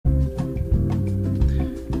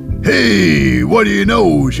Hey, what do you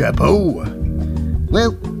know, Chapeau?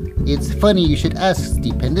 Well, it's funny you should ask,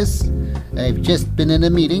 Stupendous. I've just been in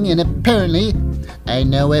a meeting and apparently I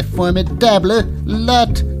know a formidable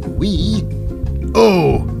lot.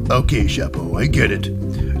 Oh, okay, Chapeau, I get it.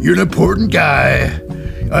 You're an important guy.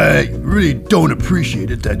 I really don't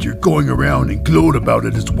appreciate it that you're going around and gloat about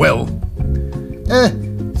it as well.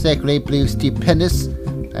 Sacre bleu, Stupendous.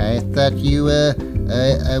 I thought you,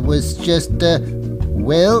 I was just,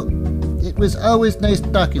 well, it was always nice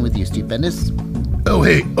talking with you, Stupendous. Oh,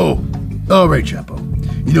 hey, all right, Chapeau.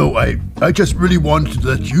 You know, I just really wanted to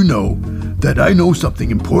let you know that I know something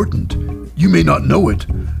important. You may not know it.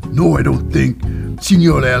 No, I don't think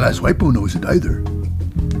Senor Alaswipo knows it either.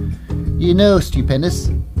 You know, Stupendous,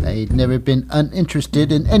 I'd never been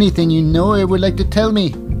uninterested in anything you know or would like to tell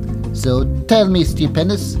me. So tell me,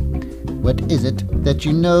 Stupendous, what is it that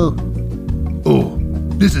you know? Oh,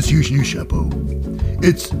 this is huge news, Chapeau.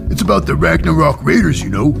 It's about the Ragnarok Raiders, you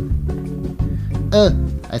know.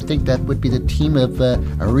 I think that would be the team of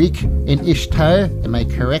Arik and Ishtar, am I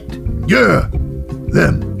correct? Yeah,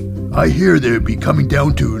 them. I hear they'll be coming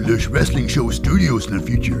down to the Wrestling Show studios in the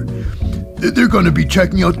future. They're going to be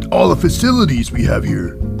checking out all the facilities we have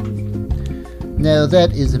here. Now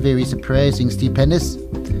that is very surprising, Stupendous.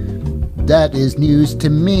 That is news to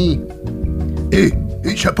me. Hey,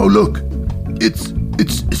 Chapeau, look. It's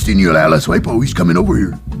Senor Alaswipo. He's coming over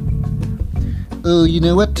here. Oh, you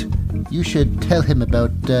know what? You should tell him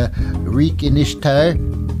about Reek and Ishtar.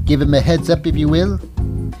 Give him a heads up, if you will.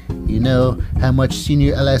 You know how much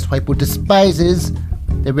Senor Alaswipo despises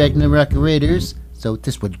the Ragnarok Raiders, so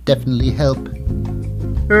this would definitely help.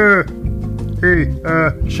 Hey,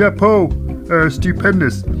 Chapeau,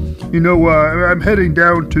 Stupendous. You know, I'm heading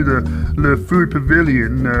down to the food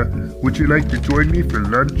pavilion. Would you like to join me for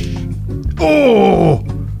lunch? Oh,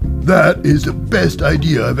 that is the best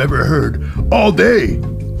idea I've ever heard all day.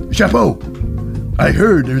 Chapeau, I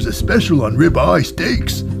heard there's a special on ribeye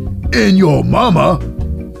steaks. And your mama.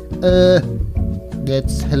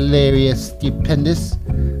 That's hilarious, Stupendous.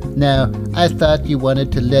 Now, I thought you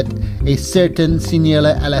wanted to let a certain Senor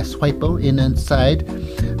Alaswipo in inside.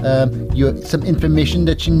 Some information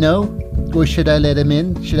that you know? Or should I let him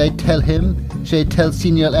in? Should I tell him? Should I tell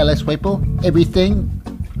Senor Alaswipo everything?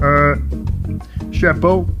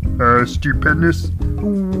 Chapeau, Stupendous.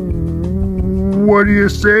 What are you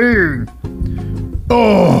saying?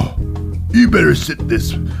 Oh, you better sit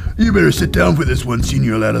down for this one,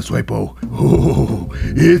 Senor Alaswipo. Oh,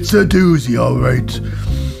 it's a doozy, all right.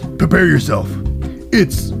 Prepare yourself.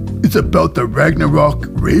 It's about the Ragnarok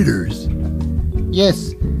Raiders.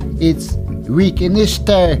 Yes, it's Reek and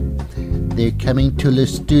Ishtar. They're coming to the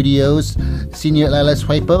studios, Senor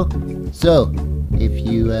Alaswipo. So, if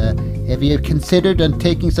you have you considered on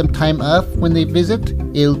taking some time off when they visit?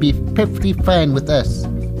 It'll be perfectly fine with us.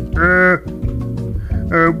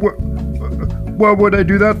 What would I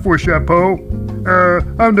do that for, Chapeau?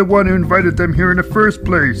 I'm the one who invited them here in the first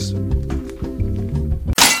place.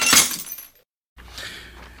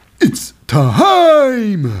 It's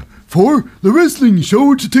time for the wrestling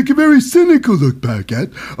show to take a very cynical look back at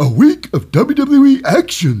a week of WWE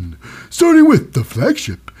action, starting with the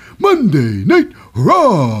flagship Monday Night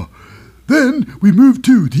Raw. Then we move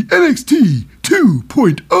to the NXT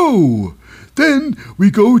 2.0. Then we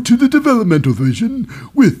go to the developmental division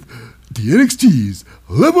with the NXT's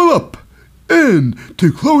Level Up. And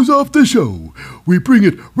to close off the show, we bring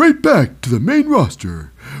it right back to the main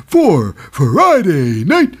roster for Friday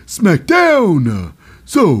Night SmackDown.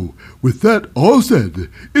 So, with that all said,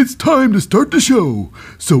 it's time to start the show.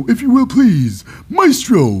 So if you will please,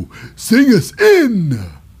 Maestro, sing us in.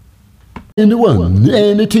 And a 1,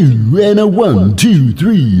 and a 2, and a 1, 2,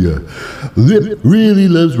 3. Lip really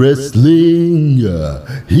loves wrestling.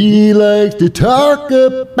 He likes to talk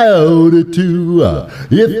about it too.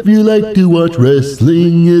 If you like to watch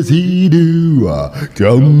wrestling as he do,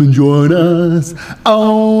 come and join us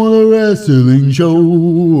on the wrestling show.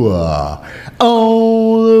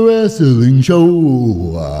 On the wrestling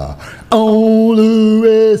show. On the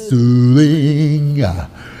wrestling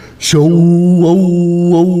show,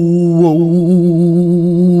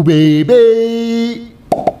 baby.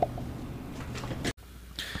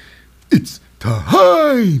 It's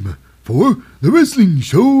time for the wrestling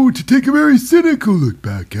show to take a very cynical look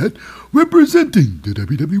back at representing the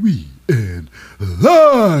WWE and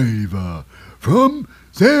live from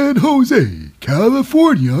San Jose,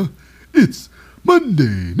 California. It's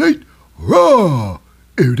Monday Night Raw.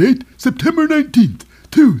 Air date September 19th,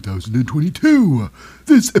 2022.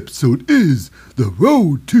 This episode is The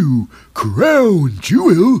Road to Crown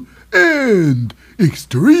Jewel and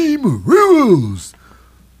Extreme Rules.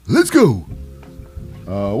 Let's go.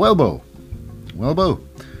 Welbo.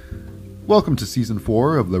 Welcome to Season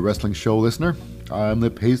 4 of The Wrestling Show, listener. I'm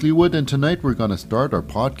Lip Hazleywood, and tonight we're going to start our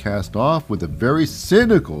podcast off with a very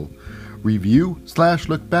cynical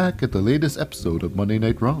review/look back at the latest episode of Monday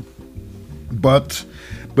Night Raw. But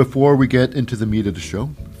before we get into the meat of the show,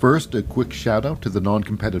 first a quick shout out to the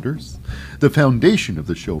non-competitors, the foundation of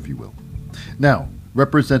the show, if you will. Now,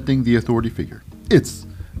 representing the authority figure, it's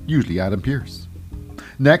usually Adam Pearce.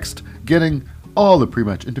 Next, getting all the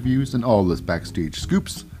pre-match interviews and all the backstage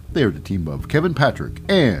scoops, they're the team of Kevin Patrick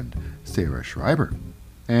and Sarah Schreiber.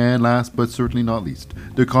 And last but certainly not least,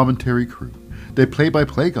 the commentary crew, the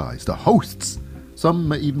play-by-play guys, the hosts. Some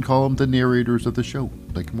may even call them the narrators of the show,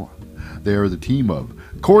 like moi. They are the team of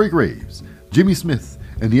Corey Graves, Jimmy Smith,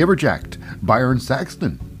 and the ever-jacked Byron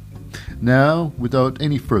Saxton. Now, without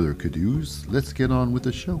any further ado-s, let's get on with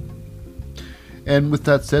the show. And with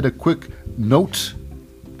that said, a quick note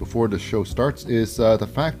before the show starts is the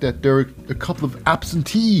fact that there are a couple of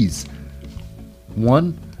absentees.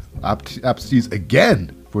 One, absentees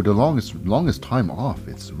again for the longest time off.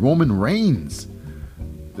 It's Roman Reigns.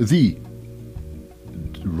 The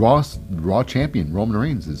Raw champion, Roman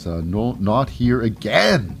Reigns, is not here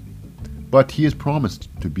again. But he has promised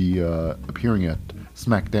to be appearing at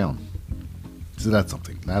SmackDown. So that's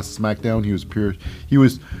something. Last SmackDown, he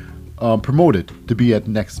was promoted to be at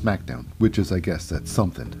next SmackDown, which is, I guess, that's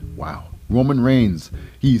something. Wow. Roman Reigns,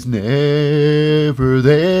 he's never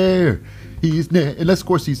there. Unless, of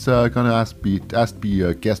course, he's gonna ask to be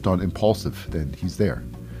a guest on Impulsive, then he's there.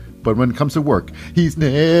 But when it comes to work, he's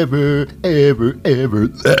never, ever, ever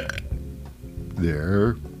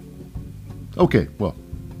there. Okay, well,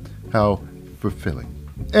 how fulfilling.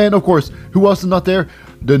 And of course, who else is not there?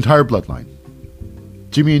 The entire bloodline.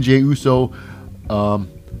 Jimmy and Jey Uso,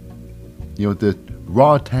 the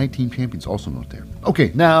Raw Tag Team Champions also not there.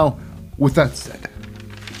 Okay, now, with that said,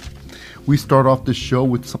 we start off the show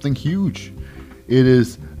with something huge. It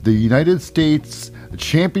is the United States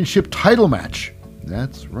Championship title match.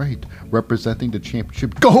 That's right. Representing the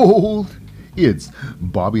championship gold, it's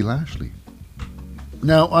Bobby Lashley.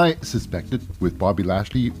 Now, I suspected with Bobby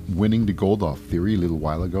Lashley winning the gold off Theory a little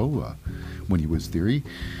while ago, when he was Theory,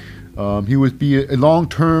 he would be a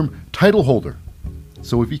long-term title holder.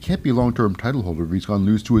 So if he can't be a long-term title holder, he's going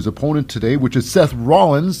to lose to his opponent today, which is Seth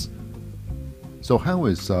Rollins. So how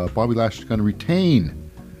is Bobby Lashley going to retain?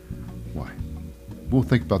 Why? We'll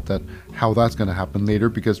think about that, how that's going to happen later,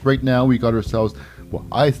 because right now we got ourselves, well,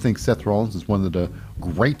 I think Seth Rollins is one of the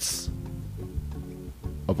greats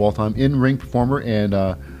of all time, in-ring performer, and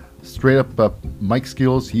straight up mic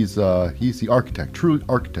skills. He's the architect, true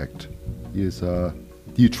architect. He is the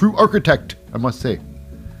true architect, I must say.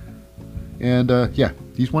 And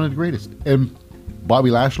he's one of the greatest. And Bobby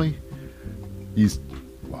Lashley, he's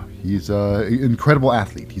an incredible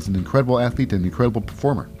athlete. He's an incredible athlete and an incredible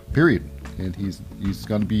performer. Period. And he's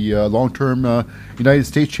going to be a long-term United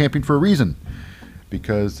States champion for a reason,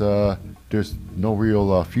 because there's no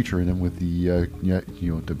real future in him with the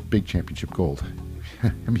big championship gold.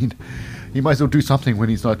 I mean, he might as well do something when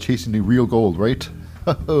he's not chasing the real gold, right?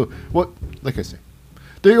 What? Like I say,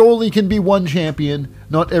 there only can be one champion.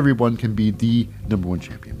 Not everyone can be the number one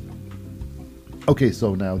champion. Okay,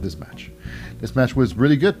 so now this match. This match was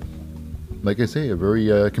really good. Like I say, a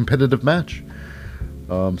very competitive match.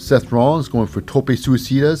 Seth Rollins going for tope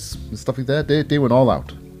suicidas and stuff like that. They went all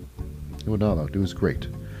out. They went all out. It was great.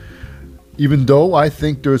 Even though I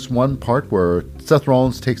think there's one part where Seth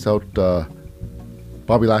Rollins takes out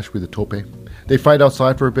Bobby Lashley with a tope. They fight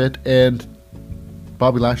outside for a bit, and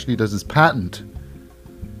Bobby Lashley does his patent.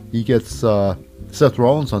 He gets Seth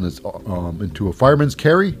Rollins on his into a fireman's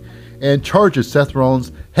carry and charges Seth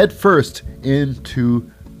Rollins head first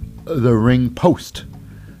into the ring post.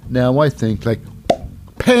 Now I think, like,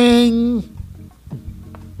 ping!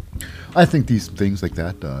 I think these things like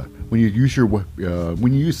that, when you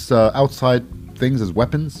use outside things as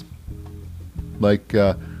weapons, like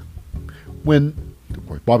when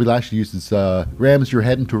Bobby Lashley uses rams your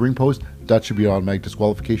head into a ring post, that should be automatic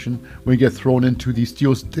disqualification. When you get thrown into these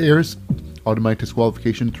steel stairs, automatic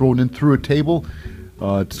disqualification. Thrown in through a table,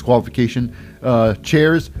 disqualification.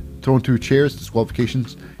 Chairs, thrown through chairs,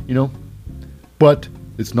 disqualifications. But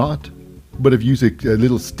it's not. But if you use a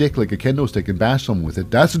little stick, like a kendo stick, and bash someone with it,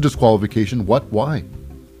 that's a disqualification. What? Why?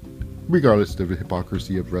 Regardless of the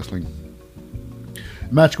hypocrisy of wrestling.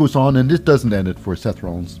 The match goes on, and this doesn't end it for Seth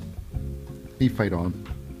Rollins. He fight on.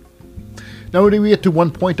 Now we get to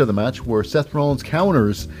one point of the match where Seth Rollins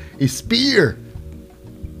counters a spear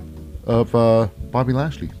of Bobby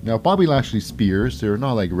Lashley. Now, Bobby Lashley's spears, they're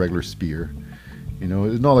not like a regular spear.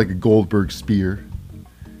 It's not like a Goldberg spear.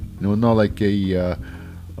 not like a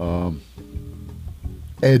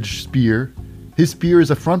edge spear. His spear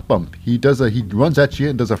is a front bump. He runs at you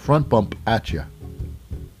and does a front bump at you.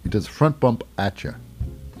 He does a front bump at you.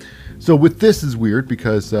 So with this is weird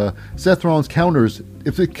because Seth Rollins counters.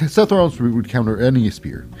 Seth Rollins would counter any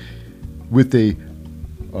spear with a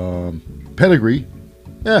pedigree,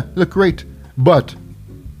 yeah, look great. But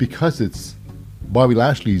because it's Bobby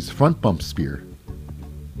Lashley's front bump spear,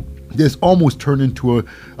 this almost turned into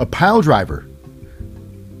a pile driver.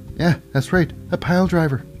 Yeah, that's right, a pile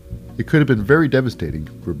driver. It could have been very devastating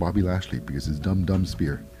for Bobby Lashley because his dumb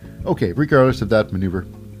spear. Okay, regardless of that maneuver,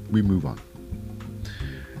 we move on.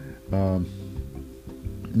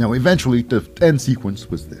 Now, eventually, the end sequence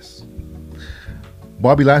was this.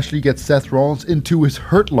 Bobby Lashley gets Seth Rollins into his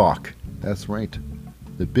Hurt Lock. That's right.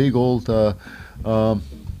 The big old,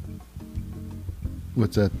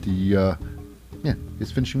 what's that?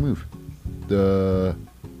 His finishing move. The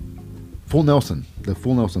Full Nelson. The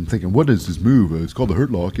Full Nelson. I'm thinking, what is this move? It's called the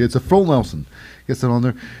Hurt Lock. It's a Full Nelson. Gets it on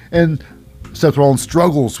there. And Seth Rollins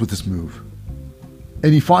struggles with this move.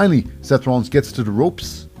 And Seth Rollins gets to the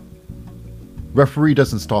ropes. Referee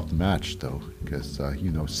doesn't stop the match, though, because,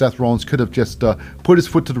 Seth Rollins could have just put his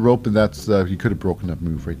foot to the rope, and he could have broken that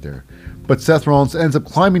move right there. But Seth Rollins ends up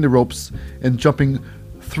climbing the ropes and jumping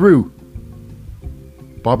through.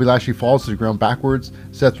 Bobby Lashley falls to the ground backwards.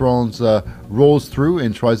 Seth Rollins rolls through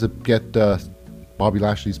and tries to get Bobby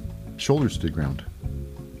Lashley's shoulders to the ground.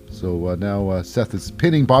 So now Seth is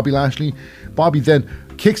pinning Bobby Lashley. Bobby then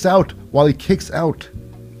kicks out. While he kicks out,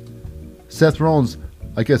 Seth Rollins,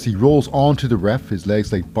 I guess he rolls onto the ref. His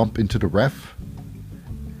legs bump into the ref.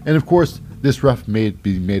 And of course, this ref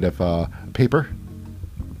be made of paper.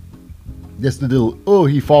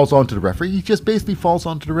 He falls onto the referee. He just basically falls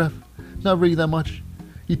onto the ref. Not really that much.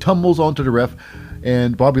 He tumbles onto the ref,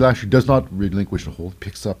 and Bobby Lashley does not relinquish the hold.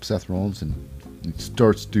 Picks up Seth Rollins and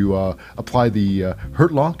starts to apply the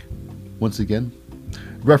Hurt Lock once again.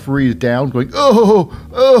 Referee is down, going, I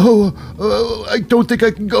don't think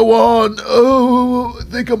I can go on. I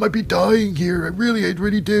think I might be dying here. I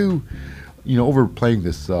really do. Overplaying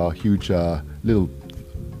this huge little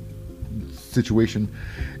situation.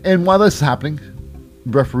 And while this is happening,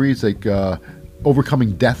 the referee is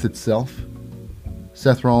overcoming death itself.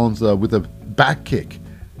 Seth Rollins, with a back kick,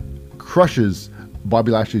 crushes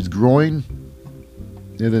Bobby Lashley's groin.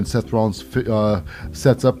 And then Seth Rollins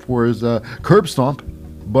sets up for his curb stomp.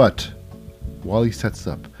 But while he sets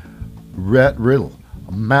up, Riddle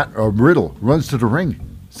runs to the ring.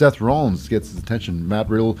 Seth Rollins gets his attention. Matt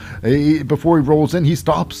Riddle, before he rolls in, he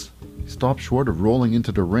stops. He stops short of rolling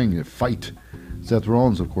into the ring and fight. Seth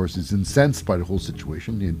Rollins, of course, is incensed by the whole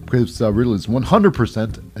situation. He gives Riddle his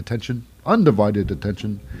 100% attention, undivided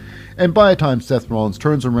attention. And by the time Seth Rollins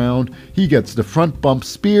turns around, he gets the front bump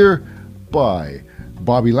spear by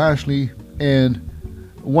Bobby Lashley. And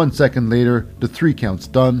 1 second later, the 3 count's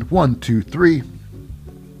done. 1, 2, 3.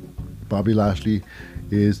 Bobby Lashley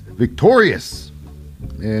is victorious.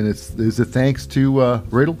 And it's a thanks to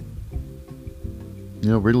Riddle.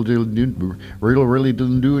 Riddle really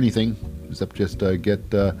didn't do anything except just get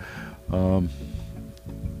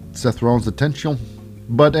Seth Rollins' attention.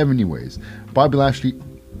 But anyways, Bobby Lashley,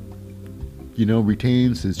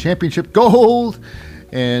 retains his championship gold.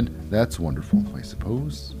 And that's wonderful, I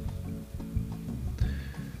suppose.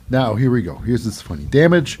 Now, here we go. Here's this funny.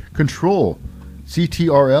 Damage Control.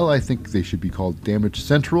 CTRL, I think they should be called Damage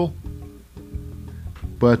Central.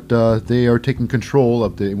 But they are taking control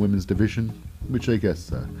of the women's division, which I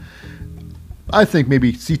guess, I think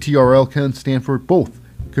maybe CTRL can stand for both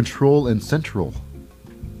Control and Central.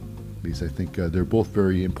 At least I think they're both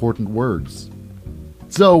very important words.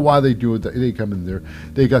 So while they do it, they come in there,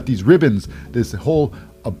 they got these ribbons,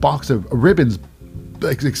 a box of ribbons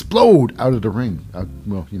explode out of the ring.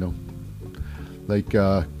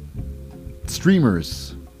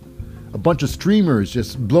 Streamers. A bunch of streamers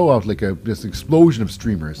just blow out this explosion of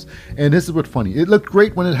streamers. And this is what's funny. It looked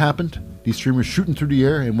great when it happened. These streamers shooting through the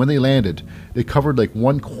air, and when they landed, they covered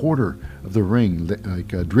 1/4 of the ring,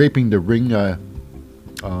 draping the ring, draping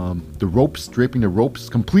the ropes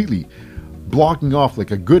completely, blocking off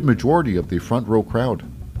a good majority of the front row crowd.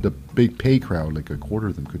 The big pay crowd, a quarter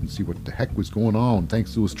of them couldn't see what the heck was going on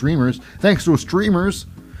thanks to those streamers.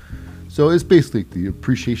 So it's basically the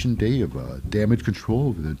appreciation day of Damage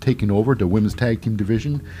Control, taking over the women's tag team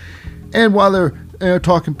division. And while they're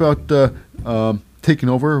talking about taking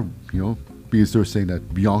over, because they're saying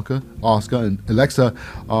that Bianca, Asuka, and Alexa,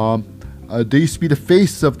 they used to be the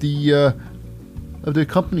face of the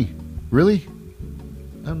company. Really?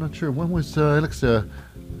 I'm not sure. When was Alexa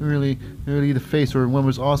really the face, or when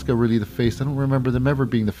was Asuka really the face? I don't remember them ever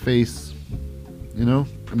being the face. You know,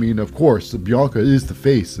 I mean, of course, Bianca is the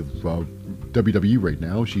face of WWE right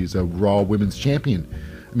now. She's a Raw Women's Champion.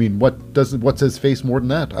 I mean, what says face more than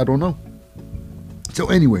that? I don't know. So,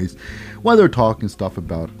 anyways, while they're talking stuff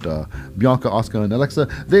about Bianca, Asuka, and Alexa,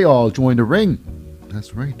 they all join the ring.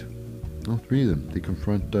 That's right. All three of them. They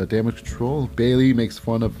confront Damage Control. Bayley makes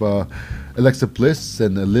fun of Alexa Bliss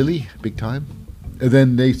and Lily, big time. And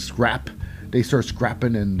then they scrap. They start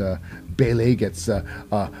scrapping, and Bayley gets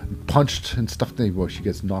punched and stuff. Well, she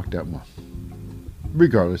gets knocked out. Well,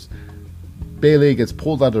 regardless, Bayley gets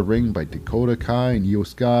pulled out of the ring by Dakota Kai and Io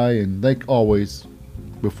Sky, and like always,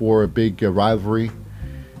 before a big rivalry,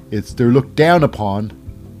 they're looked down upon.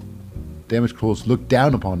 Damage Control's looked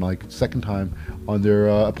down upon, like second time, on their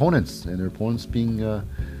opponents, and their opponents being, of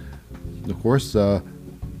course,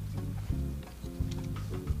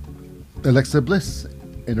 Alexa Bliss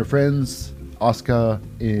and her friends Asuka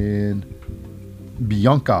and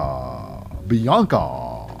Bianca.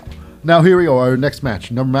 Now here we go, our next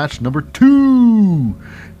match. Match number 2.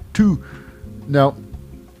 Now,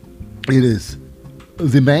 it is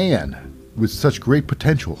the man with such great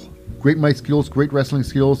potential, great mic skills, great wrestling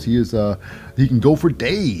skills. He can go for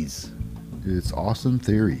days. It's Austin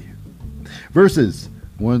Theory versus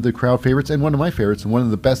one of the crowd favorites and one of my favorites and one of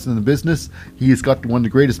the best in the business. He has got one of the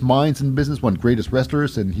greatest minds in the business, one of the greatest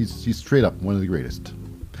wrestlers, and he's straight up one of the greatest.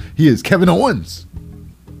 He is Kevin Owens.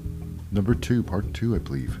 Number 2, part 2, I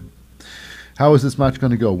believe. How is this match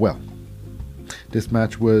going to go? Well, this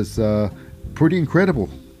match was pretty incredible.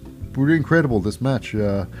 Pretty incredible, this match.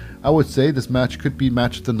 I would say this match could be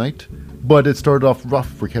match of the night, but it started off rough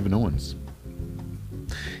for Kevin Owens.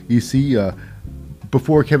 You see,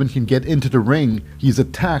 before Kevin can get into the ring, he's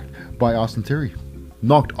attacked by Austin Theory,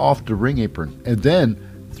 knocked off the ring apron, and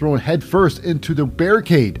then thrown headfirst into the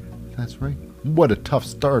barricade. That's right. What a tough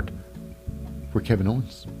start for Kevin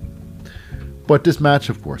Owens. But this match,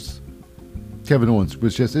 of course, Kevin Owens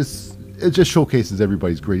was it just showcases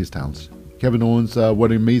everybody's greatest talents. Kevin Owens,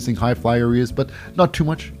 what an amazing high flyer he is, but not too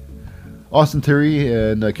much. Austin Theory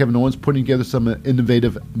and Kevin Owens putting together some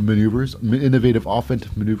innovative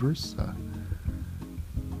offensive maneuvers.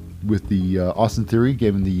 With the Austin Theory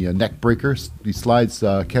giving the neck breaker. He slides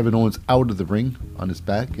Kevin Owens out of the ring on his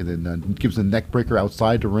back and then gives a neck breaker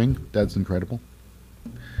outside the ring. That's incredible.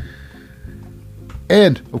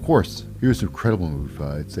 And, of course, here's an incredible move.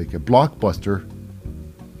 It's like a blockbuster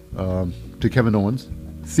to Kevin Owens.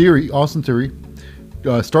 Austin Theory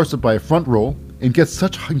starts it by a front roll and gets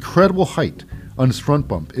such incredible height on his front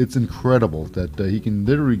bump. It's incredible that he can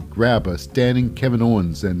literally grab a standing Kevin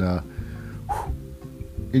Owens and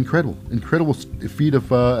incredible feat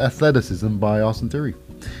of athleticism by Austin Theory.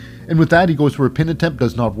 And with that, he goes for a pin attempt,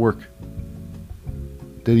 does not work.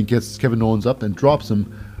 Then he gets Kevin Owens up and drops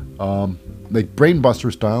him like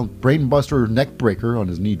Brainbuster style, Brainbuster neck breaker on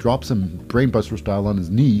his knee, drops him Brainbuster style on his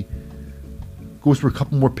knee, goes for a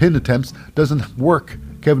couple more pin attempts, doesn't work.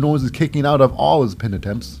 Kevin Owens is kicking out of all his pin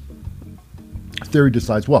attempts. Theory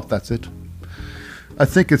decides, well, that's it. I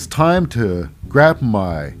think it's time to grab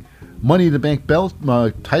my Money in the Bank belt, my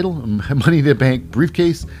title, Money in the Bank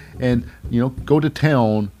briefcase, and, go to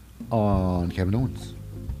town on Kevin Owens.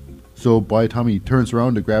 So by the time he turns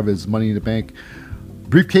around to grab his Money in the Bank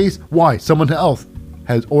briefcase, why? Someone else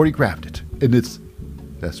has already grabbed it. And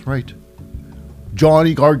that's right,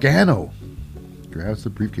 Johnny Gargano grabs the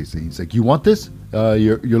briefcase and he's like, you want this?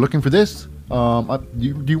 You're looking for this? Do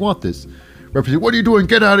you want this? Referee, what are you doing?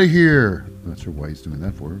 Get out of here. I'm not sure why he's doing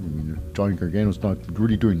that for. I mean, Johnny Gargano's not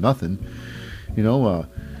really doing nothing. He knows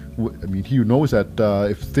that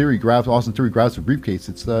if Austin Theory grabs the briefcase,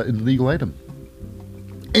 it's an illegal item.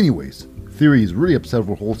 Anyways, Theory is really upset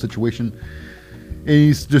over the whole situation, and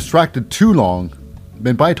he's distracted too long.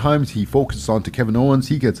 And by the time he focuses on to Kevin Owens,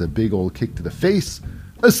 he gets a big old kick to the face,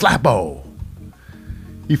 a slappo.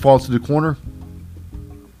 He falls to the corner,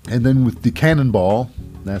 and then with the cannonball,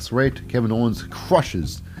 that's right, Kevin Owens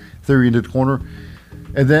crushes Theory into the corner,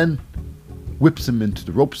 and then whips him into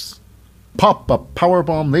the ropes. Pop up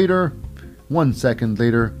powerbomb later. 1 second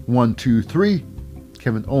later, 1, 2, 3.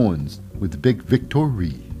 Kevin Owens with the big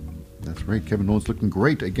victory. That's right, Kevin Owens looking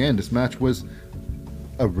great. Again, this match was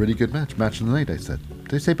a really good match. Match of the night, I said.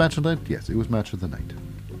 Did I say match of the night? Yes, it was match of the night.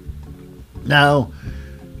 Now,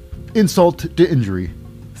 insult to injury.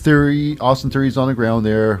 Austin Theory's on the ground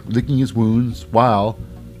there, licking his wounds, while,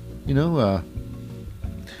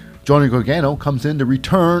 Johnny Gargano comes in to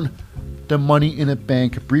return the Money in a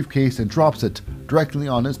Bank briefcase and drops it directly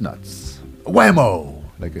on his nuts. Whammo!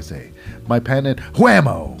 Like I say. My patent,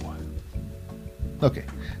 whammo! Okay,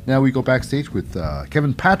 Now we go backstage with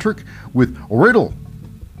Kevin Patrick with Riddle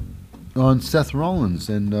on Seth Rollins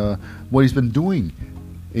and what he's been doing.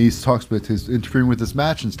 He talks about his interfering with this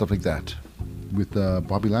match and stuff like that with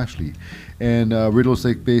Bobby Lashley. And Riddle's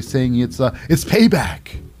like saying it's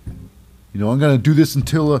payback. You know, I'm gonna do this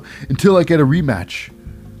until I get a rematch.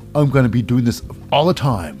 I'm gonna be doing this all the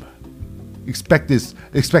time.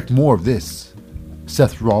 Expect more of this,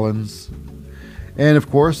 Seth Rollins. And of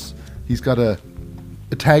course, he's got a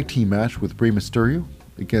tag team match with Rey Mysterio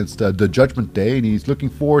against the Judgment Day, and he's looking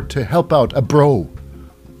forward to help out a bro.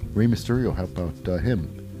 Rey Mysterio help out him,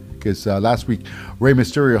 because last week Rey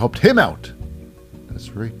Mysterio helped him out. That's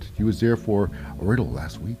right, he was there for Riddle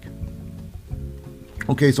last week.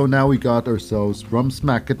 Okay, so now we got ourselves from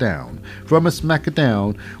SmackDown. From a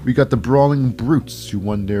SmackDown, we got the Brawling Brutes who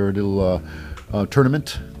won their little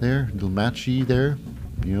tournament there, little matchy there,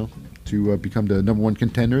 you know, to become the #1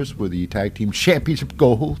 contenders for the Tag Team Championship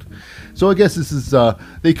Gold. So I guess this is,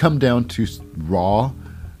 they come down to Raw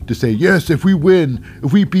to say, yes, if we win,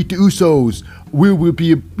 if we beat the Usos,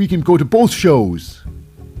 we can go to both shows.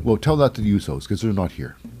 Well, tell that to the Usos, because they're not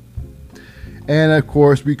here. And of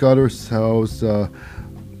course, we got ourselves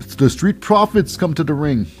the Street Profits come to the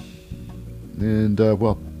ring, and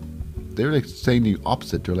well, they're like saying the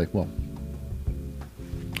opposite. They're like, well,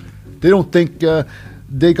 they don't think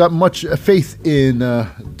they got much faith in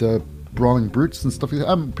the Brawling Brutes and stuff like that.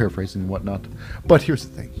 I'm paraphrasing and whatnot, but here's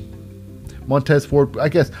the thing: Montez Ford, I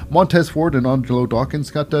guess Montez Ford and Angelo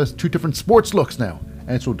Dawkins got two different sports looks now.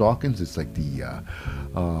 Angelo Dawkins is like the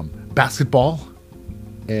basketball,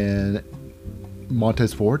 and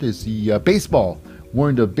Montez Ford is the baseball,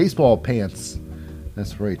 wearing the baseball pants.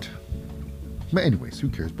 That's right. But anyways, who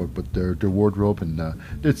cares about their wardrobe, and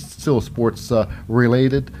it's still sports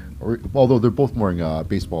related, although they're both wearing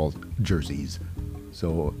baseball jerseys.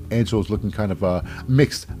 So Angelo's looking kind of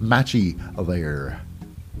mixed matchy there.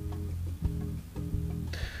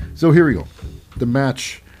 So here we go. The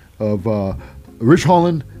match of Ridge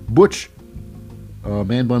Holland, Butch,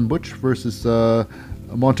 Man Bun Butch versus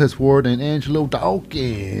Montez Ford and Angelo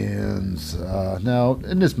Dawkins. Now,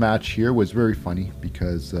 in this match here was very funny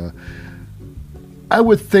because I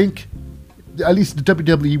would think, at least the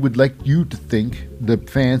WWE would like you to think, the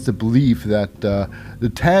fans to believe that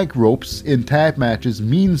the tag ropes in tag matches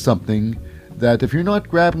mean something, that if you're not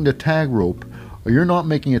grabbing the tag rope, or you're not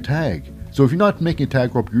making a tag. So if you're not making a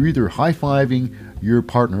tag rope, you're either high-fiving your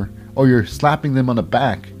partner, or you're slapping them on the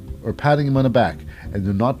back, or patting them on the back, and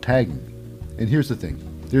they're not tagging. And here's the thing.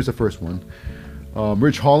 Here's the first one.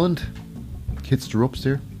 Ridge Holland hits the ropes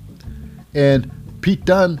there. And Pete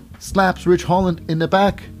Dunne slaps Ridge Holland in the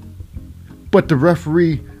back. But the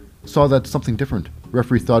referee saw that something different.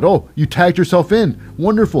 Referee thought, oh, you tagged yourself in.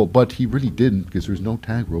 Wonderful. But he really didn't, because there's no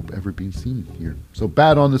tag rope ever being seen here. So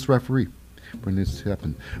bad on this referee when this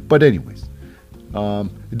happened. But anyways,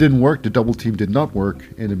 it didn't work. The double team did not work.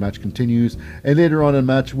 And the match continues. And later on in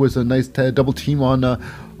the match was a nice double team on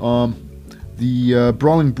the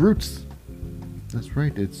Brawling Brutes. That's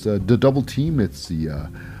right. It's the double team. It's the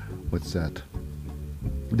what's that?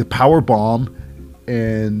 The Power Bomb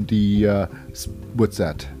and the what's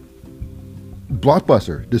that?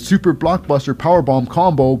 Blockbuster. The Super Blockbuster Power Bomb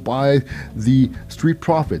combo by the Street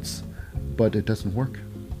Profits, but it doesn't work.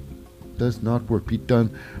 Does not work. Pete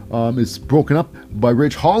Dunne is broken up by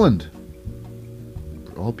Ridge Holland.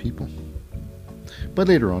 For all people. But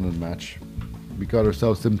later on in the match, we got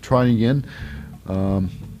ourselves them trying again.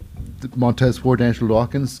 Montez Ford, Angelo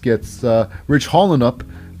Dawkins gets Ridge Holland up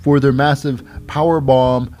for their massive power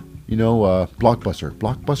bomb,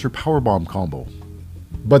 blockbuster power bomb combo.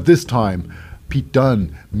 But this time, Pete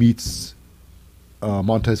Dunne meets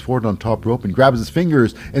Montez Ford on top rope and grabs his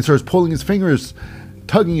fingers and starts pulling his fingers,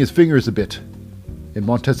 tugging his fingers a bit. And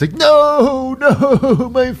Montez's like, no,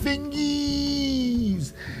 my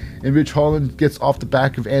fingies! And Ridge Holland gets off the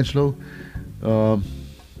back of Angelo.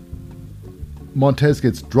 Montez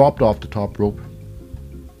gets dropped off the top rope.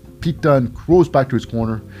 Pete Dunne goes back to his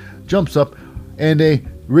corner, jumps up, and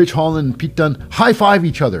Ridge Holland and Pete Dunne high-five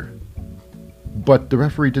each other. But the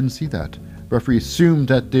referee didn't see that. The referee assumed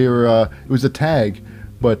that it was a tag,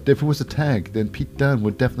 but if it was a tag, then Pete Dunne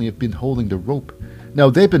would definitely have been holding the rope. Now,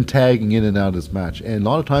 they've been tagging in and out of this match, and a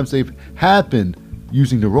lot of times they have been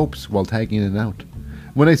using the ropes while tagging in and out.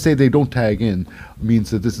 When I say they don't tag in, it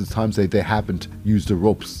means that this is times they haven't used the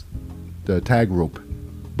ropes, the tag rope.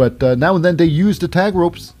 But now and then they use the tag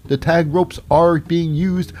ropes. The tag ropes are being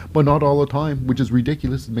used, but not all the time, which is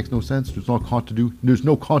ridiculous. It makes no sense. There's no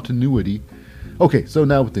continuity. Okay, so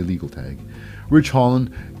now with the illegal tag. Ridge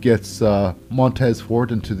Holland gets Montez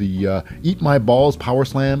Ford into the Eat My Balls Power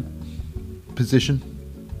Slam position.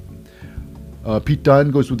 Pete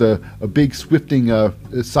Dunne goes with a big swifting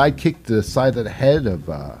side kick to the side of the head of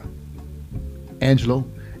Angelo.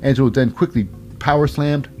 Angelo then quickly power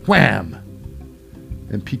slammed. Wham!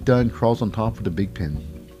 And Pete Dunne crawls on top for the big pin.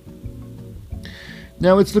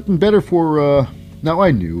 Now it's looking better for... now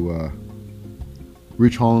I knew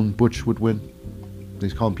Rich Holland, Butch would win. They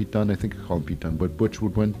call him Pete Dunne. I think I call him Pete Dunne, but Butch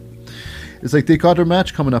would win. It's like they got their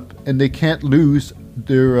match coming up, and they can't lose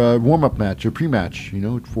their warm-up match or pre-match.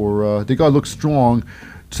 For they gotta look strong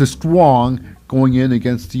going in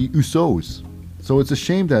against the Usos. So it's a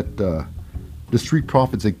shame that the Street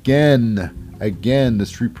Profits again, the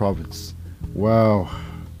Street Profits. Wow,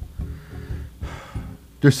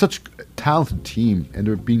 they're such a talented team, and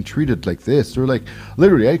they're being treated like this. They're like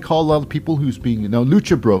literally. I call a lot of people who's being now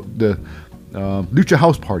the Lucha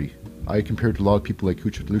House Party. I compare to a lot of people like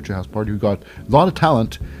Lucha House Party who got a lot of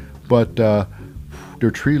talent, but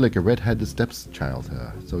they're treated like a red-headed stepchild.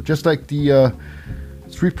 So just like the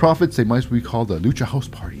Street Profits, they might as well be called the Lucha House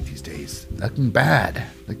Party these days. Looking bad.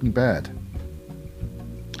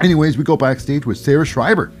 Anyways, we go backstage with Sarah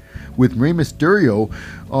Schreiber with Rey Mysterio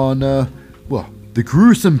on, the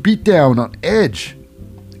gruesome beatdown on Edge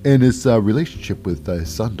and his relationship with his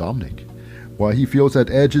son Dominic. Well, he feels that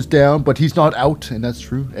Edge is down, but he's not out, and that's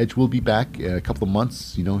true. Edge will be back in a couple of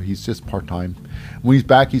months. He's just part-time. When he's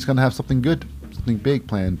back, he's going to have something good, something big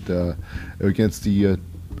planned against the...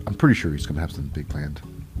 I'm pretty sure he's going to have something big planned.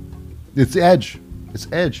 It's Edge.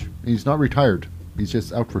 He's not retired. He's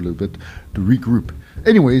just out for a little bit to regroup.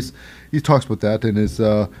 Anyways, he talks about that, and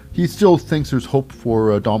he still thinks there's hope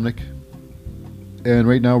for Dominic. And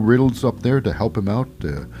right now, Riddle's up there to help him out,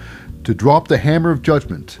 to drop the hammer of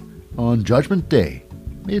judgment on Judgment Day.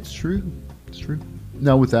 It's true.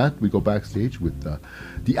 Now with that, we go backstage with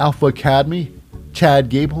the Alpha Academy, Chad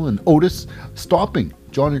Gable and Otis stopping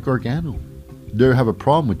Johnny Gargano. They have a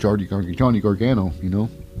problem with Johnny Gargano,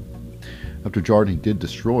 after Johnny did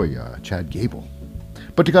destroy Chad Gable.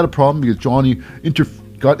 But they got a problem because Johnny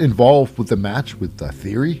got involved with the match with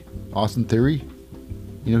Theory, Austin Theory.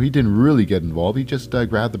 He didn't really get involved. He just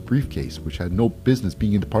grabbed the briefcase, which had no business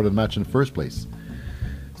being in the part of the match in the first place.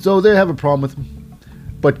 So they have a problem with him.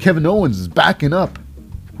 But Kevin Owens is backing up.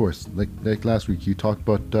 Of course, like last week, you talked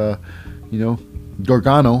about,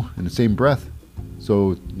 Gargano in the same breath.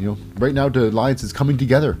 So, right now the alliance is coming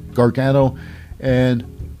together. Gargano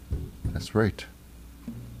and, that's right,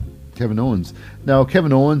 Kevin Owens. Now,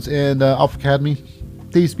 Kevin Owens and Alpha Academy,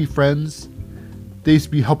 they used to be friends. They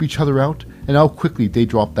used to help each other out. And how quickly they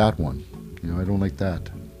dropped that one. I don't like that.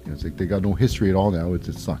 It's like they got no history at all now. It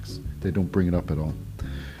sucks. They don't bring it up at all.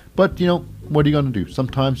 But, what are you going to do?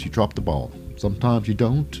 Sometimes you drop the ball. Sometimes you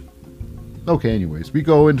don't. Okay, anyways. We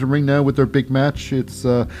go into the ring now with their big match. It's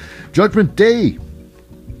Judgment Day.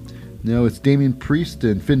 Now, it's Damian Priest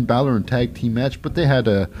and Finn Balor in tag team match. But they had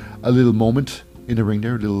a little moment in the ring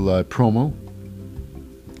there. A little promo.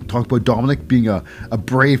 Talk about Dominic being a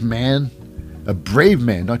brave man. A brave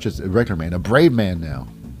man, not just a regular man. A brave man now.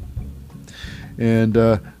 And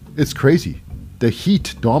it's crazy. The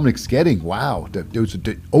heat Dominic's getting, wow. There was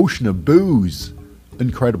the ocean of boos.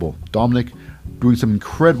 Incredible. Dominic doing some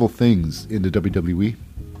incredible things in the WWE.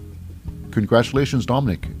 Congratulations,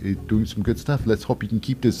 Dominic. You're doing some good stuff. Let's hope you can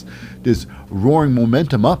keep this roaring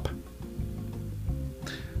momentum up.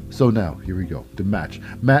 So now, here we go. The match.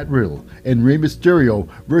 Matt Riddle and Rey Mysterio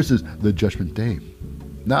versus the Judgment Day.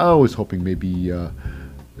 Now I was hoping maybe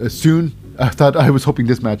soon. I was hoping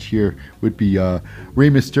this match here would be Rey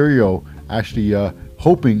Mysterio actually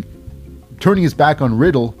turning his back on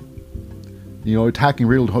Riddle, attacking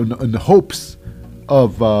Riddle in the hopes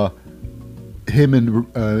of him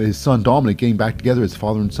and his son Dominic getting back together as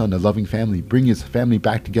father and son, a loving family, bring his family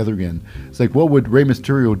back together again. It's like, what would Rey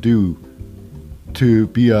Mysterio do to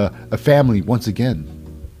be a family once again?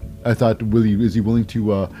 I thought, is he willing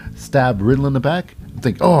to stab Riddle in the back? I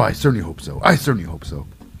think, I certainly hope so.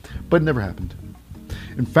 But it never happened.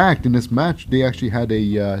 In fact, in this match, they actually had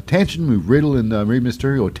a tangent move. Riddle and Rey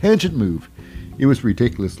Mysterio, a tangent move. It was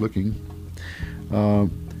ridiculous looking.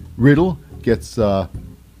 Riddle gets Rey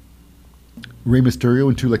Mysterio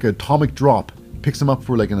into like an atomic drop. Picks him up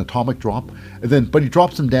for like an atomic drop. But he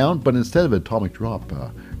drops him down, but instead of an atomic drop,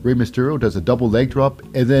 Rey Mysterio does a double leg drop.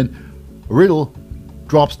 And then Riddle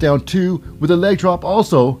drops down too with a leg drop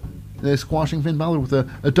also. And they're squashing Finn Balor with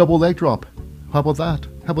a double leg drop. How about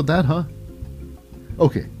that, huh?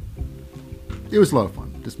 Okay. It was a lot of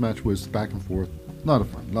fun. This match was back and forth. A lot of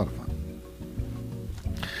fun.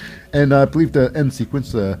 And I believe the end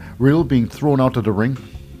sequence, Riddle being thrown out of the ring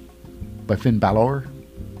by Finn Balor.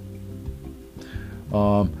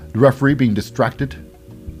 The referee being distracted.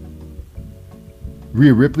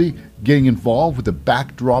 Rhea Ripley getting involved with the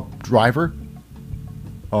backdrop driver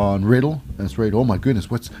on Riddle. That's right. Oh my goodness,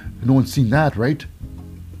 no one's seen that, right?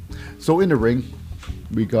 So in the ring,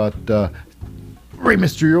 we got Rey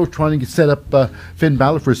Mysterio trying to set up Finn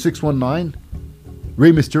Balor for a 619.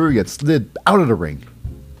 Rey Mysterio gets slid out of the ring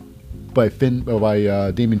by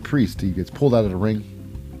Damian Priest. He gets pulled out of the ring.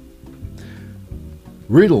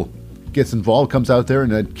 Riddle gets involved, comes out there,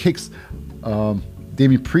 and then kicks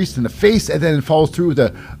Damian Priest in the face, and then follows through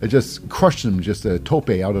with just crushes him, just a tope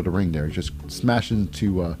out of the ring there. Just smashes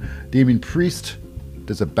into Damian Priest.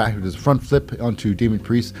 There's a front flip onto Damian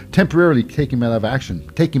Priest, temporarily taking him out of action.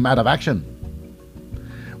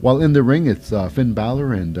 While in the ring, it's Finn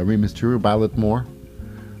Balor and Rey Mysterio battle it more.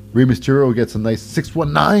 Rey Mysterio gets a nice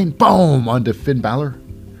 619, boom, onto Finn Balor.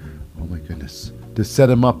 Oh my goodness. To set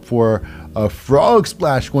him up for a frog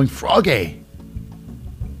splash, going froggy.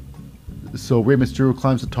 So Rey Mysterio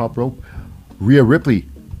climbs the top rope. Rhea Ripley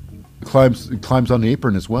climbs on the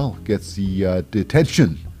apron as well. Gets the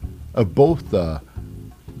attention of both, Rey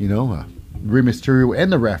Mysterio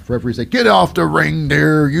and the ref. Referee's like, get off the ring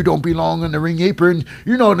there. You don't belong on the ring apron.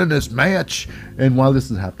 You're not in this match. And while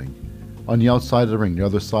this is happening, on the outside of the ring, the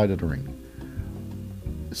other side of the ring,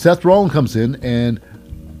 Seth Rollins comes in and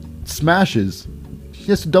smashes, he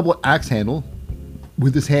has a double axe handle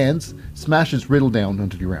with his hands, smashes Riddle down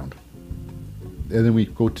onto the ground. And then we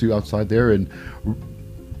go to outside there, and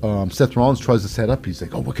Seth Rollins tries to set up. He's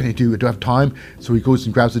like, oh, what can I do? Do I have time? So he goes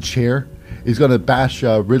and grabs a chair. He's going to bash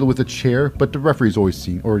Riddle with a chair, but the referee's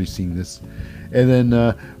already seen this. And then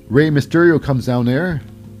Rey Mysterio comes down there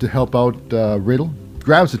to help out Riddle,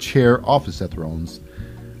 grabs a chair off of Seth Rollins.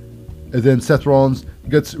 And then Seth Rollins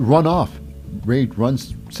gets run off. Rey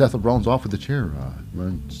runs Seth Rollins off with the chair.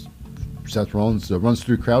 Seth Rollins runs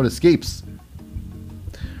through the crowd, escapes.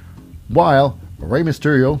 While Rey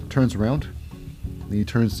Mysterio turns around, he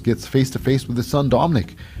gets face to face with his son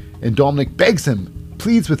Dominic, and Dominic begs him,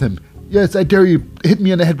 pleads with him, yes, I dare you, hit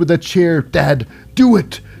me on the head with that chair, Dad, do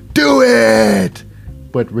it,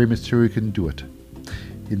 but Rey Mysterio couldn't do it.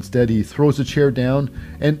 Instead, he throws the chair down,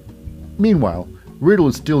 and meanwhile, Riddle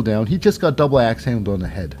is still down. He just got double axe handled on the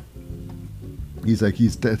head. He's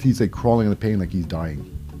like crawling in the pain like he's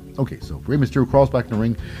dying. Okay, so Rey Mysterio crawls back in the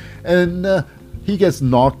ring, and he gets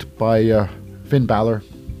knocked by Finn Balor.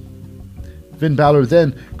 Finn Balor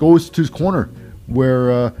then goes to his corner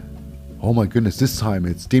where, oh my goodness, this time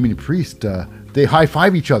it's Damian Priest. They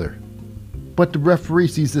high-five each other. But the referee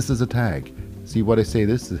sees this as a tag. See what I say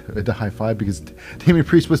this? The high-five, because Damian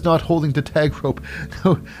Priest was not holding the tag rope.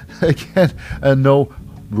 No, again, no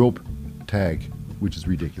rope tag, which is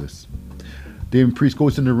ridiculous. Damian Priest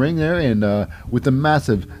goes in the ring there, and with a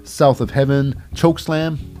massive South of Heaven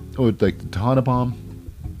chokeslam, or like the Tejana Bomb,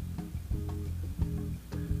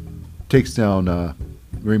 takes down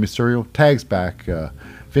Rey Mysterio, tags back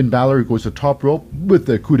Finn Balor, goes to top rope with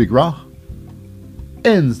the coup de grace,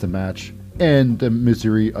 ends the match, and the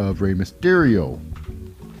misery of Rey Mysterio.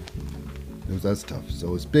 That's tough.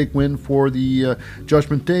 So it's big win for the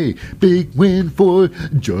Judgment Day. Big win for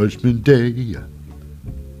Judgment Day.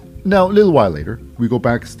 Now, a little while later, we go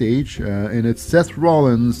backstage, and it's Seth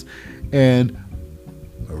Rollins and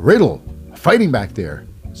Riddle fighting back there.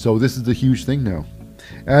 So this is the huge thing now.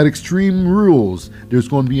 At Extreme Rules, there's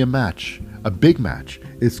going to be a match, a big match.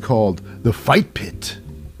 It's called the Fight Pit.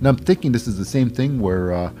 And I'm thinking this is the same thing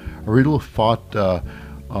where Riddle fought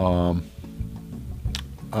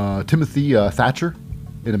Timothy Thatcher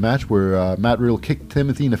in a match where Matt Riddle kicked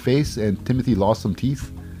Timothy in the face and Timothy lost some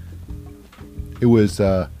teeth. It was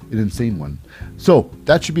an insane one. So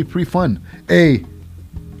that should be pretty fun. A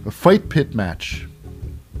Fight Pit match.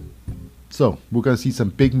 So we're going to see some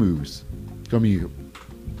big moves. It's going to be...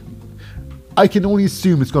 I can only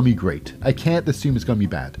assume it's going to be great. I can't assume it's going to be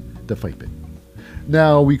bad, the Fight Pit.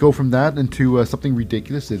 Now we go from that into something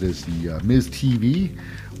ridiculous. It is the Miz TV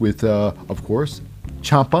with, of course,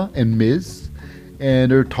 Ciampa and Miz.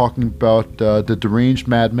 And they're talking about the deranged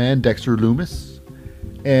madman, Dexter Lumis.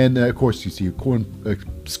 And, of course, you see a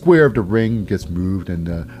square of the ring gets moved and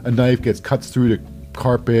a knife gets cut through the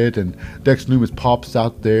carpet and Dexter Lumis pops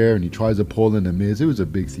out there and he tries to pull in the Miz. It was a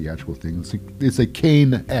big theatrical thing. It's like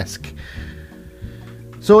Kane-esque.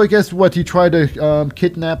 So I guess he tried to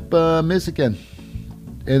kidnap Miz again.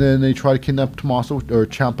 And then they try to kidnap Tommaso or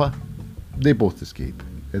Ciampa. They both escape.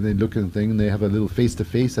 And they look at the thing and they have a little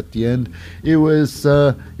face-to-face at the end. It was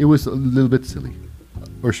a little bit silly.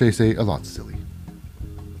 Or should I say a lot silly.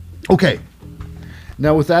 Okay.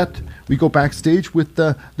 Now with that, we go backstage with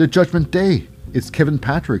the Judgment Day. It's Kevin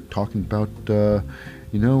Patrick talking about,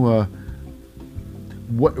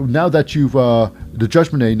 what now that you've the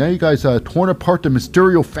Judgment Day. Now you guys torn apart the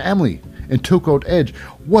Mysterio family and took out Edge.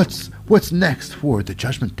 What's next for the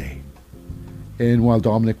Judgment Day? And while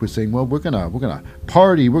Dominic was saying, well, we're gonna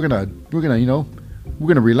party, we're gonna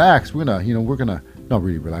relax, we're gonna not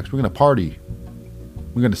really relax, we're gonna party,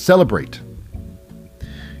 we're gonna celebrate.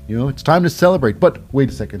 It's time to celebrate. But wait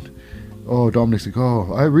a second. Oh, Dominic's like,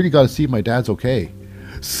 oh, I really got to see if my dad's okay.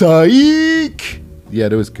 Psych! Yeah,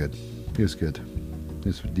 that was good. It was good.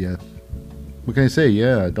 Yeah. What can I say?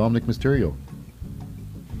 Yeah, Dominic Mysterio.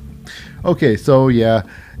 Okay, so yeah.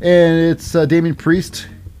 And it's Damian Priest.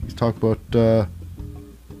 He's talking about,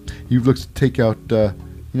 he looks to take out, look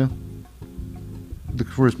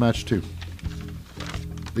for his match too.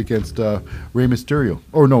 Against Rey Mysterio.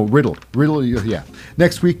 Or no, Riddle. Riddle, yeah.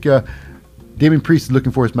 Next week, Damian Priest is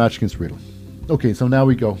looking for his match against Riddle. Okay, so now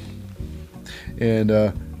we go. And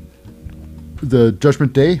the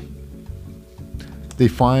Judgment Day, they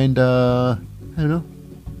find,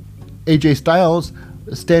 AJ Styles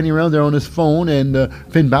standing around there on his phone, and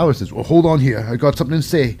Finn Balor says, well, hold on here. I got something to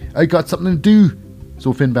say. I got something to do.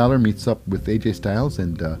 So Finn Balor meets up with AJ Styles,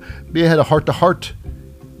 and they had a heart-to-heart.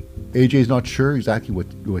 AJ's not sure exactly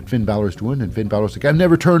what Finn Balor's doing, and Finn Balor's like, I've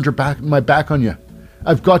never turned my back on you.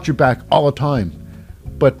 I've got your back all the time.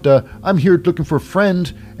 But I'm here looking for a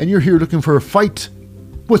friend, and you're here looking for a fight.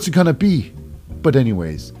 What's it gonna be? But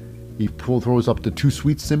anyways, he throws up the Too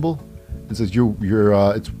Sweet symbol and says, you're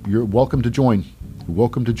welcome to join. You're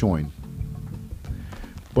welcome to join.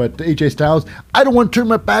 But AJ Styles, I don't want to turn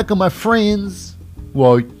my back on my friends.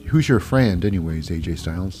 Well, who's your friend anyways, AJ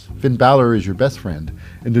Styles? Finn Balor is your best friend.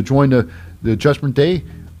 And to join the Judgment Day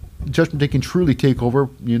can truly take over.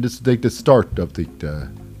 This is like the start of the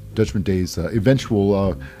Judgment Day's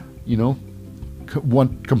eventual,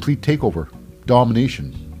 one complete takeover,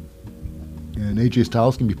 domination. And AJ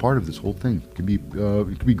Styles can be part of this whole thing. It can be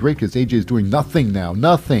great because AJ is doing nothing now.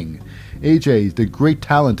 Nothing. AJ, the great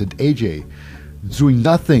talented AJ, is doing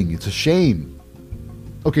nothing. It's a shame.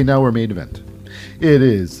 Okay, now we're main event. It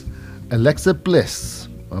is Alexa Bliss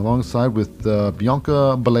alongside with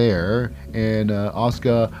Bianca Belair and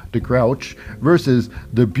Asuka the Grouch versus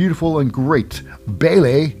the beautiful and great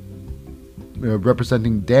Bayley,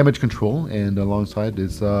 representing Damage Control, and alongside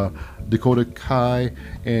is Dakota Kai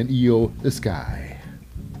and Io Sky.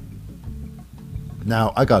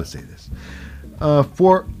 Now, I gotta say this.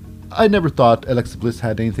 I never thought Alexa Bliss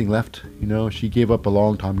had anything left. She gave up a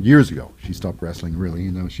long time, years ago. She stopped wrestling, really.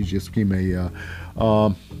 She just became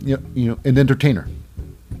an entertainer.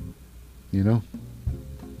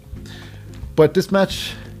 But this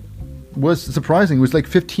match was surprising. It was like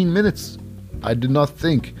 15 minutes. I did not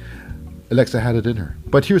think Alexa had it in her.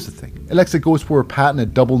 But here's the thing. Alexa goes for a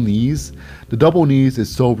patented double knees. The double knees is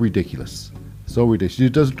so ridiculous. So ridiculous. She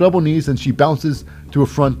does double knees and she bounces to a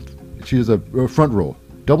front. She does a front roll.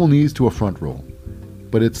 Double knees to a front roll.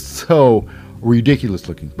 But it's so ridiculous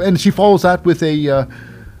looking. And she follows that with a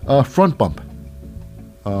front bump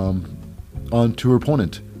onto her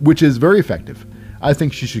opponent, which is very effective. I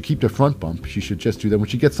think she should keep the front bump. She should just do that. When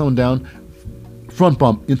she gets someone down, front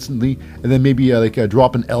bump instantly, and then maybe like a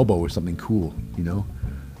drop an elbow or something cool, A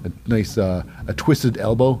nice, a twisted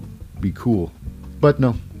elbow be cool. But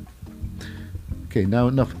no. Okay, now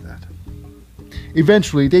enough of that.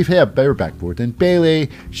 Eventually, they have better backboard. And Bayley,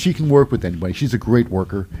 she can work with anybody. She's a great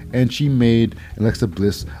worker. And she made Alexa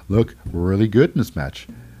Bliss look really good in this match.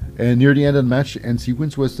 And near the end of the match, end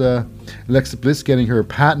sequence was Alexa Bliss getting her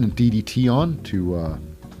patent DDT on to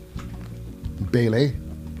Bayley.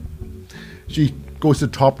 She goes to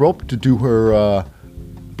the top rope to do her,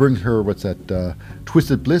 bring her,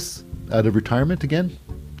 Twisted Bliss out of retirement again.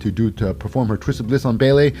 To perform her Twisted Bliss on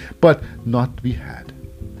Bayley, but not to be had.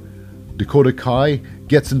 Dakota Kai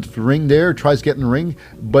gets into the ring there, tries to get in the ring,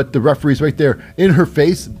 but the referee's right there in her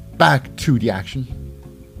face, back to the action.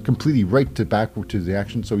 Completely backward to the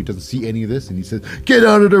action, so he doesn't see any of this, and he says, "Get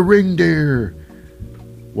out of the ring there!"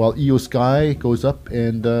 While Io Sky goes up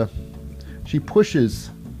and she pushes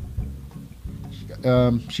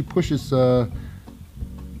Alexa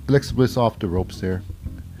Bliss off the ropes there.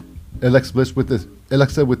 Alexa with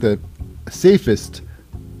the safest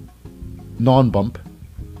non-bump.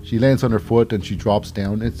 She lands on her foot and she drops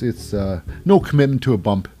down. It's no commitment to a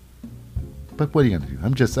bump. But what are you gonna do?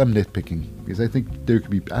 I'm nitpicking because I think there could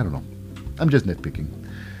be, I don't know. I'm just nitpicking.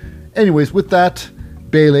 Anyways, with that,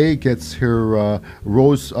 Bayley gets her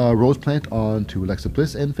rose plant onto Alexa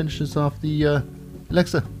Bliss and finishes off the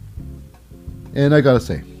Alexa. And I gotta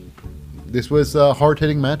say, this was a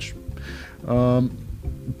hard-hitting match.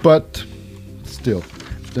 But still,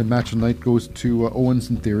 the match of the night goes to Owens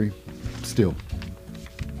in Theory. Still.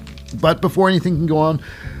 But before anything can go on,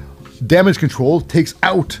 Damage Control takes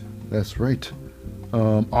out, that's right,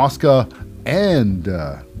 Asuka and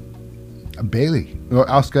Bailey, or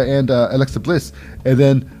Asuka and Alexa Bliss, and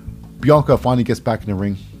then Bianca finally gets back in the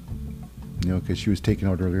ring. You know, because she was taken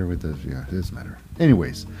out earlier with the, yeah, it doesn't matter.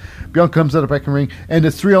 Anyways, Bianca comes out of the back in the ring, and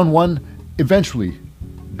it's 3-on-1. Eventually,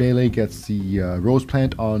 Bailey gets the Rose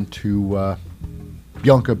Plant onto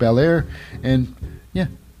Bianca Belair, and yeah,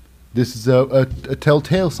 this is a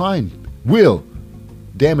telltale sign. Will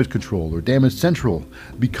Damage Control or Damage Central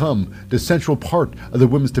become the central part of the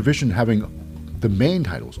women's division, having the main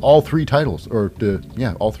titles, all three titles,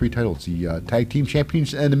 all three titles, the Tag Team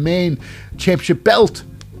Champions and the main championship belt?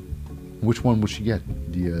 Which one will she get?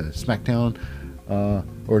 The SmackDown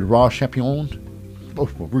or the Raw Champion? Oh,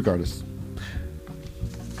 well, regardless.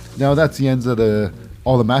 Now that's the ends of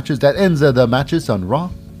all the matches. That ends the matches on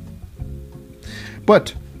Raw.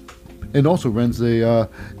 But it also ends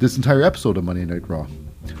this entire episode of Monday Night Raw.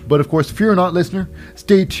 But of course, fear not, listener.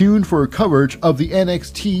 Stay tuned for coverage of the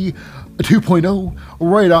NXT 2.0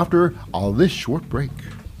 right after all this short break.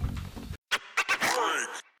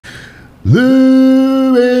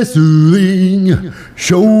 The Wrestling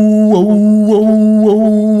Show,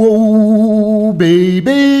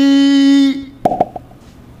 baby.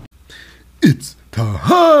 It's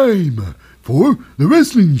time for the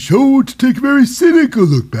Wrestling Show to take a very cynical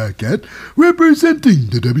look back at representing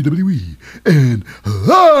the WWE and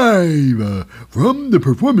live from the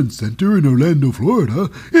Performance Center in Orlando, Florida.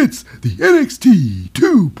 It's the NXT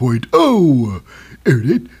 2.0, air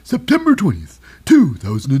date September 20th.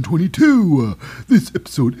 2022. This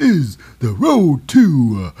episode is The Road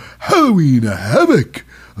to Halloween Havoc.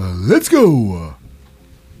 Let's go.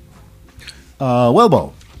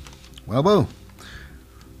 Welbo.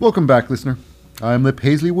 Welcome back, listener. I'm Lip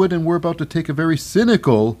Hazleywood, and we're about to take a very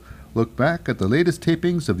cynical look back at the latest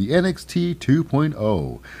tapings of the NXT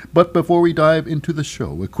 2.0. But before we dive into the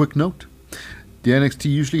show, a quick note. The NXT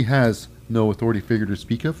usually has no authority figure to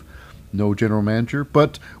speak of, no general manager,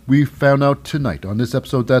 but we found out tonight on this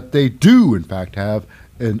episode that they do, in fact, have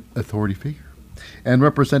an authority figure. And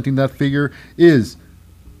representing that figure is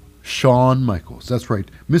Shawn Michaels. That's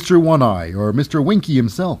right, Mr. One Eye, or Mr. Winky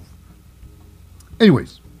himself.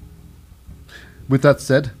 Anyways, with that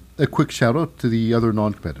said, a quick shout out to the other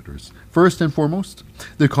non-competitors. First and foremost,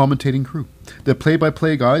 the commentating crew, the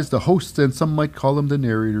play-by-play guys, the hosts, and some might call them the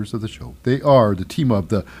narrators of the show. They are the team of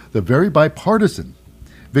the very bipartisan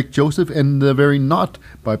Vic Joseph and the very not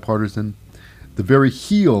bipartisan, the very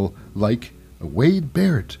heel-like Wade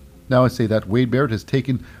Barrett. Now I say that Wade Barrett has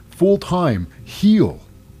taken full-time heel.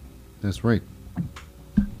 That's right.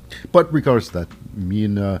 But regardless of that,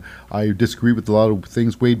 I disagree with a lot of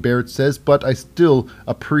things Wade Barrett says, but I still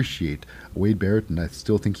appreciate Wade Barrett, and I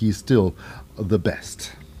still think he's still the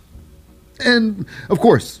best. And, of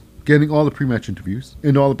course, getting all the pre-match interviews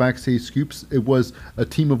and all the backstage scoops, it was a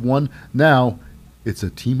team of one. Now it's a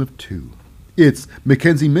team of two. It's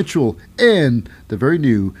Mackenzie Mitchell and the very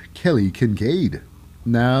new Kelly Kincaid.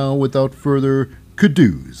 Now, without further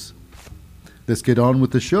ado, let's get on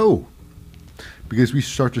with the show. Because we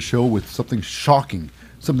start the show with something shocking.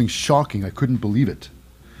 Something shocking. I couldn't believe it.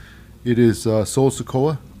 It is Solo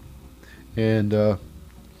Sikoa and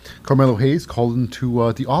Carmelo Hayes called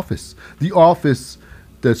into the office. The office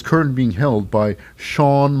that's currently being held by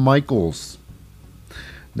Shawn Michaels.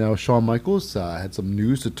 Now, Shawn Michaels had some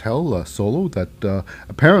news to tell Solo that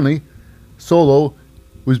apparently Solo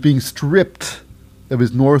was being stripped of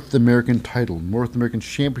his North American title, North American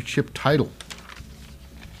Championship title.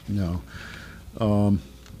 No.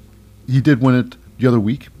 He did win it the other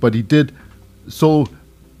week, but Solo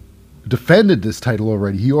defended this title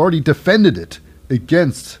already. He already defended it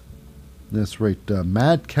against, that's right,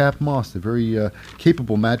 Madcap Moss, the very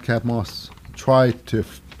capable Madcap Moss, tried to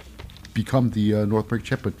become the North American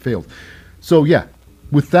champion, but failed. So yeah,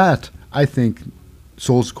 with that, I think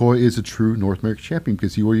Solo Sikoa is a true North American champion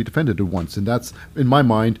because he already defended it once, and that's, in my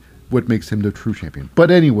mind, what makes him the true champion. But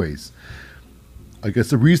anyways, I guess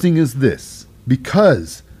the reasoning is this.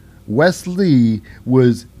 Because Wes Lee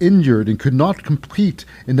was injured and could not compete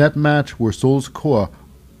in that match where Solo Sikoa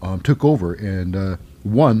took over and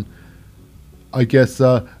won, I guess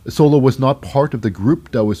Solo was not part of the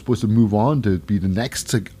group that was supposed to move on to be the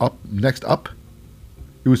next up.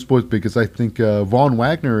 It was supposed to, because I think Von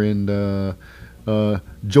Wagner and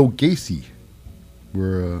Joe Gacy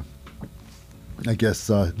were, I guess,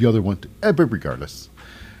 the other one. But regardless.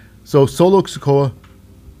 So Solo Sikoa,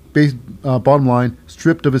 bottom line,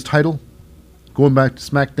 stripped of his title, going back to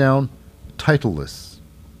SmackDown, titleless.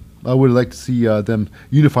 I would like to see them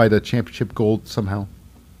unify that championship gold somehow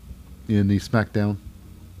in the SmackDown.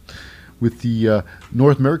 with the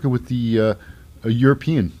North America with the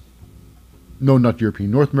European. No, not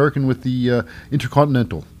European. North American with the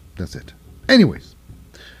Intercontinental. That's it. Anyways,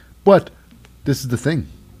 but this is the thing.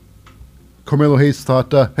 Carmelo Hayes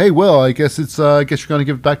thought, hey, well, I guess you're going to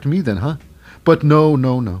give it back to me then, huh? But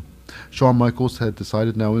no. Shawn Michaels had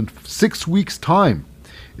decided now in 6 weeks' time,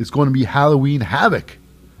 it's going to be Halloween Havoc.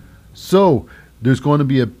 So there's going to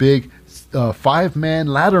be a big 5-man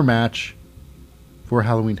ladder match for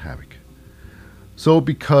Halloween Havoc. So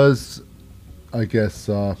because I guess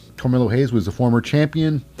Carmelo Hayes was a former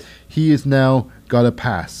champion, he has now got a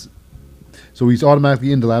pass. So he's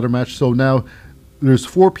automatically in the ladder match. So now there's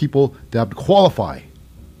 4 people that have to qualify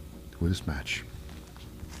for this match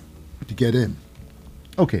to get in.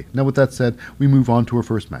 Okay, now with that said, we move on to our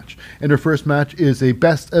first match. And our first match is a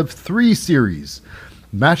best of 3 series.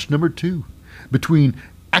 Match number 2 between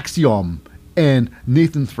Axiom and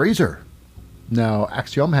Nathan Frazer. Now,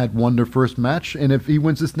 Axiom had won their first match, and if he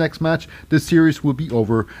wins this next match, this series will be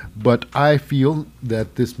over. But I feel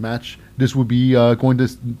that this will be going to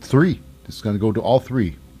 3. This is going to go to all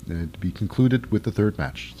 3. To be concluded with the third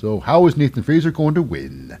match. So how is Nathan Frazer going to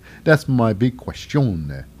win? That's my big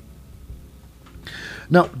question.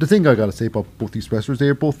 Now, the thing I got to say about both these wrestlers, they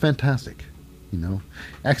are both fantastic. You know,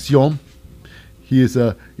 Axiom, he is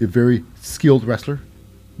a very skilled wrestler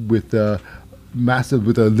with a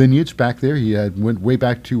lineage back there. He went way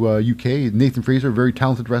back to UK. Nathan Frazer, a very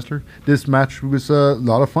talented wrestler. This match was a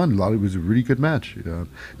lot of fun. It was a really good match. The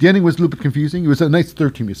ending was a little bit confusing. It was a nice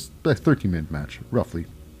 13-minute match, roughly,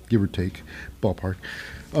 give or take, ballpark.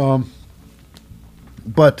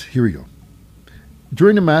 But here we go.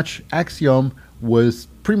 During the match, Axiom was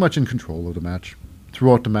pretty much in control of the match.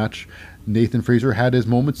 Throughout the match, Nathan Frazer had his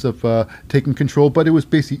moments of taking control, but it was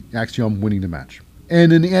basically Axiom winning the match.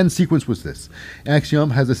 And in the end sequence was this. Axiom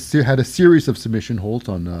had a series of submission holds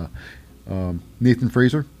on Nathan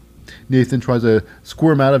Frazer. Nathan tries to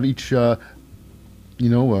squirm out of each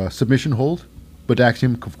submission hold. But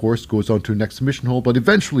Axiom, of course, goes on to the next submission hold. But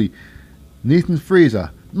eventually, Nathan Frazer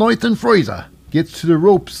gets to the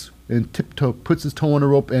ropes and puts his toe on the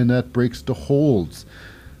rope, and that breaks the holds.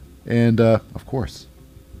 And, of course,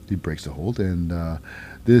 he breaks the hold. And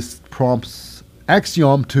this prompts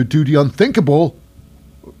Axiom to do the unthinkable.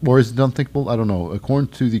 Or is it unthinkable? I don't know. According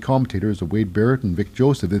to the commentators, Wade Barrett and Vic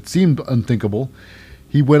Joseph, it seemed unthinkable.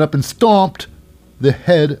 He went up and stomped the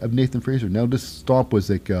head of Nathan Frazer. Now, this stomp was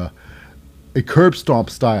like a curb stomp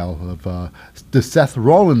style of the Seth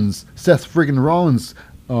friggin' Rollins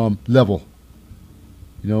level.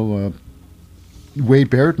 Wade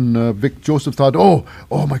Barrett and Vic Joseph thought, oh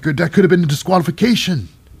my god, that could have been a disqualification.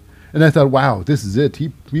 And I thought, wow, this is it.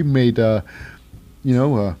 He made,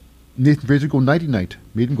 Nathan Frazer go nighty-night,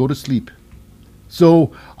 made him go to sleep.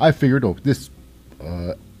 So I figured, this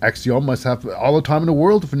Axiom must have all the time in the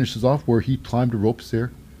world to finish this off, where he climbed the ropes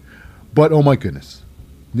there. But oh my goodness,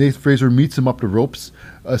 Nathan Frazer meets him up the ropes.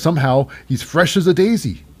 Somehow he's fresh as a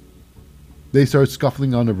daisy. They start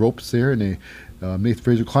scuffling on the ropes there, and Nathan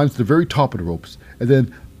Frazer climbs to the very top of the ropes, and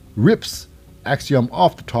then rips Axiom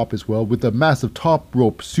off the top as well with a massive top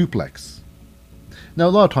rope suplex. Now, a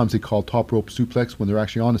lot of times they call top rope suplex when they're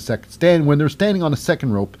actually on a second stand. When they're standing on a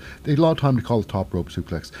second rope, a lot of times they call it top rope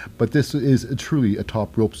suplex. But this is truly a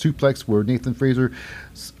top rope suplex where Nathan Frazer,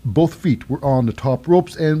 both feet were on the top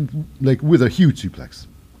ropes and with a huge suplex.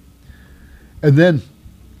 And then,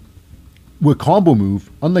 with combo move,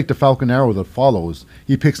 unlike the Falcon Arrow that follows,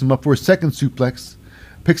 he picks him up for a second suplex,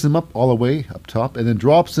 picks him up all the way up top, and then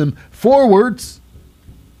drops him forwards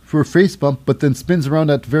for a face bump, but then spins around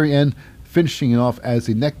at the very end, finishing it off as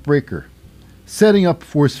a neck breaker, setting up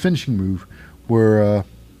for his finishing move, where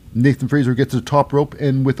Nathan Frazer gets to the top rope,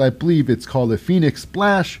 and with, I believe it's called a Phoenix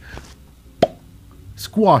Splash,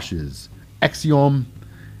 squashes Axiom,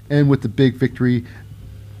 and with the big victory,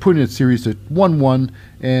 putting the series to 1-1,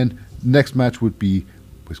 and next match was going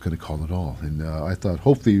to call it all. And I thought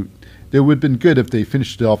hopefully it would have been good if they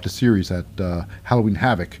finished off the series at Halloween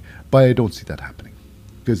Havoc, but I don't see that happening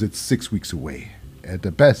because it's 6 weeks away. At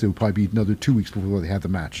the best, it would probably be another 2 weeks before they have the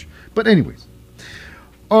match. But anyways,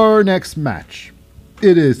 our next match,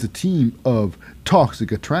 it is the team of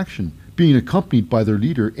Toxic Attraction being accompanied by their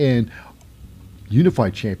leader and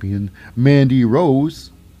unified champion, Mandy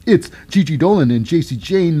Rose. It's Gigi Dolan and JC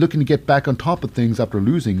Jane looking to get back on top of things after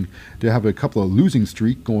losing. They have a couple of losing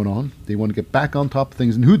streak going on. They want to get back on top of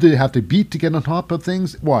things. And who do they have to beat to get on top of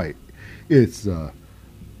things? Why, it's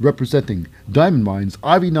representing Diamond Mines,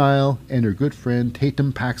 Ivy Nile, and her good friend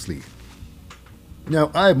Tatum Paxley. Now,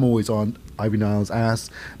 I'm always on Ivy Nile's ass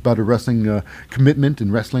about her wrestling commitment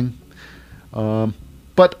in wrestling.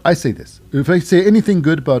 But I say this. If I say anything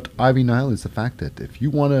good about Ivy Nile, is the fact that if you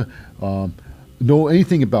want to know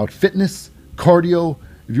anything about fitness, cardio,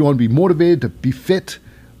 if you want to be motivated to be fit,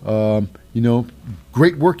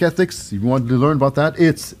 great work ethics, if you want to learn about that,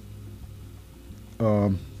 it's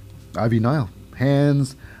Ivy Nile.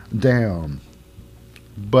 Hands down.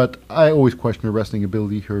 But I always question her wrestling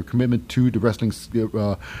ability, her commitment to the wrestling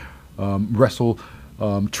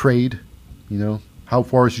trade, how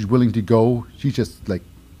far she's willing to go. She's just like,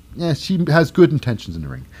 she has good intentions in the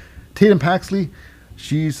ring. Tatum Paxley,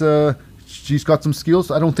 she's got some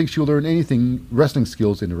skills. I don't think she'll learn anything wrestling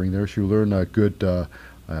skills in the ring there. She'll learn good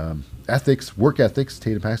ethics, work ethics.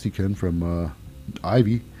 Tatum Paxley can from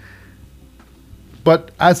Ivy.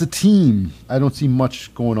 But as a team, I don't see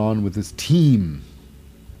much going on with this team.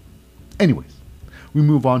 Anyways, we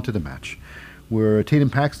move on to the match, where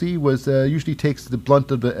Tatum Paxley usually takes the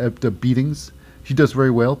blunt of the beatings. She does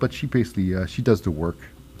very well, but she basically she does the work.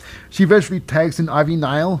 She eventually tags in Ivy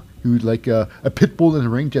Nile, who, like a pit bull in the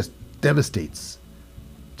ring, just devastates.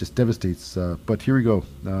 But here we go.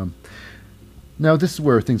 Now this is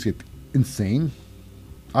where things get insane.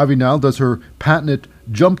 Ivy Nile does her patented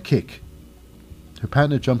jump kick.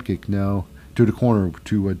 Now to the corner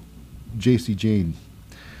to JC Jane.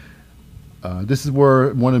 This is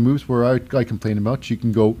where one of the moves where I complain about. She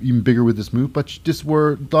can go even bigger with this move, but this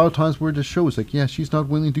where a lot of times where this shows like, she's not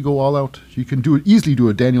willing to go all out. She can easily do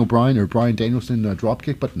a Daniel Bryan or Bryan Danielson drop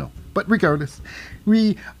kick, but no. But regardless,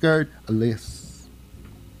 Ivy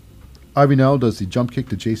Nile does the jump kick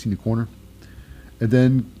to JC in the corner, and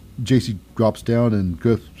then JC drops down and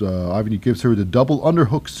Ivy gives her the double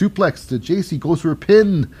underhook suplex. The JC goes for a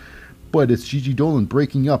pin, but it's Gigi Dolan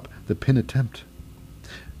breaking up the pin attempt.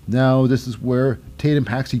 Now this is where Tatum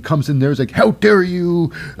Paxley comes in there. It's like, how dare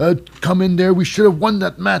you come in there? We should have won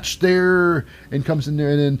that match there. And comes in there,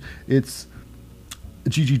 and then it's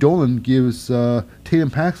Gigi Dolan gives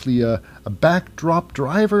Tatum Paxley a backdrop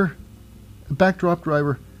driver.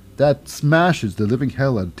 That smashes the living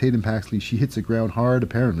hell out of Tatum Paxley. She hits the ground hard,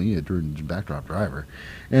 apparently, during the backdrop driver.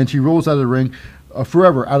 And she rolls out of the ring,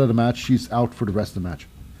 forever out of the match. She's out for the rest of the match.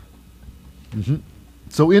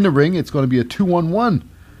 So in the ring, it's going to be a 2-on-1.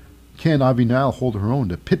 Can Ivy Nile hold her own?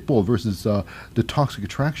 The Pitbull versus the Toxic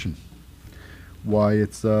Attraction. Why,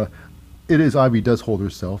 it is Ivy does hold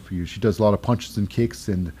herself. She does a lot of punches and kicks,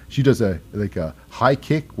 and she does a high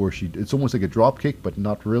kick where it's almost like a drop kick, but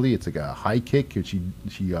not really. It's like a high kick, and she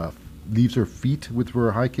leaves her feet with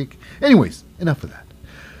her high kick. Anyways, enough of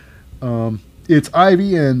that. It's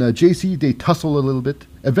Ivy and JC. They tussle a little bit.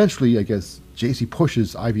 Eventually, I guess JC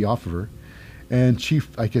pushes Ivy off of her, and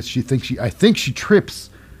I think she trips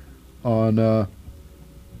on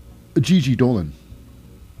Gigi Dolan.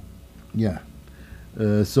 Yeah.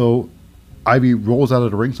 So Ivy rolls out of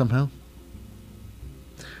the ring somehow.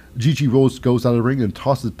 Gigi goes out of the ring and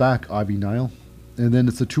tosses back Ivy Nile. And then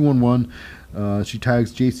it's a 2-on-1. She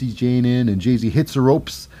tags JC Jane in, and JC hits the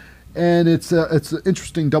ropes. And it's an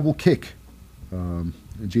interesting double kick.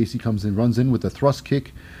 JC comes in, runs in with a thrust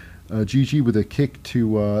kick. Gigi with a kick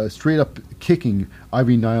to straight up kicking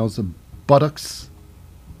Ivy Nile's buttocks.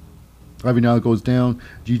 Ivy Nile goes down.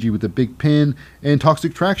 Gigi with a big pin, and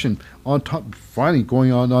Toxic Attraction on top, finally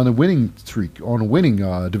going on a winning streak, on a winning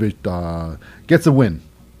division, gets a win.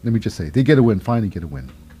 Let me just say, they finally get a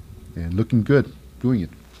win, and looking good doing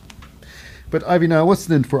it. But Ivy Nile, what's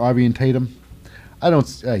in for Ivy and Tatum? I don't.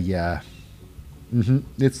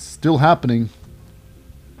 It's still happening.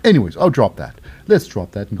 Anyways, I'll drop that. Let's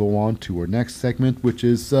drop that and go on to our next segment, which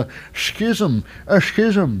is Schism. A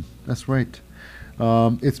Schism. That's right.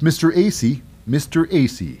 It's Mr. AC. Mr.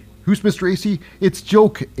 AC. Who's Mr. AC? It's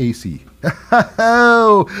Joke AC.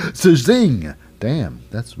 So zing. Damn,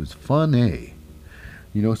 that was fun, eh?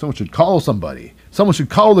 Someone should call somebody. Someone should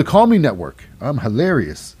call the Call Me Network. I'm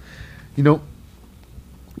hilarious. The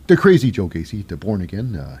crazy Joke AC, the born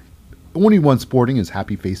again. Only one sporting his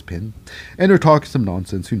happy face pin. And they're talking some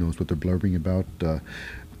nonsense. Who knows what they're blurbing about.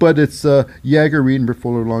 But it's Jagger, Reed, and Britt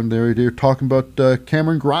Fuller along there. They're talking about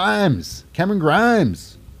Cameron Grimes.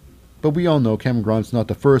 But we all know Cameron Grimes is not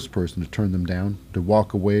the first person to turn them down, to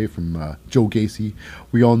walk away from Joe Gacy.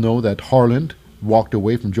 We all know that Harland walked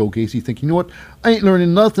away from Joe Gacy thinking, you know what, I ain't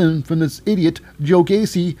learning nothing from this idiot, Joe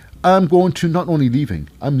Gacy. I'm going to not only leaving,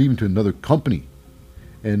 I'm leaving to another company.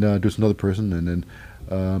 And there's another person, and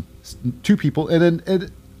then two people, and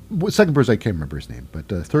then... second person, I can't remember his name, but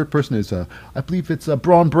third person is, I believe it's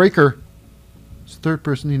Braun Breaker. It's the third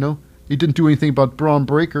person, He didn't do anything about Braun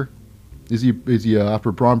Breaker. Is he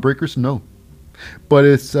after Braun Breakers? No. But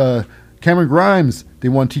it's Cameron Grimes. They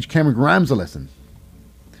want to teach Cameron Grimes a lesson.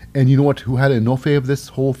 And you know what? Who had a Inoue of this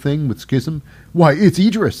whole thing with Schism? Why, it's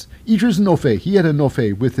Idris. Idris Inoue. He had a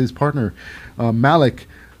Inoue with his partner, Malik.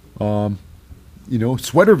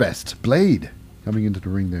 Sweater vest, Blade, coming into the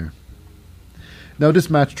ring there. Now this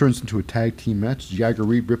match turns into a tag team match. Jagger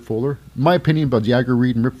Reed, Rip Fuller. My opinion about Jagger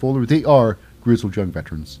Reed and Rip Fuller, they are grizzled young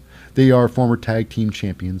veterans. They are former tag team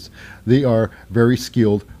champions. They are very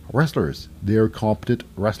skilled wrestlers. They are competent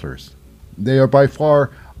wrestlers. They are by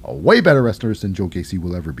far way better wrestlers than Joe Gacy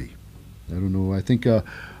will ever be. I don't know. I think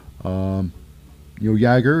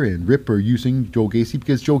Jagger and Rip are using Joe Gacy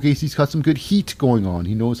because Joe Gacy's got some good heat going on.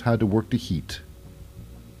 He knows how to work the heat.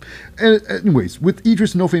 And anyways, with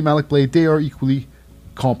Idris Inoue, Malik Blade, they are equally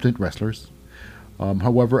competent wrestlers.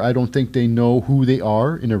 However, I don't think they know who they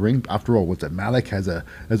are in a ring. After all, what's that? Malik has a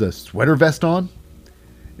sweater vest on,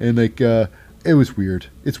 and it was weird.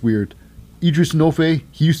 It's weird. Idris Inoue,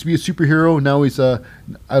 he used to be a superhero. Now he's I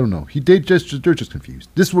don't know. They're just confused.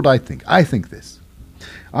 This is what I think. I think Idris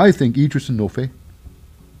Inoue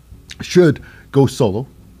should go solo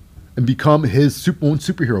and become his own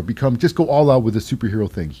superhero. Just go all out with the superhero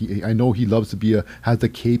thing. I know he loves to has the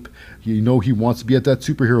cape. He wants to be at that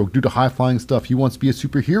superhero, do the high flying stuff. He wants to be a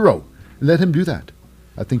superhero. Let him do that.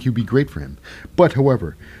 I think he'd be great for him. But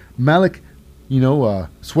however, Malik,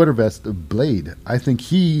 sweater vest Blade, I think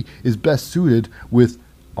he is best suited with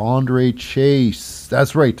Andre Chase.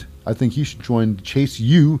 That's right. I think he should join Chase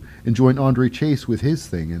U and join Andre Chase with his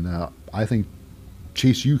thing. And I think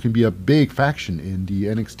Chase U can be a big faction in the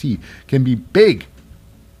NXT. Can be big.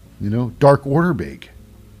 Dark Order big.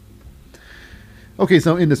 Okay,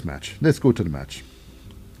 so in this match, let's go to the match.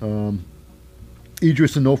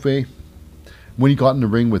 Idris Inoue, when he got in the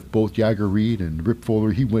ring with both Jagger Reed and Rip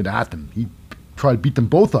Fuller, he went at them. He tried to beat them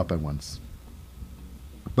both up at once.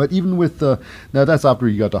 But even with now that's after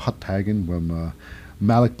you got the hot tagging from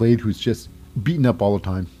Malik Blade, who's just beaten up all the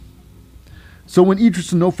time. So when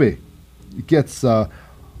Idris Inoue gets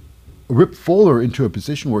Rip Fuller into a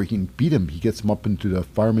position where he can beat him, he gets him up into the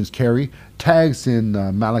fireman's carry, tags in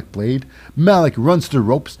Malik Blade. Malik runs to the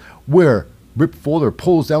ropes where Rip Fuller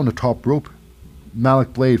pulls down the top rope.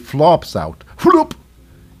 Malik Blade flops out.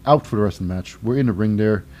 Out for the rest of the match. We're in the ring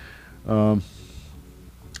there.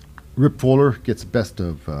 Rip Fuller gets the best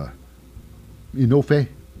of Inoue,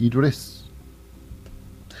 Idris.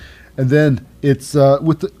 And then it's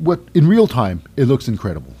what in real time it looks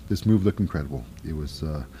incredible. This move looked incredible. It was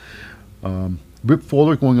Rip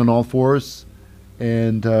Fuller going on all fours,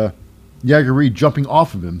 and Jagger Reed jumping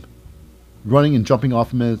off of him, running and jumping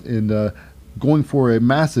off him, and going for a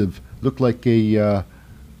massive, looked like a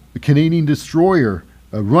Canadian destroyer,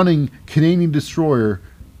 a running Canadian destroyer,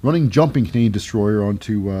 jumping Canadian destroyer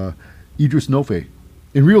onto Idris Inoue.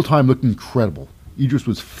 In real time, looked incredible. Idris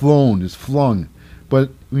was flung. But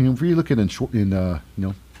if you look at it slow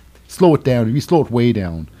it down, if you slow it way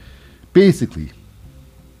down, basically,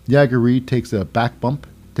 Jagger Reed takes a back bump,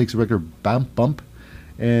 takes a regular bump,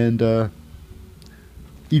 and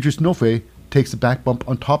Idris Inoue takes a back bump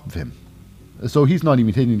on top of him. So he's not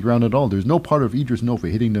even hitting the ground at all. There's no part of Idris Inoue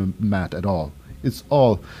hitting the mat at all. It's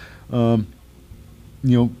all, Jagger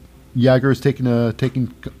is taking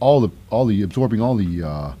absorbing all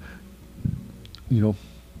the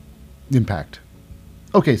impact.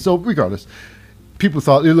 Okay, so regardless, people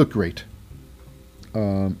thought it looked great.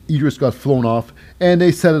 Idris got flown off, and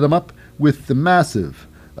they set him up with the massive,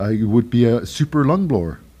 it would be a super lung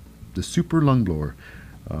blower. The super lung blower.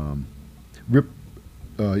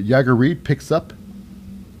 Jagger Reed picks up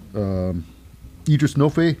Idris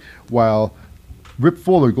Inoue, while Rip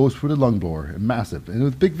Fuller goes for the lung blower. Massive. And it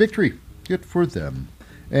was a big victory. Good for them.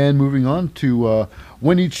 And moving on to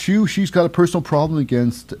Wendy Choo. She's got a personal problem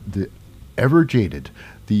against the ever jaded,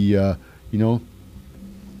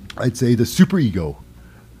 I'd say the super ego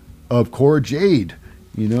of Cora Jade.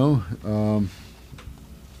 Cora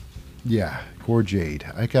Jade.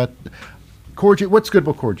 I got Cora Jade. What's good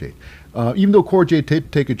about Cora Jade? Even though Cora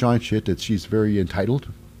Jade take a giant shit, that she's very entitled.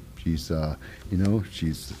 She's,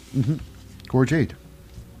 Cora Jade.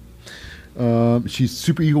 She's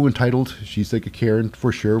super ego entitled. She's like a Karen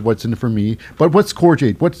for sure. What's in it for me? But what's Cora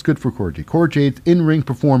Jade? What's good for Cora Jade? Cora Jade's in-ring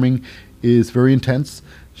performing is very intense.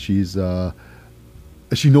 She's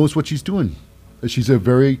she knows what she's doing. She's a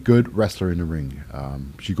very good wrestler in the ring.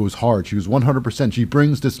 She goes hard. She goes 100%. She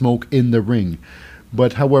brings the smoke in the ring.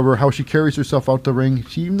 But however, how she carries herself out the ring,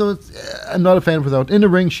 even though I'm not a fan of in the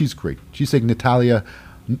ring, she's great. She's like Natalya,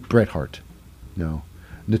 Bret Hart.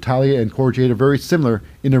 Natalya and Cora Jade are very similar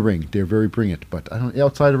in the ring. They're very brilliant. But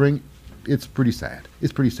outside the ring, it's pretty sad.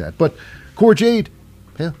 But Cora Jade,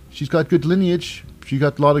 hell, she's got good lineage. She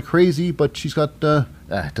got a lot of crazy, but she's got, it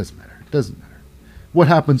doesn't matter. what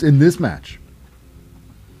happens in this match?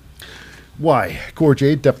 Why? Cora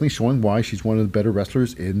Jade definitely showing why she's one of the better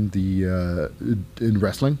wrestlers in the in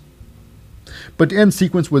wrestling. But the end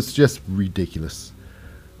sequence was just ridiculous.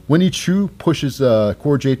 Winnie Chu pushes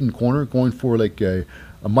Cora Jade in the corner, going for like a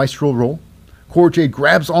maestro roll. Cora Jade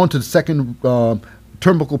grabs onto the second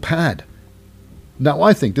turnbuckle pad. Now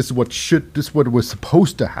I think this is what was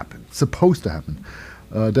supposed to happen.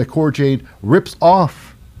 That Cora Jade rips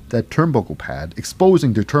off that turnbuckle pad,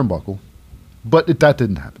 exposing the turnbuckle, but that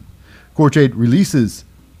didn't happen. Cora Jade releases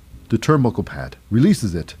the turnbuckle pad,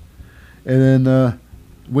 releases it, and then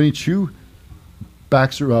Winnie Chu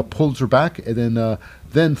pulls her back, and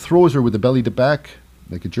then throws her with the belly to back,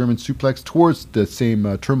 like a German suplex, towards the same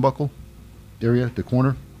turnbuckle area, the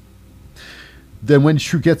corner. Then Winnie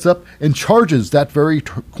Chu gets up and charges that very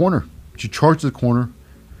corner. She charged the corner.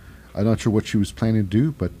 I'm not sure what she was planning to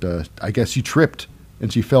do, but I guess she tripped,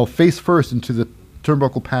 and she fell face first into the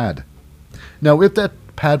turnbuckle pad. Now, if that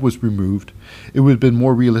pad was removed, it would have been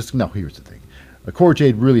more realistic. Now, here's the thing. Cora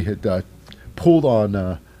Jade really had pulled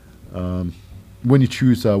on Winnie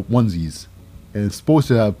Chu's onesies, and it's supposed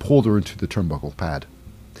to have pulled her into the turnbuckle pad.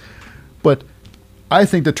 But I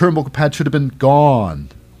think the turnbuckle pad should have been gone,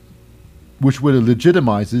 which would have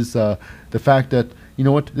legitimizes the fact that, you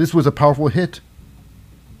know what, this was a powerful hit,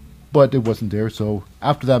 but it wasn't there. So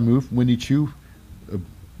after that move, Winnie Chu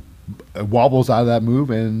wobbles out of that move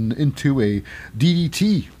and into a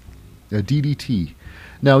DDT.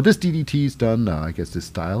 Now, this DDT is done, I guess this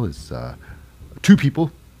style is two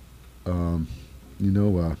people.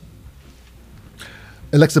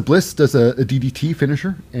 Alexa Bliss does a DDT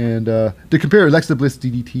finisher, and to compare Alexa Bliss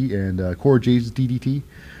DDT and Cora Jade's DDT,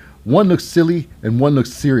 one looks silly and one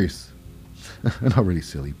looks serious. Not really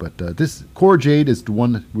silly, but this Cora Jade is the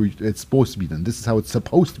one where it's supposed to be done. This is how it's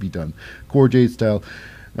supposed to be done, Cora Jade style.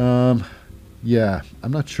 Yeah,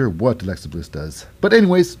 I'm not sure what Alexa Bliss does, but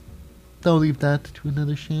anyways, I'll leave that to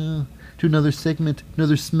another show, to another segment,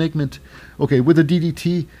 another smegment. Okay, with the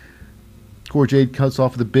DDT, Cora Jade cuts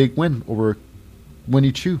off with a big win over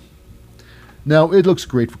Winnie Chu. Now, it looks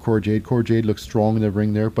great for Cora Jade. Cora Jade looks strong in the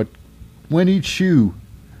ring there, but Winnie Chu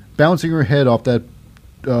bouncing her head off that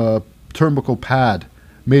turnbuckle pad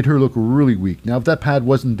made her look really weak. Now, if that pad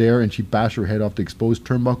wasn't there and she bashed her head off the exposed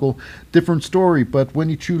turnbuckle, different story, but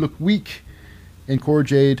Winnie Chu looked weak, and Cora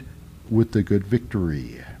Jade with the good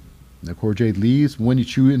victory. Now, Cora Jade leaves Winnie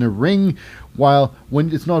Chu in a ring, while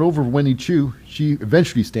when it's not over for Winnie Chu, she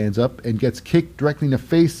eventually stands up and gets kicked directly in the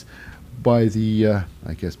face by the,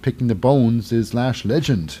 I guess, picking the bones is Lash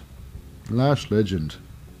Legend. Lash Legend.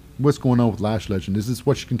 What's going on with Lash Legend? Is this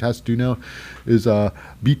what she can has to do now? Is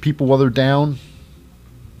beat people while they're down?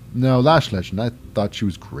 No, Lash Legend, I thought she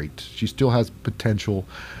was great. She still has potential.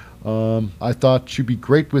 I thought she'd be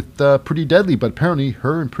great with Pretty Deadly, but apparently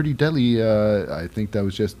her and Pretty Deadly, I think that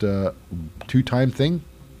was just a two-time thing.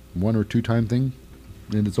 1 or 2 time thing,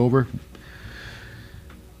 and it's over.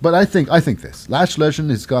 But I think this Lash Legend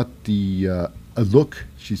has got the a look.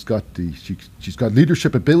 She's got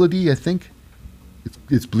leadership ability. I think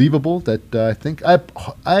it's believable that I think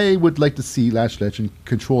I would like to see Lash Legend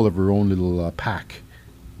control of her own little pack.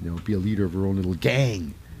 Be a leader of her own little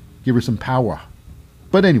gang. Give her some power.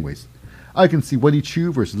 But anyways, I can see Winnie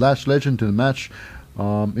Chu versus Lash Legend in a match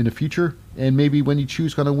in the future, and maybe Winnie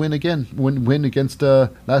Chu's gonna win again. Win against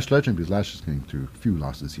Lash Legend, because Lash is getting through a few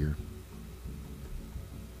losses here.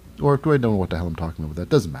 Or do I know what the hell I'm talking about? That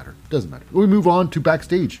doesn't matter. We move on to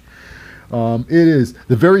backstage. It is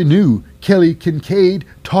the very new Kelly Kincaid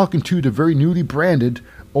talking to the very newly branded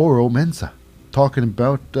Oro Mensah, talking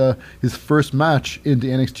about his first match in the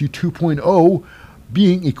NXT 2.0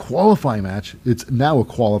 being a qualifying match. It's now a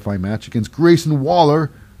qualifying match against Grayson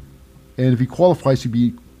Waller, and if he qualifies, he'd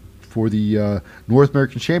be for the North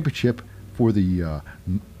American Championship for the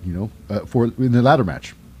for in the ladder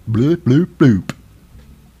match. Bloop bloop bloop.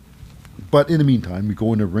 But in the meantime, we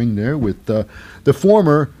go in the ring there with the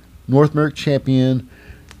former North American champion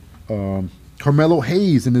Carmelo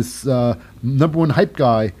Hayes and his number one hype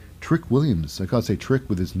guy Trick Williams. I gotta say Trick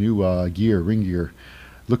with his new ring gear,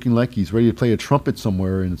 looking like he's ready to play a trumpet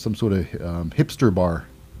somewhere in some sort of hipster bar.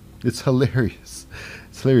 It's hilarious.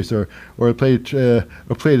 It's hilarious. Or play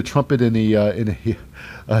the trumpet in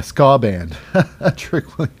a ska band.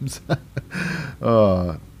 Trick Williams.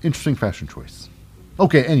 Interesting fashion choice.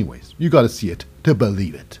 Okay, anyways, you got to see it to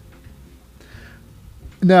believe it.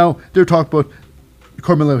 Now, they're talking about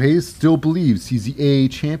Carmelo Hayes still believes he's the AA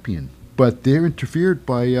champion, but they're interfered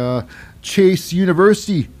by Chase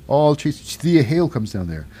University. Thea Hale comes down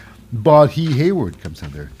there. Bodhi Hayward comes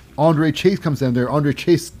down there. Andre Chase comes down there. Andre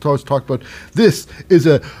Chase talks about, this is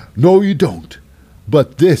a no you don't.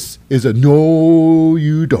 But this is a no,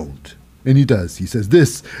 you don't. And he does. He says,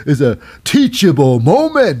 this is a teachable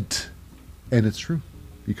moment. And it's true.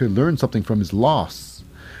 He could learn something from his loss.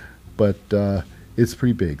 But it's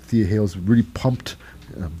pretty big. Thea Hale's really pumped.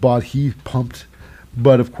 Bodhi pumped.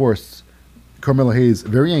 But of course, Carmelo Hayes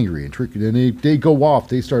very angry and tricky. And they go off.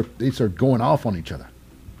 They start going off on each other.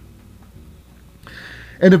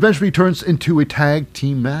 And eventually turns into a tag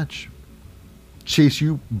team match. Chase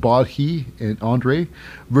U, Bodhi, and Andre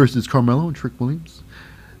versus Carmelo and Trick Williams.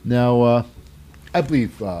 Now, I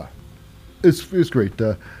believe it's great.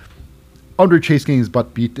 Andre Chase getting his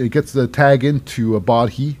butt beat. It gets the tag into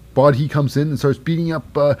Bodhi. Bodhi comes in and starts beating up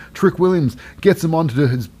Trick Williams. Gets him onto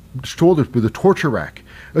his shoulders with a torture rack.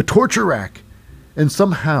 A torture rack. And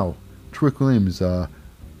somehow, Trick Williams,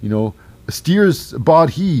 steers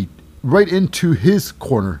Bodhi right into his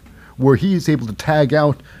corner, where he is able to tag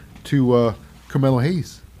out to Carmelo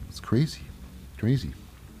Hayes. It's crazy.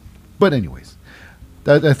 But anyways,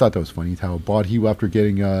 I thought that was funny, how Bodhi, after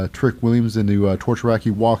getting Trick Williams into torture rack,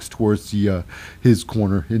 he walks towards his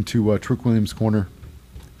corner, into Trick Williams' corner.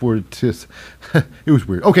 It was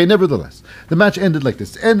weird. Okay, nevertheless, the match ended like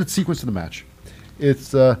this. Ended sequence of the match.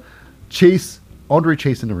 It's Andre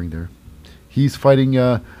Chase in the ring there. He's fighting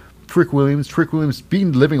Trick Williams. Trick Williams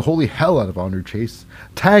beating the living holy hell out of Andre Chase,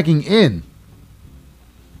 tagging in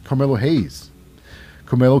Carmelo Hayes.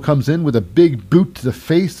 Carmelo comes in with a big boot to the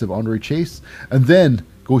face of Andre Chase, and then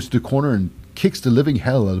goes to the corner and kicks the living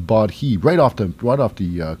hell out of Bodhi right off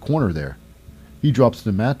the corner there. He drops to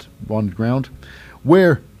the mat on the ground,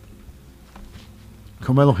 where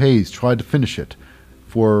Carmelo Hayes tried to finish it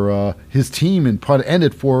for his team and try to end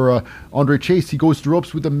it for Andre Chase. He goes to the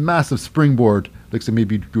ropes with a massive springboard. Looks like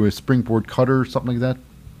maybe do a springboard cutter or something like that.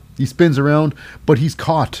 He spins around, but he's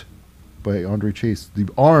caught by Andre Chase. The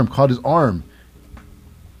arm caught his arm.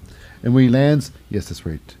 And when he lands, yes, that's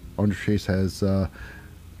right. Andre Chase has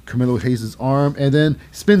Carmelo Hayes' arm, and then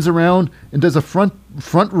spins around and does a front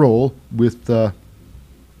roll with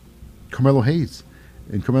Carmelo Hayes.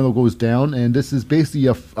 And Carmelo goes down, and this is basically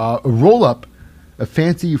a roll up, a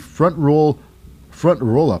fancy front roll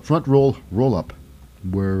up,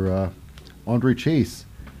 where Andre Chase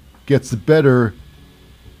gets the better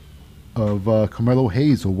of Carmelo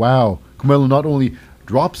Hayes. So wow, Carmelo not only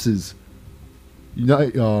drops his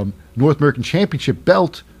North American Championship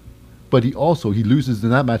belt, but he loses in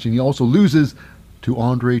that match, and he also loses to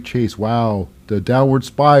Andre Chase. Wow, the downward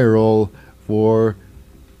spiral for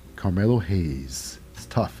Carmelo Hayes. It's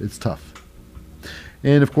tough.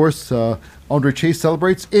 And of course, Andre Chase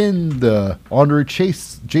celebrates in the Andre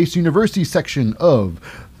Chase University section of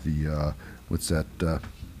the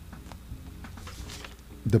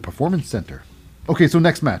the Performance Center. Okay, so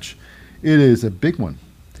next match, it is a big one.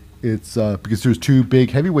 It's because there's two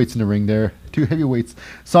big heavyweights in the ring there. Two heavyweights.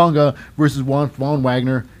 Tsonga versus Von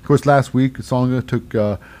Wagner. Of course, last week, Tsonga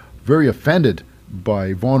took very offended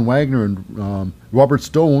by Von Wagner and Robert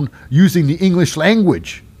Stone using the English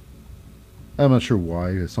language. I'm not sure why.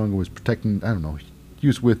 Tsonga was protecting, I don't know. He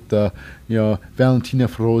was with, Valentina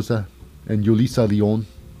Feroza and Yulisa Leon.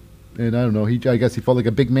 And I don't know, I guess he felt like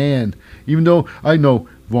a big man. Even though I know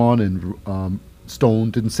Von and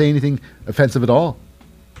Stone didn't say anything offensive at all.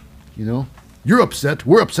 You're upset.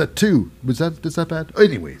 We're upset too. Is that bad?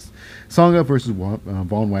 Anyways, Tsonga versus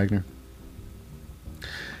Von Wagner.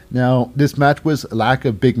 Now, this match was a lack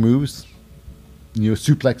of big moves,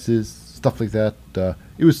 suplexes, stuff like that.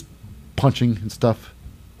 It was punching and stuff,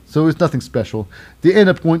 so it was nothing special. They end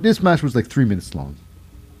up going. This match was like 3 minutes long.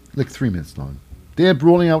 They ended up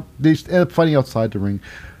rolling out. They ended up fighting outside the ring.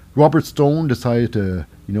 Robert Stone decided to,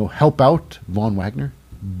 help out Von Wagner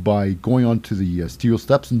by going onto the steel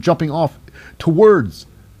steps and jumping off towards,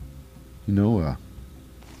 Tsonga.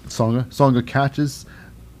 Tsonga catches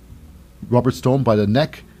Robert Stone by the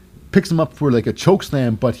neck, picks him up for like a choke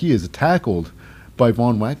slam, but he is tackled by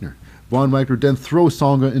Von Wagner. Von Wagner then throws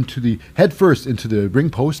Tsonga headfirst into the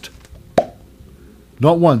ring post,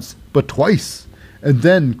 not once, but twice, and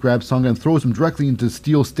then grabs Tsonga and throws him directly into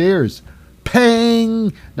steel stairs.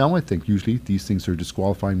 Pang! Now, I think usually these things are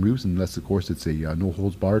disqualifying moves, unless, of course, it's a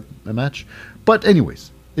no-holds-barred match. But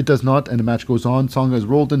anyways, it does not, and the match goes on. Tsonga is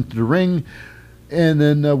rolled into the ring, and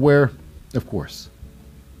then where, of course,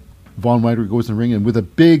 Von Wagner goes in the ring, and with a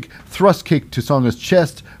big thrust kick to Tsonga's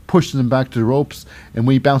chest, pushes him back to the ropes, and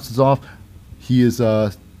when he bounces off,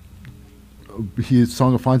 Tsonga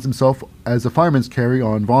finds himself as a fireman's carry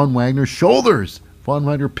on Von Wagner's shoulders. Von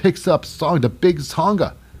Wagner picks up the big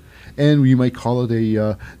Tsonga. And you might call it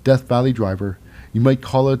a Death Valley driver. You might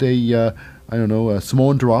call it a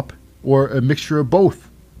Samoan drop, or a mixture of both.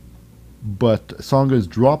 But Tsonga is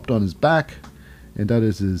dropped on his back, and that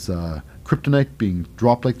is his kryptonite being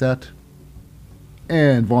dropped like that.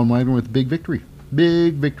 And Von Wagner with a big victory.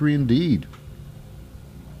 Big victory indeed.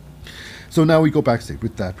 So now we go backstage.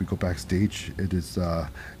 With that, we go backstage. It is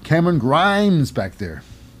Cameron Grimes back there.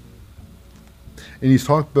 And he's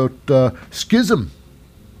talking about Schism.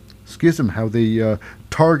 Schism, how they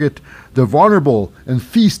target the vulnerable and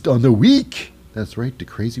feast on the weak. That's right, the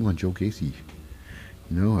crazy one, Joe Gacy.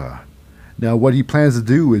 Now what he plans to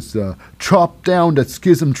do is chop down that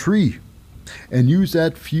Schism tree and use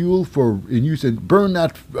that fuel burn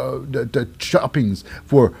that the choppings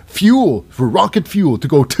for fuel, for rocket fuel to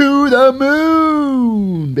go to the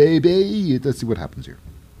moon, baby. Let's see what happens here.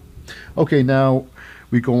 Okay, now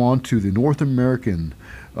we go on to the North American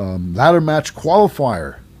ladder match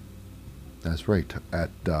qualifier. That's right, at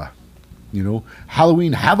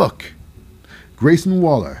Halloween Havoc. Grayson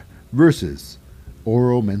Waller versus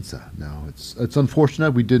Oro Mensah. Now it's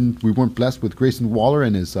unfortunate we weren't blessed with Grayson Waller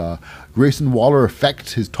and his Grayson Waller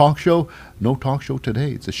Effect, his talk show. No talk show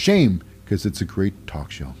today. It's a shame because it's a great talk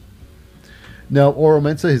show. Now Oro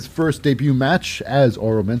Mensah, his first debut match as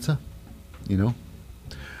Oro Mensah.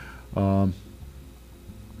 No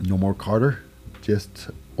more Carter, just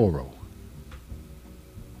Oro.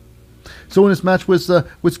 So in this match was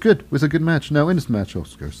good. Was a good match. Now in this match,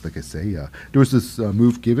 like I say, there was this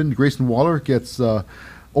move given. Grayson Waller gets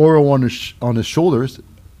Oro on his shoulders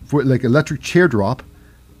for like electric chair drop,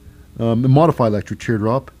 a modified electric chair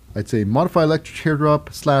drop. I'd say modified electric chair drop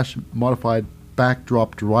 / modified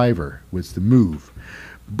backdrop driver was the move.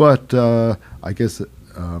 But I guess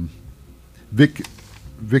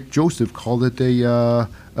Vic Joseph called it a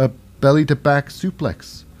belly to back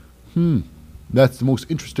suplex. That's the most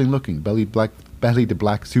interesting looking belly to black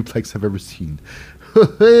suplex I've ever seen.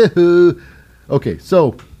 Okay,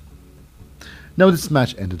 so now this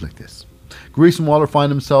match ended like this. Grayson Waller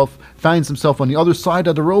finds himself on the other side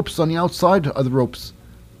of the ropes, on the outside of the ropes,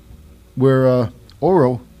 where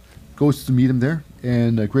Oro goes to meet him there,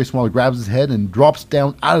 and Grayson Waller grabs his head and drops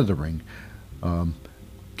down out of the ring,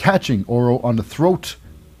 catching Oro on the throat,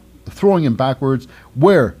 throwing him backwards,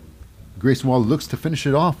 where Grayson Waller looks to finish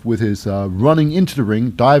it off with his running into the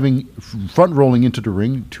ring, diving, front rolling into the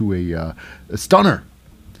ring to a stunner.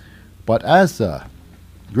 But as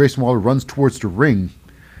Grayson Waller runs towards the ring,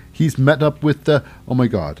 he's met up with oh my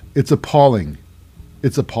God, it's appalling.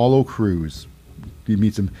 It's Apollo Crews. He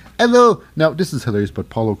meets him. Hello. Now this is hilarious, but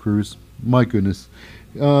Apollo Crews, my goodness.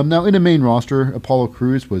 Now in the main roster, Apollo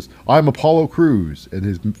Crews was I'm Apollo Crews, and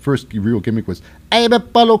his first real gimmick was I'm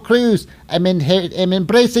Apollo Crews. I'm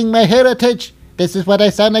embracing my heritage. This is what I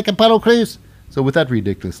sound like, Apollo Crews. So with that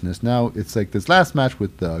ridiculousness, now it's like this last match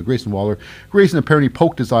with Grayson Waller. Grayson apparently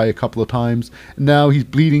poked his eye a couple of times. Now he's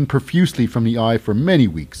bleeding profusely from the eye for many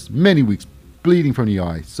weeks, bleeding from the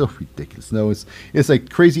eye. So ridiculous. No, it's like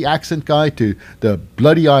crazy accent guy to the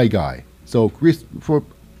bloody eye guy. So for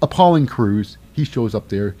Appalling Crews, he shows up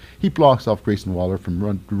there. He blocks off Grayson Waller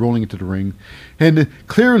from rolling into the ring. And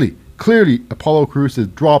clearly, Apollo Crews has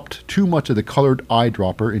dropped too much of the colored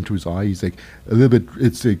eyedropper into his eye. He's like a little bit,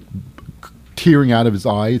 it's like tearing out of his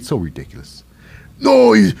eye. It's so ridiculous.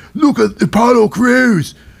 No, look at Apollo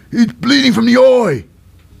Crews. He's bleeding from the eye.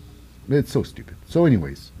 It's so stupid. So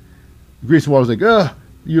anyways, Grayson Waller's like,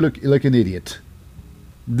 you look like an idiot.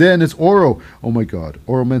 Then it's Oro. Oh my God.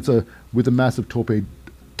 Oro Mensah with a massive tope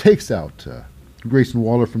takes out Grayson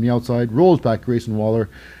Waller from the outside, rolls back Grayson Waller.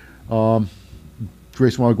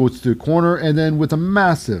 Grayson Waller goes to the corner, and then with a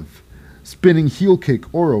massive spinning heel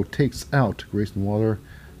kick, Oro takes out Grayson Waller.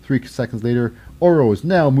 3 seconds later, Oro is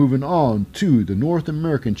now moving on to the North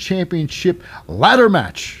American Championship ladder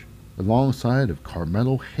match alongside of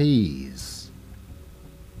Carmelo Hayes.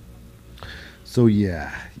 So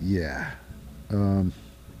yeah.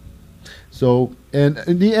 So, and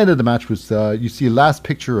in the end of the match was, you see a last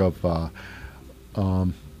picture of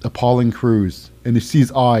Appalling Crews, and you see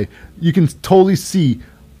his eye. You can totally see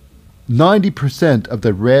 90% of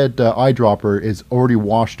the red eyedropper is already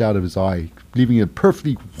washed out of his eye, leaving it a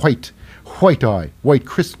perfectly white eye,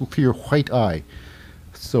 crystal clear white eye.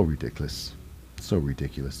 So ridiculous.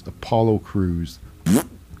 Apollo Crews.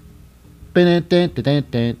 Main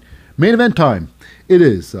event time. It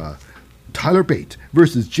is Tyler Bate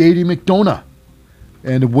versus JD McDonough.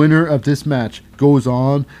 And the winner of this match goes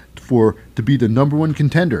on to be the number 1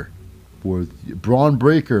 contender for Braun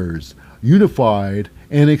Breakers Unified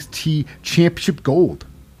NXT Championship Gold.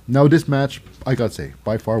 Now this match, I gotta say,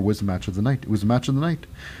 by far was the match of the night. It was the match of the night.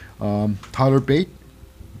 Tyler Bate,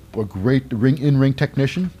 a great in-ring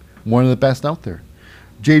technician, one of the best out there.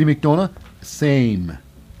 JD McDonough, same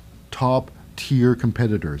top tier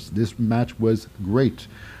competitors. This match was great.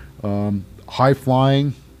 high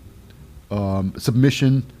flying,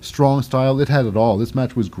 submission, strong style. It had it all. This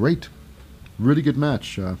match was great. Really good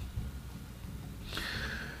match.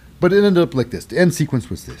 But it ended up like this. The end sequence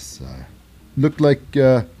was this. Looked like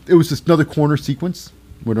it was just another corner sequence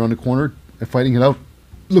where they're on the corner and fighting it out.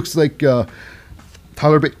 Looks like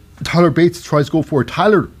Tyler Bates tries to go for a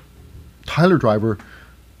Tyler driver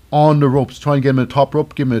on the ropes, trying to get him in the top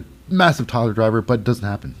rope, give him a massive Tyler driver, but it doesn't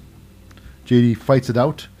happen. JD fights it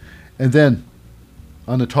out, and then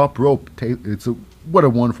on the top rope, what a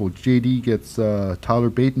wonderful. JD gets Tyler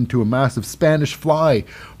Bates into a massive Spanish fly.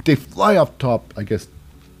 They fly off top. I guess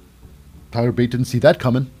Tyler Bates didn't see that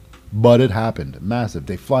coming, but it happened. Massive.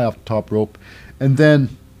 They fly off the top rope, and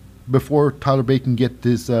then before Tyler Bates can get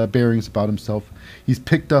his bearings about himself, he's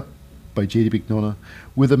picked up by JD McDonough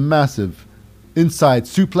with a massive inside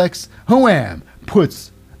suplex. Wham!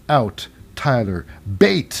 Puts out Tyler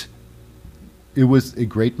Bates. It was a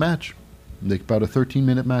great match. Like about a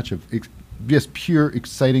 13-minute match of just pure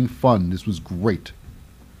exciting fun. This was great.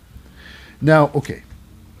 Now, okay.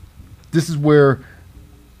 This is where,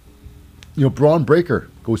 Braun Breaker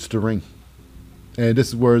goes to the ring. And this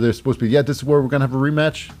is where they're supposed to be. Yeah, this is where we're going to have a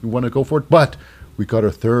rematch. We want to go for it. But we got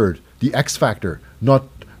our third. The X Factor. Not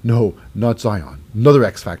Zion. Another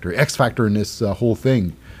X Factor. X Factor in this whole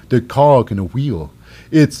thing. The cog in a wheel.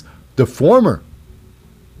 It's the former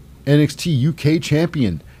NXT UK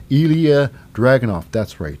champion, Ilya Dragunov.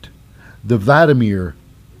 That's right. The Vladimir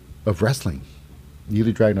of wrestling.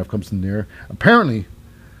 Ilya Dragunov comes in there. Apparently,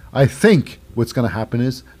 I think what's going to happen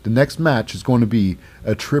is the next match is going to be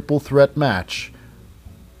a triple threat match.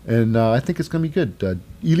 And I think it's going to be good.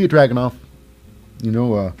 Ilya Dragunov,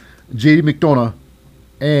 JD McDonough,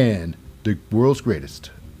 and the world's greatest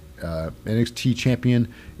NXT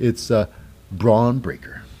champion. It's Braun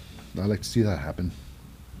Breaker. I'd like to see that happen.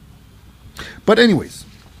 But anyways,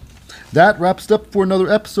 that wraps up for another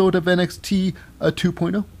episode of NXT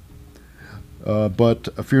 2.0.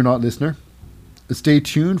 But fear not, listener. Stay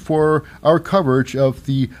tuned for our coverage of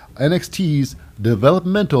the NXT's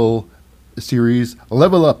developmental series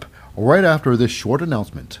Level Up right after this short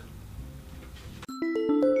announcement.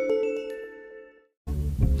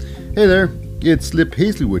 Hey there, it's Lip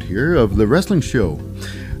Hazleywood here of The Wrestling Show.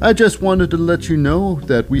 I just wanted to let you know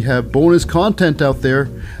that we have bonus content out there.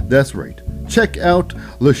 That's right. Check out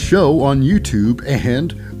the show on YouTube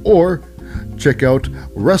or check out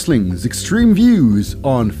Wrestling's Extreme Views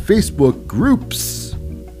on Facebook groups.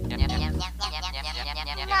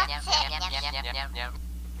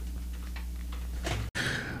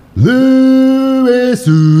 The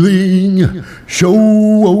Wrestling Show,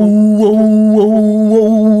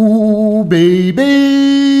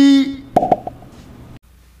 baby.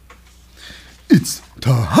 It's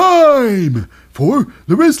time for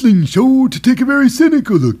the Wrestling Show to take a very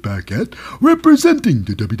cynical look back at representing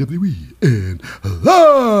the WWE and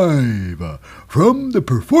live from the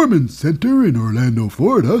Performance Center in Orlando,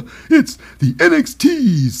 Florida. It's the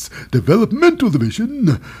NXT's developmental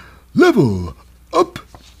division, Level Up.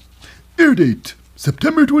 Air date,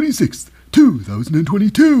 September 26th,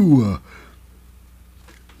 2022.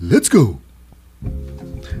 Let's go.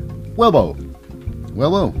 Well.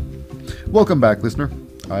 Welcome back, listener.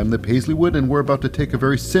 I'm Lip Hazleywood, and we're about to take a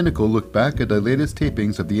very cynical look back at the latest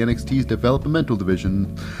tapings of the NXT's developmental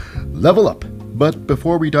division, Level Up. But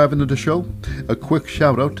before we dive into the show, a quick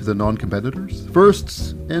shout out to the non-competitors.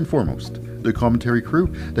 First and foremost, the commentary crew,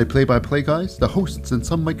 the play-by-play guys, the hosts, and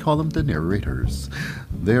some might call them the narrators.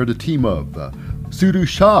 They are the team of Sudu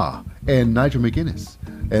Shah and Nigel McGuinness.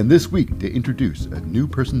 And this week, they introduce a new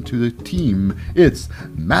person to the team. It's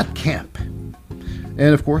Matt Camp.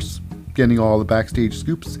 And of course, getting all the backstage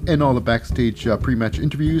scoops and all the backstage pre-match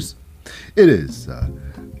interviews, it is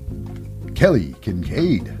Kelly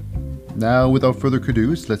Kincaid. Now, without further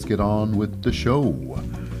ado, let's get on with the show.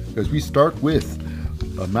 As we start with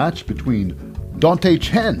a match between Dante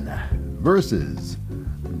Chen versus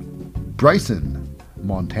Bryson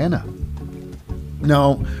Montana.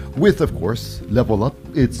 Now, with, of course, Level Up,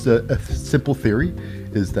 it's a simple theory.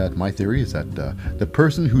 My theory is that the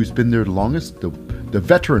person who's been there the longest, the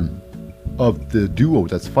veteran of the duo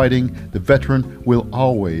that's fighting, the veteran will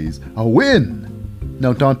always win.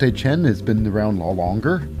 Now, Dante Chen has been around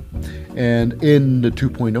longer, and in the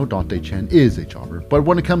 2.0, Dante Chen is a jobber. But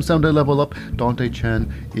when it comes down to Level Up, Dante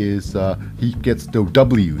Chen is, he gets the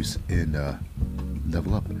W's in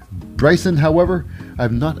Level Up. Bryson, however,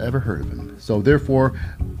 I've not ever heard of him. So therefore,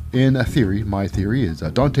 in a theory, my theory is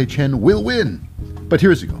Dante Chen will win. But here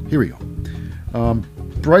we go.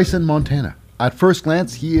 Bryson Montana. At first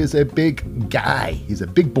glance, he is a big guy. He's a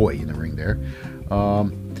big boy in the ring there.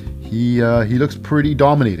 He looks pretty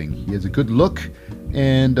dominating. He has a good look,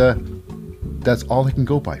 and that's all I can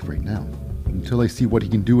go by right now until I see what he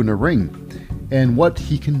can do in the ring. And what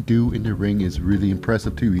he can do in the ring is really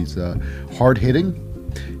impressive too. He's hard hitting.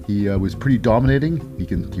 He was pretty dominating.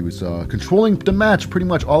 He was controlling the match pretty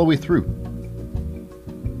much all the way through.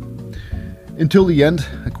 Until the end.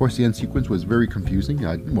 Of course, the end sequence was very confusing.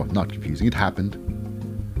 Well, not confusing. It happened.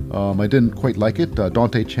 I didn't quite like it.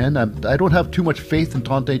 Dante Chen. I don't have too much faith in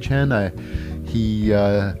Dante Chen.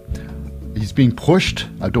 He's being pushed.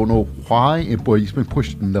 I don't know why. Boy, he's been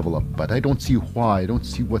pushed in Level Up, but I don't see why. I don't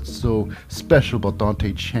see what's so special about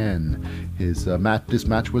Dante Chen. His this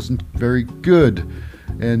match wasn't very good,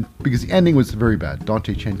 and because the ending was very bad.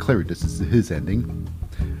 Dante Chen clearly this is his ending.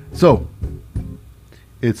 So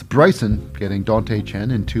it's Bryson getting Dante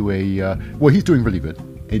Chen into a well, he's doing really good,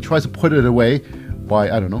 and he tries to put it away by,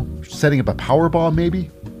 I don't know, setting up a power bomb maybe,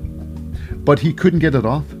 but he couldn't get it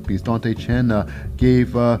off because Dante Chen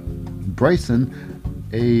gave Bryson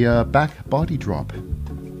a back body drop,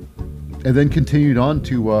 and then continued on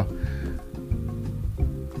to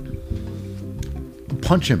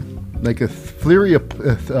punch him like a flurry of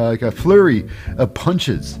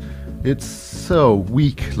punches. It's so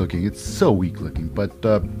weak looking. But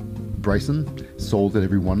Bryson sold at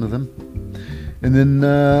every one of them, and then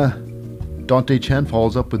Dante Chen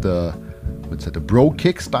follows up with a bro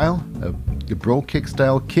kick style, a bro kick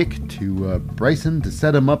style kick to Bryson to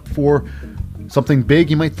set him up for something big.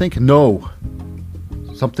 You might think, no,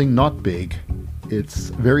 something not big. It's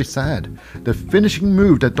very sad. The finishing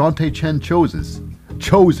move that Dante Chen chose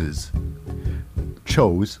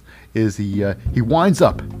is he winds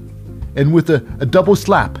up, and with a double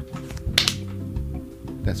slap.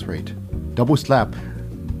 That's right, double slap.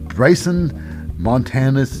 Bryson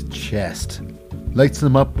Montana's chest, lights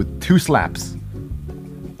him up with 2 slaps.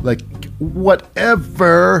 Like,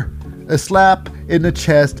 whatever. A slap in the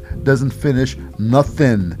chest doesn't finish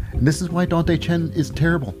nothing. And this is why Dante Chen is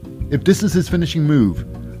terrible. If this is his finishing move,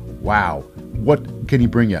 wow, what can he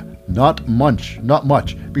bring you? Not much,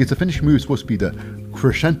 because the finishing move is supposed to be the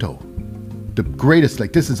crescendo, the greatest.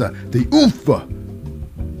 Like, this is the oomph.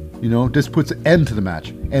 You know, this puts an end to the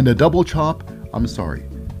match. And the double chop, I'm sorry.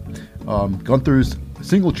 Gunther's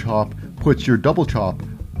single chop puts your double chop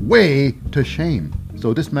way to shame.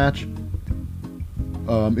 So this match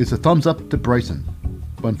is a thumbs up to Bryson.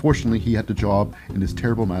 But unfortunately, he had the job in this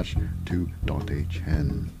terrible match to Dante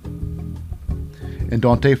Chen. And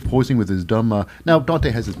Dante posing with his dumb... now,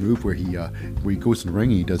 Dante has this move where he goes in the ring,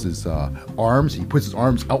 he does his arms, he puts his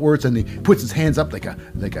arms outwards, and he puts his hands up like a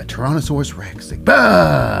Tyrannosaurus Rex. Like,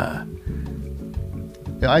 bah!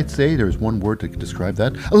 Yeah, I'd say there's one word to describe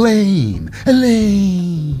that. Lame!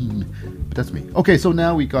 But that's me. Okay, so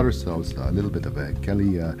now we got ourselves a little bit of a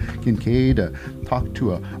Kelly Kincaid talk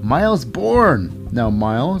to Miles Bourne. Now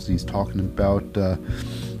Miles, he's talking about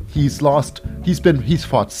he's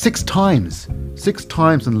fought 6 times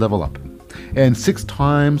in Level Up, and 6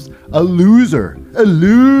 times a loser,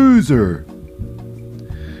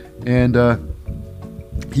 and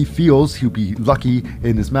he feels he'll be lucky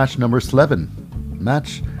in his match number 11.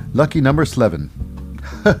 Lucky number 11.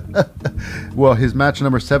 Well, his match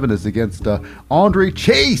number 7 is against Andre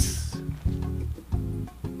Chase.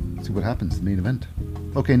 Let's see what happens in the main event.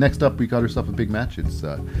 Okay, next up, we got ourselves a big match. It's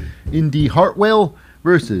Indy Hartwell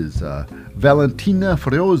versus Valentina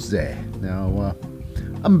Feroze. Now,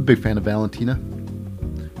 I'm a big fan of Valentina.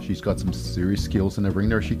 She's got some serious skills in the ring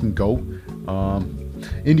there. She can go.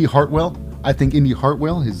 Indy Hartwell. I think Indy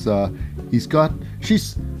Hartwell is she's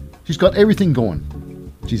got everything going.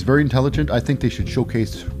 She's very intelligent. I think they should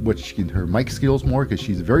showcase her mic skills more, because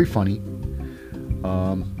she's very funny.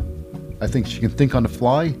 I think she can think on the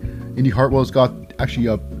fly. Indy Hartwell's got actually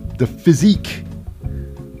the physique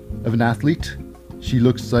of an athlete. She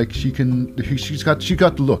looks like she can. She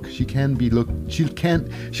got the look. She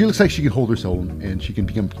looks like she can hold her own, and she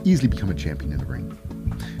can easily become a champion in the ring.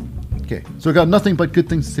 Okay, so I got nothing but good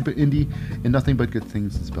things to say about Indy, and nothing but good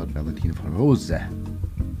things about Valentina Feroze.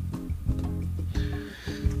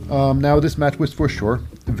 Now this match was for sure.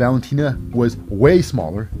 Valentina was way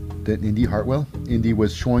smaller than Indy Hartwell. Indy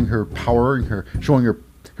was showing her power and showing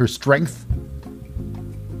her strength,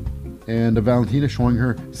 and Valentina showing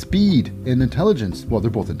her speed and intelligence. Well,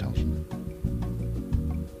 they're both intelligent.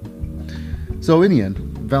 So in the end,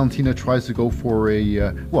 Valentina tries to go for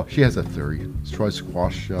she has a theory. She tries to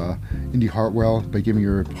squash Indy Hartwell by giving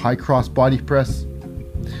her a high cross body press,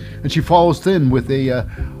 and she follows in with a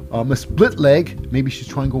split leg. Maybe she's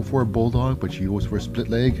trying to go for a bulldog, but she goes for a split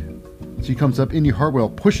leg. She comes up, Indy Hartwell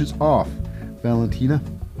pushes off Valentina.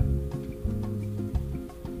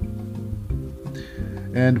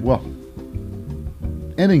 And, well,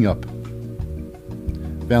 ending up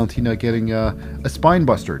Valentina getting a spine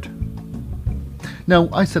bustered. Now,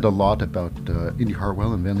 I said a lot about Indy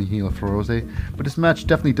Hartwell and Valentina Feroze, but this match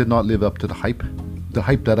definitely did not live up to the hype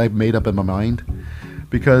that I've made up in my mind.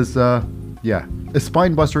 Because, yeah, a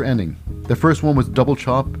spine buster ending. The first one was double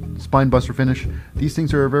chop, spine buster finish. These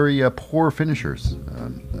things are very poor finishers.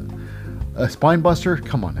 A spine buster?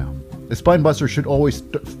 Come on now. A spine buster should always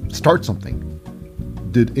start something.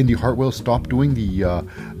 Did Indy Hartwell stop doing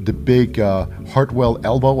the big Hartwell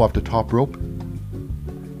elbow off the top rope?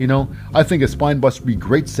 You know, I think a spine buster would be a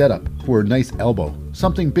great setup for a nice elbow.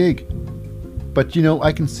 Something big. But, you know,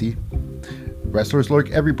 I can see. Wrestlers are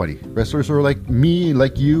like everybody. Wrestlers are like me,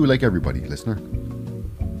 like you, like everybody, listener.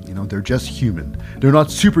 You know, they're just human. They're not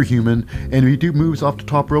superhuman. And if you do moves off the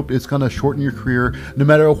top rope, it's going to shorten your career no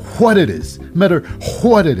matter what it is. No matter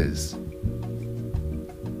what it is.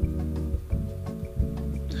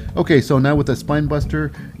 Okay, so now with the spine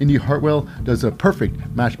buster, Indy Hartwell does a perfect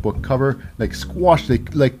matchbook cover, like squash,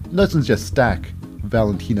 like doesn't just stack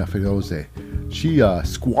Valentina Feroze. She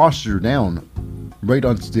squashes her down right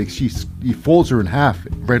on sticks. He folds her in half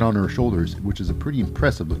right on her shoulders, which is a pretty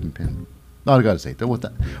impressive looking pin. Now I gotta say,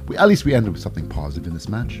 at least we ended with something positive in this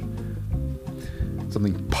match.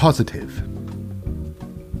 Something positive.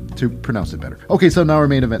 To pronounce it better. Okay, so now our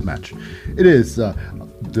main event match. It is the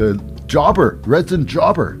Jobber, resident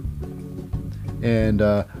Jobber. And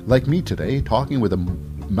like me today, talking with a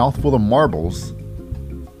mouthful of marbles,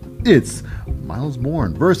 it's Myles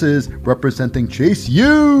Borne versus representing Chase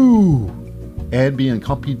U. And being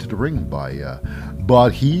accompanied to the ring by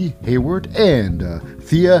Bodhi Hayward and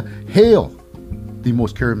Thea Hale, the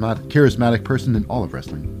most charismatic person in all of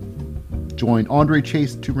wrestling. Join Andre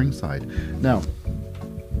Chase to ringside. Now,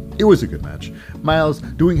 it was a good match. Myles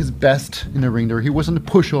doing his best in the ring there. He wasn't a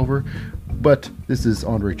pushover, but this is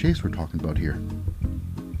Andre Chase we're talking about here.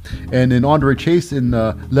 And in Andre Chase in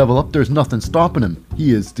Level Up, there's nothing stopping him.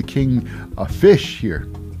 He is the king of fish here.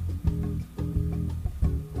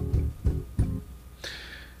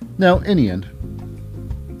 Now, in the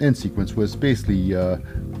end sequence was basically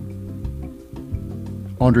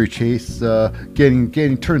Andre Chase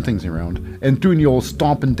getting turn things around and doing the old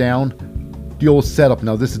stomping down. The old setup.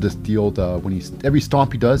 Now this is the old when every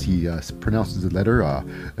stomp he does, he pronounces a letter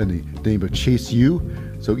and the name of Chase U.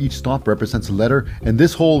 So each stomp represents a letter, and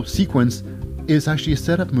this whole sequence is actually a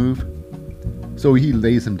setup move. So he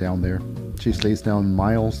lays him down there. Chase lays down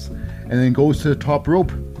Myles, and then goes to the top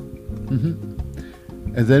rope.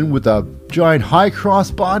 And then with a giant high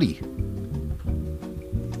cross body,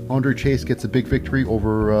 Andre Chase gets a big victory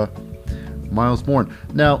over Myles Borne.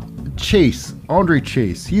 Now, Andre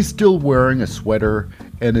Chase, he's still wearing a sweater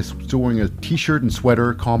and is still wearing a t-shirt and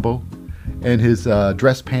sweater combo and his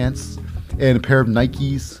dress pants and a pair of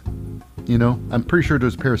Nikes. You know, I'm pretty sure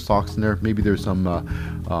there's a pair of socks in there. Maybe there's some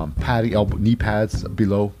knee pads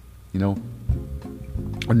below, you know,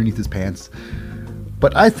 underneath his pants.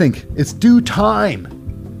 But I think it's due time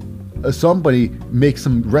somebody makes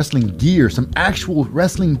some wrestling gear, some actual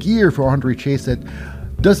wrestling gear for Andre Chase that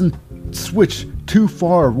doesn't switch too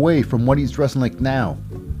far away from what he's wrestling like now.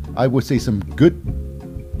 I would say some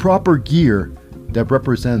good, proper gear that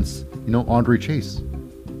represents, you know, Andre Chase.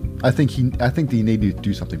 I think they need to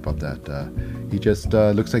do something about that. He just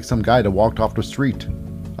looks like some guy that walked off the street.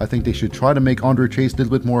 I think they should try to make Andre Chase a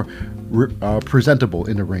little bit more presentable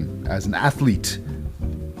in the ring as an athlete.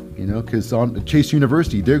 You know, because on Chase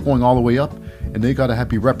University, they're going all the way up, and they got to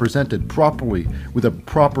be represented properly with a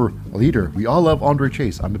proper leader. We all love Andre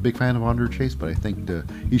Chase. I'm a big fan of Andre Chase, but I think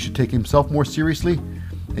he should take himself more seriously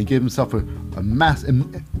and give himself a mass.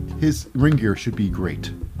 And his ring gear should be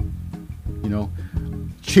great. You know,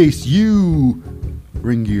 Chase U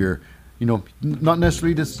ring gear. You know, not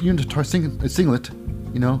necessarily this Unitar singlet.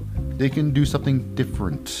 You know, they can do something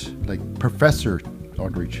different, like Professor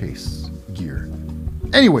Andre Chase gear.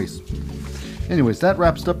 Anyways, that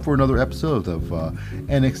wraps up for another episode of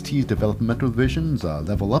NXT's Developmental Division's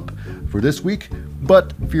Level Up for this week.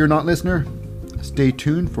 But if you're not a listener, stay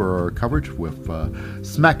tuned for our coverage with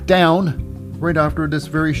SmackDown right after this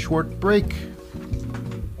very short break.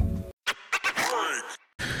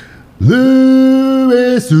 The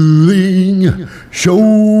Wrestling Show,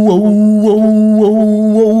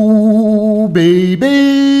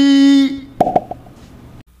 baby.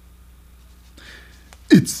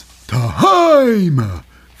 It's time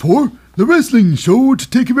for the wrestling show to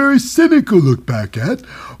take a very cynical look back at,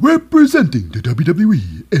 representing the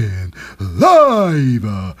WWE and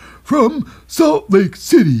live from Salt Lake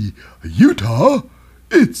City, Utah,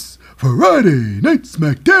 It's Friday Night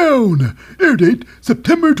SmackDown, air date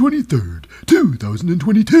September 23rd,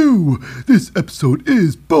 2022. This episode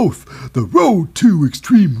is both the Road to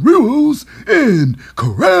Extreme Rules and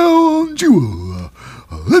Crown Jewel.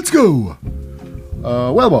 Let's go.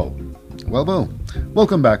 Well.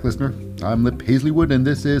 Welcome back, listener. I'm Lip Hazleywood, and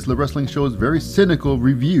this is the Wrestling Show's very cynical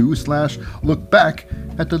review / look back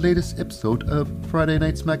at the latest episode of Friday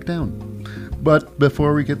Night SmackDown. But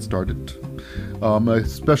before we get started, a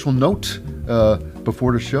special note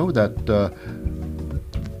before the show that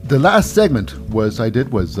the last segment was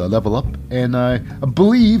Level Up, and I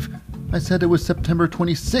believe I said it was September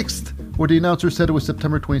 26th, or the announcer said it was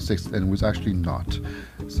September 26th, and it was actually not.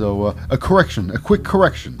 So a quick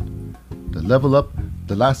correction.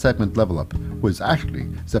 The last segment, Level Up, was actually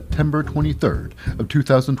September 23rd of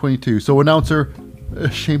 2022. So announcer,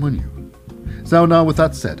 shame on you. So now with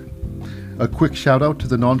that said, a quick shout out to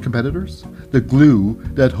the non-competitors, the glue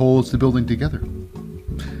that holds the building together.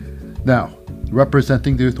 Now,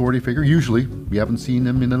 representing the authority figure, usually, we haven't seen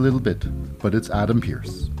him in a little bit, but it's Adam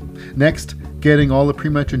Pearce. Next, getting all the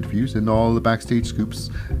pre-match interviews and all the backstage scoops,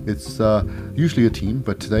 it's usually a team,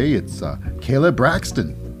 but today it's Kayla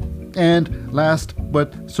Braxton. And last,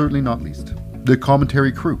 but certainly not least, the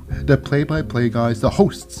commentary crew, the play-by-play guys, the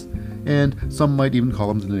hosts, and some might even call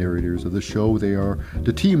them the narrators of the show. They are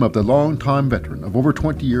the team of the longtime veteran of over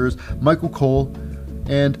 20 years, Michael Cole,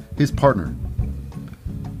 and his partner,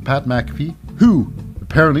 Pat McAfee, who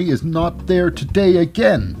apparently is not there today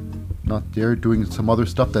again. Not there, doing some other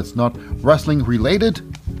stuff that's not wrestling related,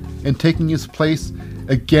 and taking his place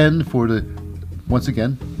again once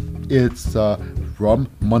again, it's from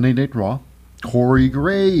Monday Night Raw, Corey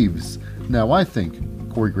Graves. Now, I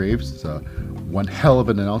think Corey Graves is one hell of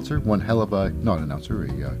an announcer,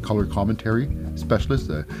 a color commentary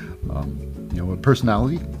specialist, a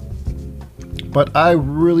personality. But I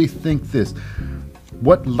really think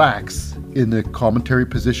what lacks in the commentary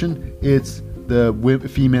position, it's the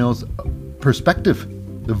female's perspective,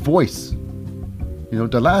 the voice.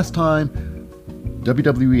 The last time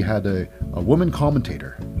WWE had a woman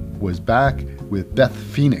commentator was back with Beth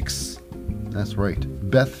Phoenix. That's right,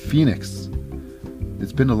 Beth Phoenix.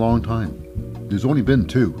 It's been a long time. There's only been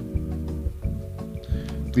 2.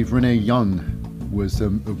 I believe Renee Young was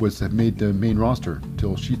made the main roster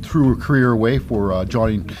till she threw her career away for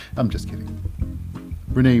Johnny. I'm just kidding.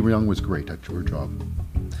 Renee Young was great at her job,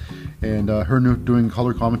 and her doing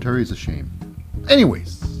color commentary is a shame.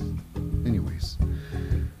 Anyways,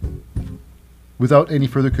 without any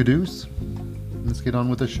further to-dos, let's get on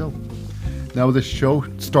with the show. Now, the show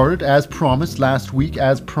started as promised last week,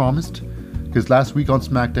 because last week on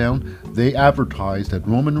SmackDown, they advertised that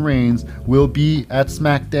Roman Reigns will be at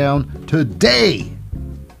SmackDown today.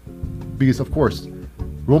 Because, of course,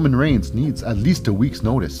 Roman Reigns needs at least a week's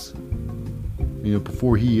notice,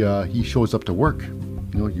 before he shows up to work.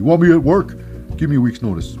 You want me at work? Give me a week's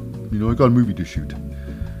notice. I got a movie to shoot.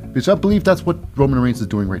 Because I believe that's what Roman Reigns is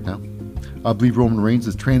doing right now. I believe Roman Reigns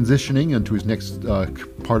is transitioning into his next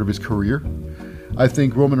part of his career. I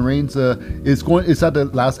think Roman Reigns is at the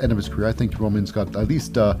last end of his career. I think Roman's got at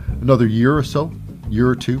least another year or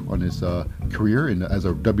 2 on his career as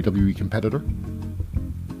a WWE competitor.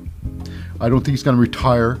 I don't think he's going to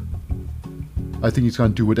retire. I think he's going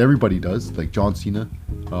to do what everybody does, like John Cena,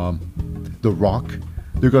 The Rock.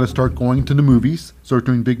 They're going to start going to the movies, start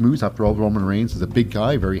doing big movies. After all, Roman Reigns is a big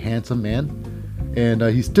guy, very handsome man. And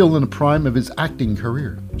he's still in the prime of his acting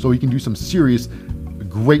career. So he can do some serious,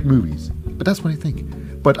 great movies. But that's what I think.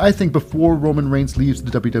 But I think before Roman Reigns leaves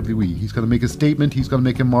the WWE, he's going to make a statement. He's going to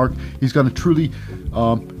make a mark. He's going to truly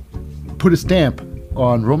put a stamp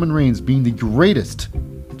on Roman Reigns being the greatest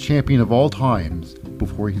champion of all times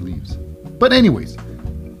before he leaves. But anyways,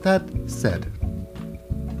 that said,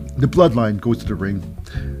 the Bloodline goes to the ring.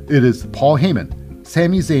 It is Paul Heyman,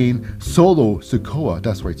 Sami Zayn, Solo Sikoa.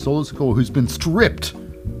 That's right, Solo Sikoa, who's been stripped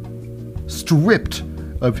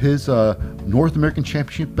of his North American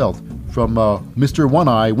Championship belt from Mr. One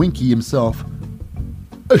Eye Winky himself,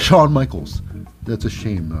 Shawn Michaels. That's a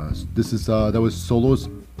shame. That was Solo's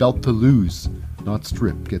belt to lose, not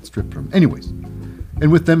get stripped from. Anyways,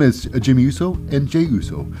 and with them is Jimmy Uso and Jey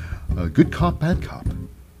Uso, good cop, bad cop,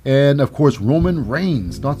 and of course Roman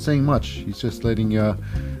Reigns. Not saying much. He's just letting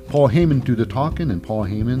Paul Heyman do the talking, and Paul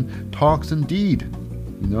Heyman talks indeed.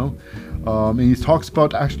 And he talks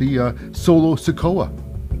about actually Solo Sikoa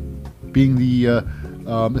being the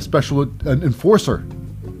special enforcer.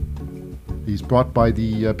 He's brought by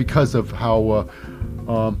because of how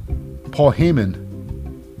Paul Heyman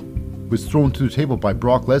was thrown to the table by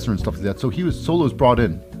Brock Lesnar and stuff like that. So Solo's brought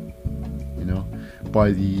in,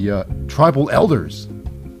 by the tribal elders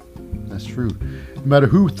That's true. No matter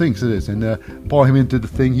who thinks it is. And Paul Heyman did the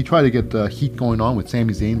thing. He tried to get heat going on with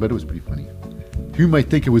Sami Zayn, but it was pretty funny. You might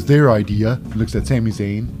think it was their idea. He looks at Sami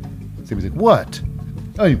Zayn. Sami Zayn, what?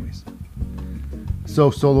 Anyways.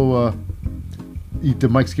 So Solo, the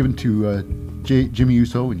mic's given to Jimmy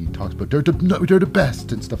Uso, and he talks about they're the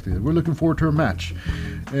best and stuff like that. We're looking forward to a match.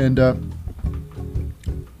 And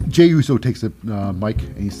Jey Uso takes the mic,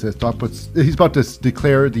 and he says, he's about to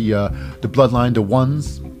declare the bloodline the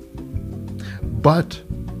ones. But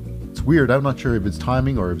it's weird. I'm not sure if it's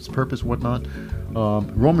timing or if it's purpose, whatnot.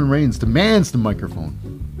 Roman Reigns demands the microphone.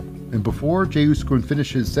 And before Jey Uso can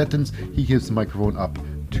finish his sentence, he gives the microphone up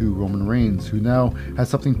to Roman Reigns, who now has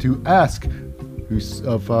something to ask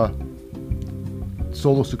of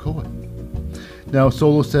Solo Sikoa. Now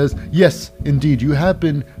Solo says, yes, indeed, you have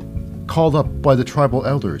been called up by the tribal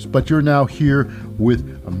elders, but you're now here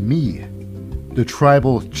with me, the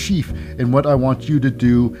tribal chief, and what I want you to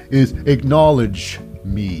do is acknowledge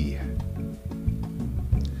me.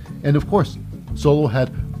 And of course, Solo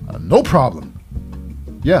had no problem.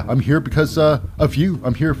 Yeah, I'm here because of you.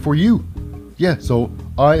 I'm here for you. Yeah, so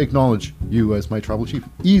I acknowledge you as my tribal chief.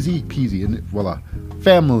 Easy peasy, and voila.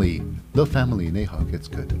 Family. The family, and they hug. It's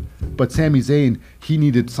good. But Sami Zayn, he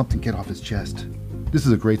needed something to get off his chest. This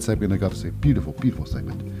is a great segment, I gotta say. Beautiful, beautiful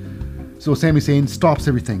segment. So Sami Zayn stops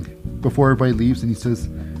everything before everybody leaves, and he says,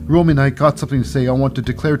 Roman, I got something to say. I want to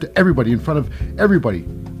declare to everybody, in front of everybody,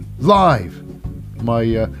 live,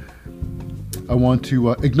 I want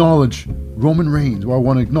to acknowledge Roman Reigns, or I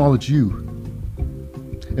want to acknowledge you.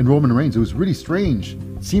 And Roman Reigns, it was really strange.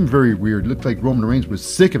 It seemed very weird. It looked like Roman Reigns was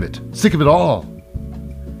sick of it all.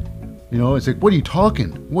 You know, it's like, what are you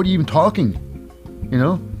talking? What are you even talking? You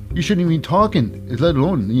know, you shouldn't even be talking, let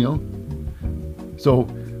alone, you know. So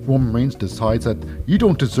Roman Reigns decides that you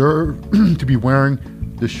don't deserve to be wearing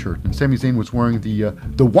this shirt. And Sami Zayn was wearing the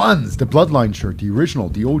Bloodline shirt, the original,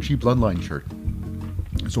 the OG Bloodline shirt.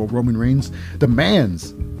 So Roman Reigns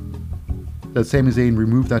demands that Sami Zayn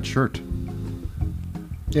remove that shirt.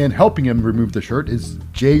 And helping him remove the shirt is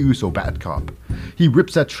Jey Uso, Bad Cop. He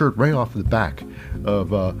rips that shirt right off the back of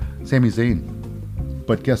Sami Zayn.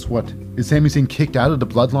 But guess what? Is Sami Zayn kicked out of the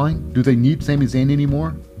Bloodline? Do they need Sami Zayn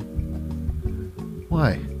anymore?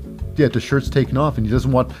 Why? Yeah, the shirt's taken off, and he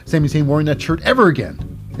doesn't want Sami Zayn wearing that shirt ever again.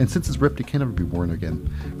 And since it's ripped, it can never be worn again.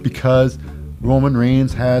 Because Roman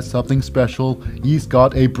Reigns has something special. He's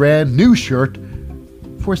got a brand new shirt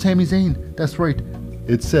for Sami Zayn. That's right.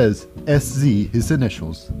 It says SZ, his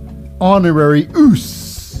initials. Honorary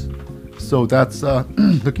Us. So that's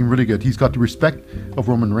looking really good. He's got the respect of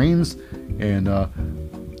Roman Reigns and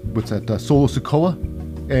Solo Sikoa.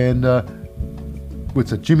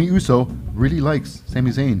 And Jimmy Uso really likes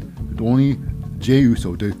Sami Zayn. But only Jey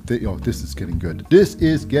Uso. This is getting good. This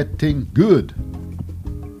is getting good.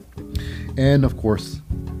 And of course,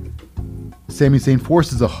 Sami Zayn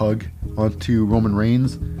forces a hug onto Roman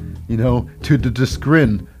Reigns, you know, to the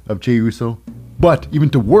disgrin of Jey Uso. But even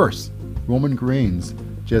to worse, Roman Reigns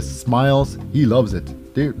just smiles. He loves it.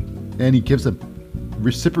 And he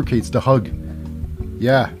reciprocates the hug.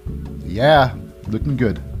 Yeah, looking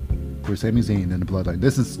good for Sami Zayn and the Bloodline.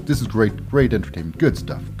 This is great entertainment. Good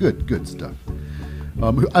stuff. Good stuff.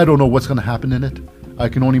 I don't know what's going to happen in it. I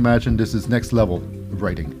can only imagine this is next level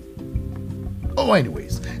writing. Oh,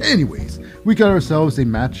 anyways, we got ourselves a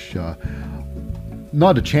match,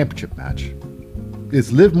 not a championship match.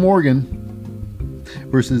 It's Liv Morgan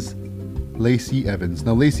versus Lacey Evans.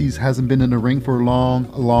 Now, Lacey hasn't been in the ring for a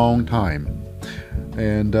long time.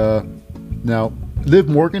 And now, Liv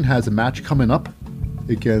Morgan has a match coming up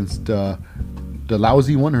against the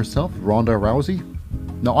lousy one herself, Ronda Rousey.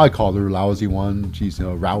 No, I call her lousy one. She's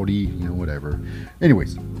rowdy, whatever.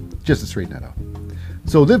 Anyways, just to straighten that out.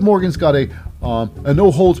 So Liv Morgan's got a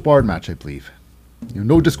no holds barred match, I believe.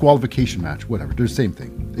 No disqualification match, whatever. They're the same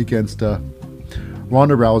thing against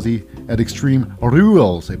Ronda Rousey at Extreme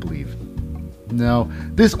Rules, I believe. Now,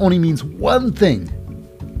 this only means one thing.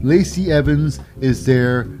 Lacey Evans is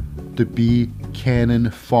there to be cannon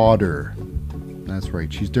fodder. That's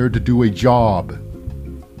right. She's there to do a job.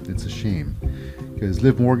 It's a shame. Because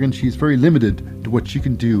Liv Morgan, she's very limited to what she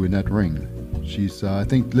can do in that ring. I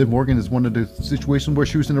think Liv Morgan is one of the situations where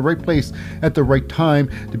she was in the right place at the right time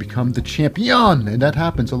to become the champion. And that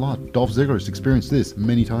happens a lot. Dolph Ziggler's experienced this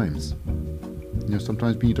many times.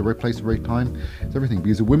 Sometimes being at the right place at the right time is everything.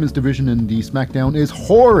 Because the women's division in the SmackDown is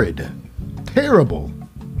horrid. Terrible.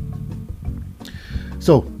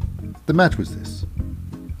 So, the match was this.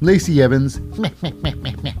 Lacey Evans,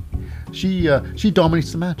 she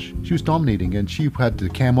dominates the match. She was dominating, and she had the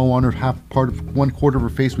camo on her. One quarter of her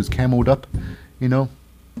face was camoed up,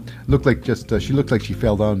 Looked like she looked like she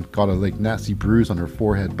fell down, got a like nasty bruise on her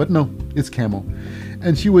forehead, but no, it's Camo,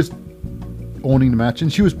 and she was owning the match,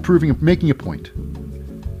 and she was making a point.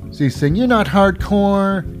 So he's saying, "You're not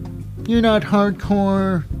hardcore,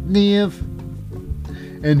 Liv,"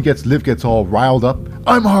 and Liv gets all riled up.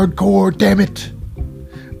 "I'm hardcore, damn it!"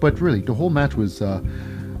 But really, the whole match was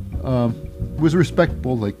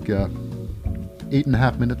respectable, like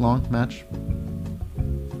 8.5 minute long match,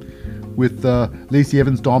 with Lacey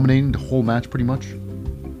Evans dominating the whole match pretty much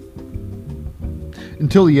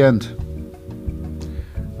until the end.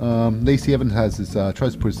 Lacey Evans has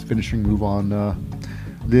tries to put his finishing move on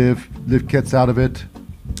Liv. Liv gets out of it.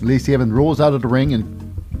 Lacey Evans rolls out of the ring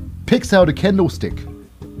and picks out a kendo stick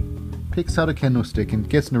and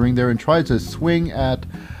gets in the ring there and tries to swing at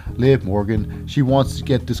Liv Morgan. She wants to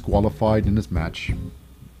get disqualified in this match.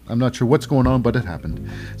 I'm not sure what's going on, but it happened.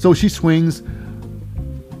 So she swings.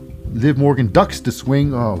 Liv Morgan ducks the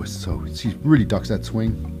swing. She really ducks that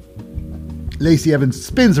swing. Lacey Evans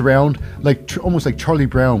spins around almost like Charlie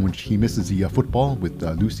Brown when he misses the football with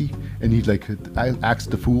Lucy, and he like acts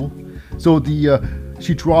the fool. So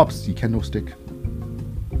she drops the kendo stick,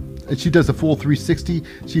 and she does a full 360.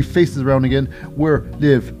 She faces around again, where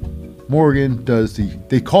Liv Morgan does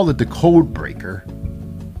they call it the code breaker.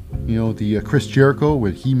 You know, the Chris Jericho,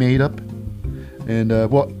 what he made up, and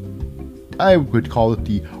I would call it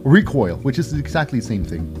the recoil, which is exactly the same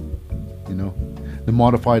thing. You know, the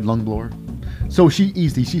modified lung blower. So she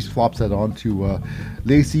flops that onto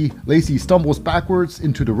Lacey. Lacey stumbles backwards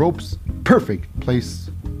into the ropes. Perfect place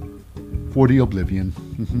for the Oblivion.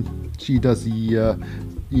 She does the,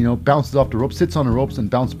 bounces off the rope, sits on the ropes, and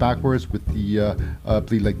bounces backwards with the, I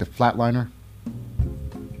believe, like the flatliner.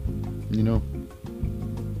 You know,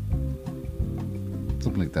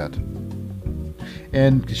 something like that.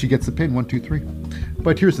 And she gets the pin, 1, 2, 3.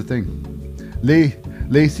 But here's the thing,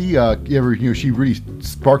 Lacey, she really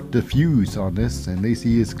sparked the fuse on this, and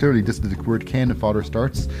Lacey is clearly just the word cannon fodder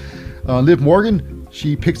starts. Liv Morgan,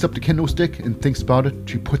 she picks up the kendo stick and thinks about it.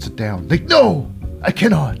 She puts it down. Like, no, I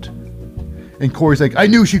cannot. And Corey's like, I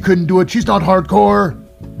knew she couldn't do it. She's not hardcore.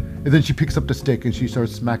 And then she picks up the stick and she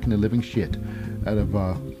starts smacking the living shit out of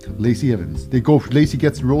Lacey Evans. Lacey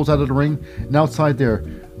rolls out of the ring, and outside there,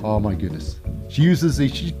 oh my goodness.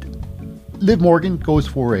 Liv Morgan goes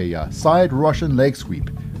for a side Russian leg sweep,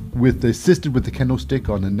 assisted with the kendo stick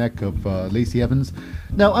on the neck of Lacey Evans.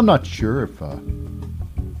 Now, I'm not sure if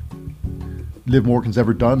Liv Morgan's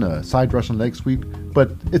ever done a side Russian leg sweep,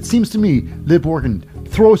 but it seems to me Liv Morgan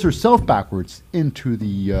throws herself backwards into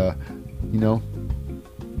the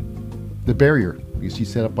barrier, because she's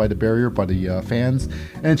set up by the barrier by the fans,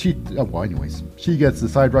 and she gets the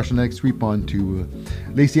side Russian leg sweep onto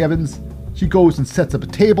Lacey Evans. She goes and sets up a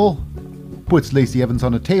table, puts Lacey Evans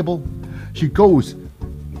on a table. She goes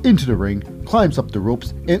into the ring, climbs up the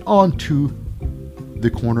ropes, and onto the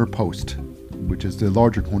corner post, which is the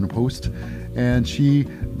larger corner post, and she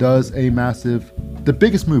does the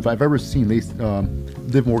biggest move I've ever seen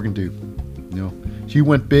Liv Morgan do. You know, she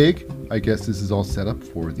went big. I guess this is all set up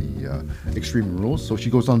for the Extreme Rules. So she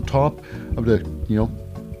goes on top of the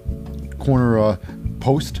corner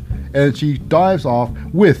post, and she dives off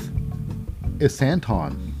with a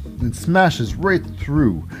senton and smashes right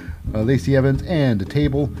through Lacey Evans and the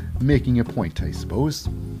table, making a point, I suppose.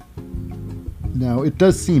 Now, it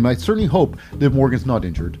does seem, I certainly hope Liv Morgan's not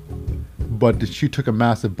injured, but she took a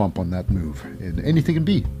massive bump on that move, and anything can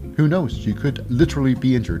be. Who knows? She could literally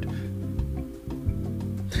be injured.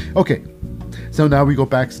 Okay, so now we go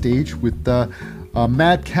backstage with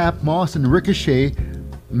Madcap Moss and Ricochet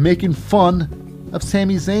making fun of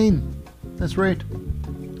Sami Zayn. That's right.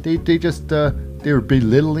 They were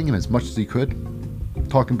belittling him as much as he could,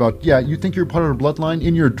 talking about, yeah, you think you're part of the bloodline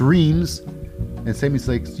in your dreams, and Sami's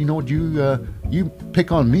like, you know what, you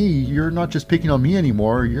pick on me, you're not just picking on me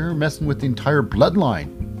anymore, you're messing with the entire bloodline.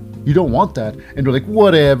 You don't want that. And they're like,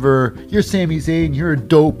 whatever, you're Sami Zayn, you're a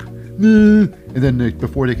dope. And then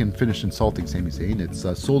before they can finish insulting Sami Zayn, it's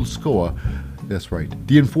Sol Sikoa, that's right,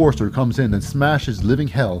 the Enforcer, comes in and smashes living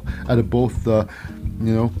hell out of both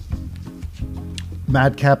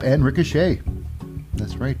Madcap and Ricochet.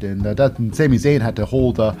 That's right, and Sami Zayn had to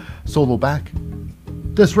hold Solo back.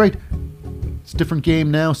 That's right, it's a different game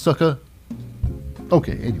now, sucker.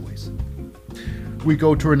 Okay, anyways, we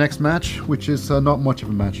go to our next match, which is not much of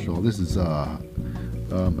a match at all. This is a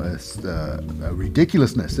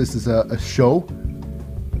ridiculousness. This is a show,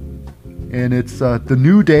 and it's the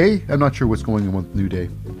New Day. I'm not sure what's going on with New Day.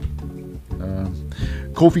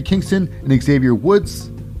 Kofi Kingston and Xavier Woods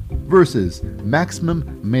versus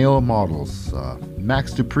Maximum Male Models.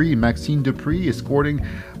 Max Dupree and Maxine Dupree escorting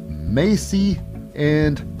Macy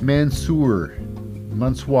and Mansoor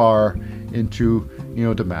into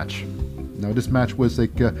the match. Now this match was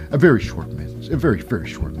like a very short match, a very, very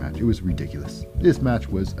short match. It was ridiculous. This match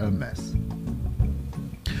was a mess.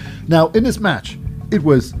 Now in this match, it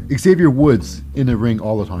was Xavier Woods in the ring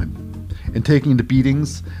all the time and taking the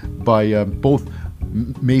beatings by both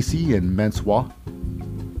Macy and Mansoor.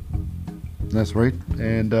 That's right.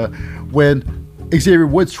 And when Xavier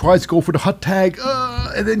Woods tries to go for the hot tag,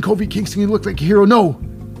 and then Kofi Kingston looked like a hero.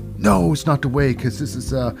 No, it's not the way, because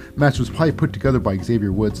this match was probably put together by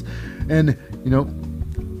Xavier Woods. And,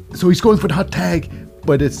 so he's going for the hot tag,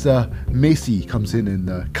 but it's Macy comes in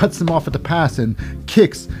and cuts him off at the pass and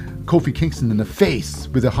kicks Kofi Kingston in the face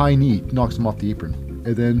with a high knee, knocks him off the apron.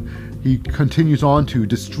 And then he continues on to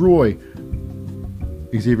destroy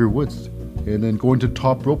Xavier Woods. And then going to the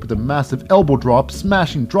top rope with a massive elbow drop,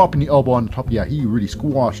 dropping the elbow on the top. Yeah, he really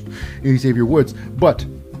squashed Xavier Woods. But,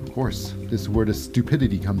 of course, this is where the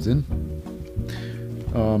stupidity comes in.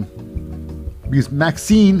 Because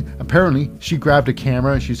Maxine, apparently, she grabbed a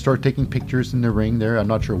camera and she started taking pictures in the ring there. I'm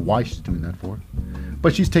not sure why she's doing that for.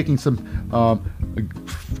 But she's taking some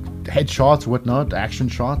headshots or whatnot, action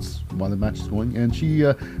shots while the match is going. And she,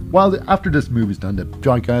 after this move is done, the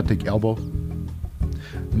gigantic elbow,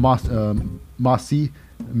 Macy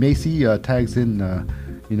tags in,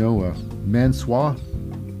 Mansoor.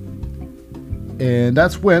 And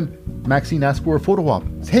that's when Maxine asks for a photo op.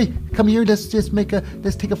 Says, hey, come here, let's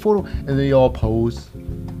take a photo. And they all pose.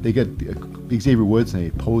 They get Xavier Woods and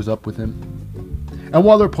they pose up with him. And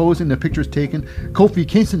while they're posing, the picture's taken. Kofi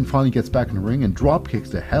Kingston finally gets back in the ring and drop kicks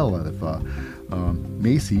the hell out of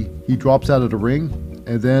Macy. He drops out of the ring,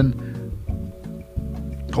 and then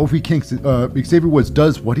Kofi Kingston, Xavier Woods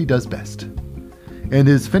does what he does best. And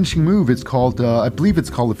his finishing move, it's called, I believe it's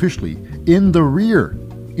called officially, in the rear.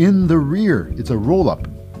 In the rear. It's a roll-up.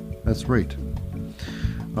 That's right.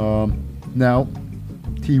 Now,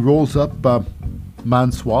 he rolls up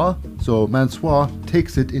Mansoor. So Mansoor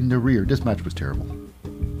takes it in the rear. This match was terrible.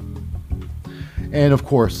 And of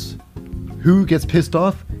course, who gets pissed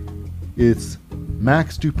off? It's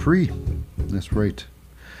Max Dupree. That's right.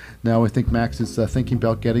 Now I think Max is thinking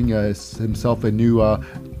about getting himself a new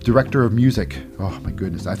director of music. Oh my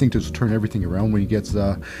goodness. I think this will turn everything around when he gets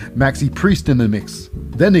Maxi Priest in the mix.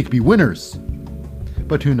 Then they could be winners.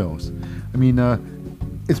 But who knows? I mean,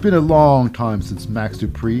 it's been a long time since Max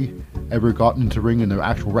Dupree ever got into the ring in an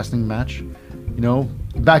actual wrestling match.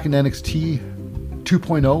 Back in NXT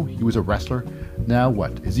 2.0, he was a wrestler. Now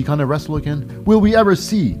what? Is he gonna wrestle again? Will we ever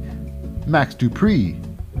see Max Dupree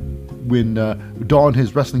don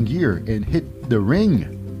his wrestling gear and hit the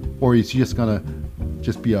ring? Or is he just gonna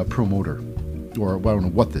be a promoter? Or I don't know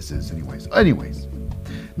what this is anyways.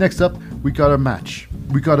 Next up, we got a match.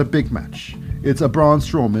 We got a big match. It's a Braun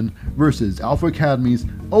Strowman versus Alpha Academy's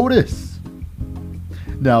Otis.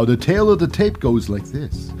 Now, the tail of the tape goes like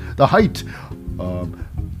this. The height,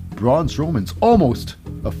 Braun Strowman's almost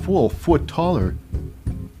a full foot taller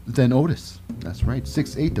than Otis. That's right,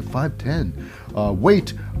 6'8" to 5'10".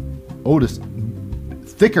 Weight, Otis,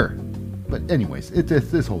 thicker. But anyways,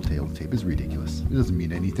 this whole tail of the tape is ridiculous. It doesn't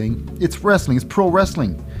mean anything. It's wrestling. It's pro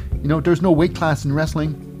wrestling. There's no weight class in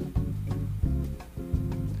wrestling.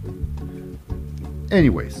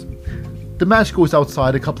 Anyways, the match goes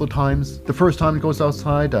outside a couple of times. The first time it goes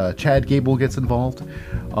outside, Chad Gable gets involved.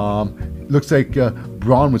 Looks like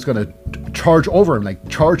Braun was going to charge over him,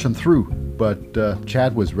 charge him through. But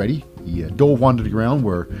Chad was ready. He dove onto the ground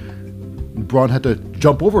where Braun had to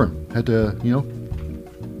jump over him.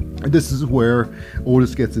 And this is where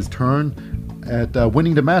Otis gets his turn at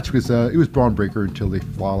winning the match, because it was Braun Breaker until they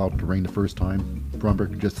fly out the ring the first time. Braun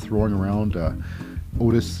Breaker just throwing around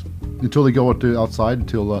Otis until they go outside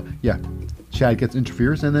until Chad gets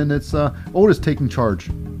interferes, and then it's Otis taking charge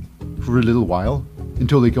for a little while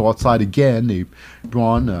until they go outside again.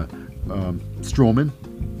 Braun Strowman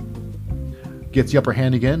gets the upper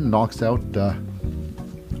hand again, knocks out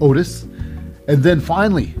Otis, and then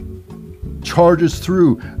finally charges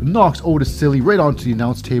through, knocks Otis silly right onto the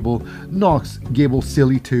announce table, knocks Gable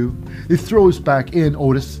silly too. He throws back in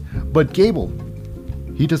Otis, but Gable,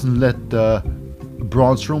 he doesn't let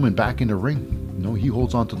Braun Strowman back in the ring. No, he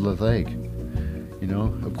holds onto the leg.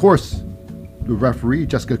 Of course, the referee,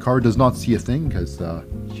 Jessica Carr, does not see a thing because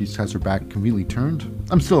she has her back conveniently turned.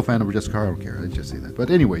 I'm still a fan of Jessica Carr, I don't care, I just say that. But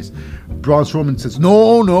anyways, Braun Strowman says,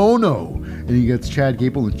 no. And he gets Chad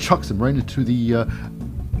Gable and chucks him right into the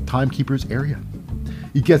timekeeper's area.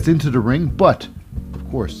 He gets into the ring, but, of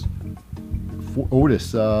course,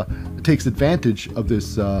 Otis takes advantage of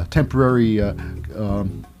this temporary,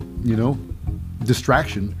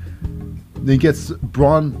 distraction Then he gets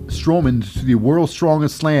Braun Strowman to the World's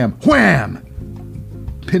Strongest Slam. Wham!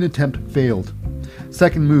 Pin attempt failed.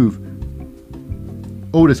 Second move.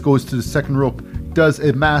 Otis goes to the second rope. Does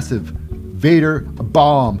a massive Vader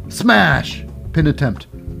bomb. Smash! Pin attempt.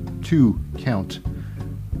 2 count.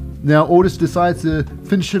 Now Otis decides to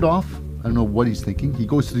finish it off. I don't know what he's thinking. He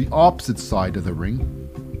goes to the opposite side of the ring.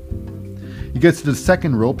 He gets to the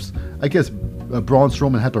second ropes. I guess Braun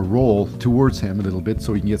Strowman had to roll towards him a little bit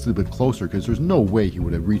so he can get a little bit closer, because there's no way he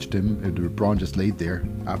would have reached him if Braun just laid there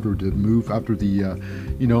after the move, after the,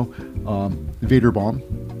 Vader bomb.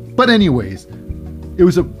 But anyways, it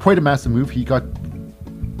was quite a massive move. He got,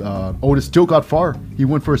 Otis still got far. He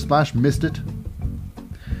went for a splash, missed it.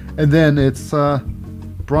 And then it's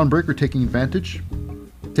Braun Breaker taking advantage,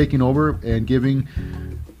 taking over and giving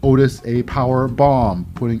Otis a power bomb,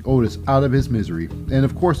 putting Otis out of his misery. And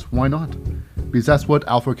of course, why not? Because that's what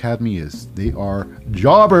Alpha Academy is. They are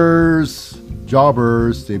jobbers.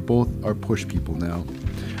 Jobbers. They both are push people now.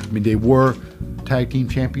 I mean, they were tag team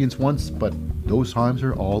champions once, but those times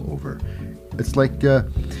are all over. It's like I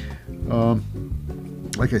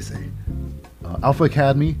say, Alpha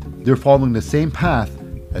Academy, they're following the same path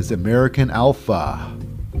as American Alpha.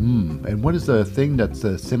 And what is the thing that's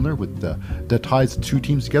similar with that ties the two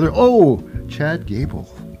teams together? Oh, Chad Gable.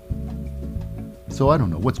 So I don't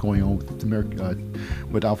know what's going on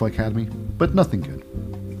with Alpha Academy, but nothing good.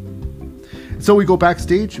 So we go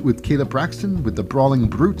backstage with Caleb Braxton with the Brawling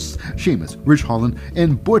Brutes, Sheamus, Ridge Holland,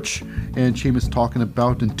 and Butch. And Sheamus talking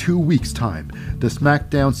about in 2 weeks' time the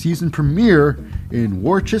SmackDown season premiere in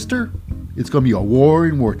Worcester. It's going to be a war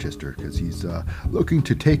in Worcester because he's looking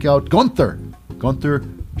to take out Gunther. Gunther,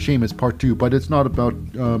 Sheamus Part 2. But it's not about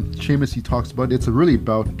Sheamus he talks about. It's really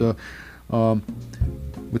about,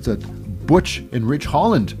 what's that? Butch and Ridge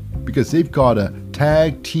Holland. Because they've got a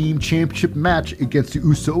tag team championship match against the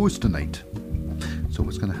Usos tonight. So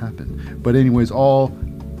what's going to happen? But anyways, all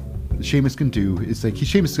Sheamus can do is like,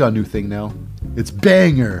 Sheamus got a new thing now. It's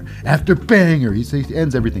banger after banger. He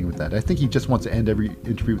ends everything with that. I think he just wants to end every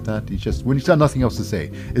interview with that. When he's got nothing else to say,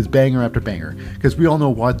 it's banger after banger. Because we all know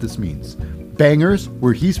what this means. Bangers,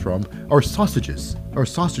 where he's from, are sausages, or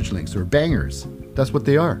sausage links, or bangers. That's what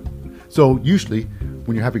they are. So usually,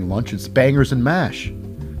 when you're having lunch, it's bangers and mash.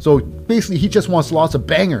 So basically, he just wants lots of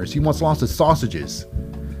bangers. He wants lots of sausages.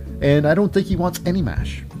 And I don't think he wants any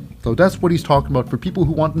mash. So that's what he's talking about for people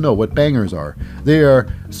who want to know what bangers are. They are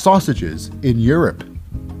sausages in Europe.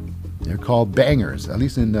 They're called bangers. At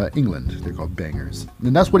least in England, they're called bangers.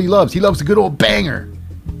 And that's what he loves. He loves a good old banger.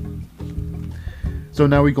 So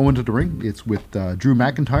now we go into the ring. It's with Drew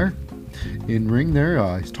McIntyre in ring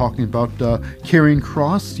there. He's talking about Karrion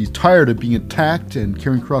Kross. He's tired of being attacked and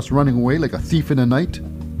Karrion Kross running away like a thief in the night.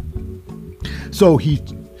 So he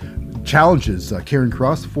challenges Karrion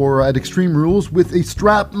Kross for at Extreme Rules with a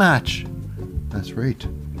strap match. That's right.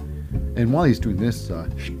 And while he's doing this,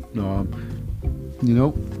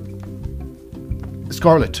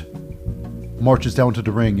 Scarlett marches down to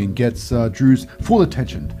the ring and gets Drew's full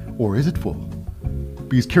attention. Or is it full?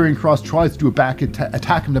 Because Karrion Kross tries to do a back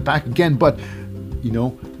attack him in the back again, but,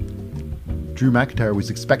 Drew McIntyre was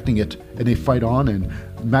expecting it, and they fight on, and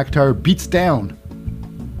McIntyre beats down,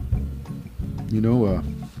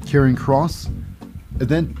 Karrion Kross, and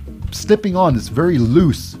then slipping on is very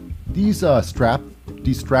loose. These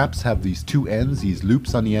straps have these two ends, these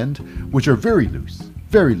loops on the end, which are very loose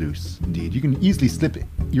indeed. You can easily slip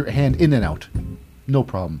your hand in and out. No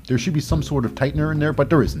problem. There should be some sort of tightener in there, but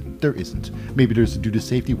there isn't. Maybe there's due to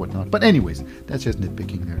safety, whatnot. But anyways, that's just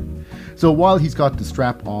nitpicking there. So while he's got the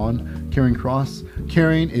strap on, Karrion Kross,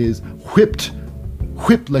 Karrion is whipped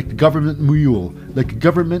like a government mule,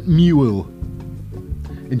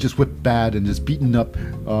 and just whipped bad and just beaten up.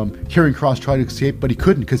 Karrion Kross tried to escape, but he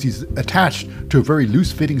couldn't because he's attached to a very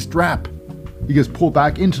loose-fitting strap. He gets pulled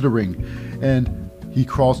back into the ring, and he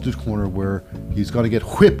crawls to the corner where he's going to get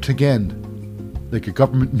whipped again, like a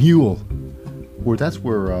government mule. That's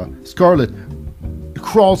where Scarlett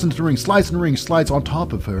crawls into the ring, slides on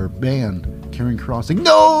top of her man, Karrion Kross, saying,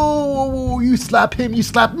 "No, you slap him, you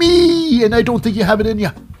slap me, and I don't think you have it in you."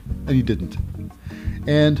 And he didn't.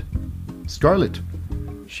 And Scarlett,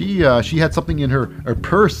 she had something in her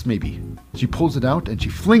purse, maybe. She pulls it out and she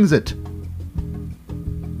flings it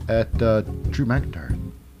at Drew McIntyre.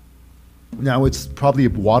 Now it's probably a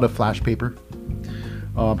wad of flash paper.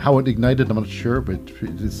 How it ignited, I'm not sure, but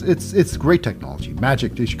it's great technology.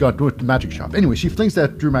 Magic. She got to the magic shop. Anyway, she flings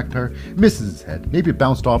that at Drew McIntyre, misses his head. Maybe it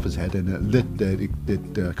bounced off his head and it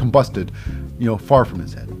combusted, far from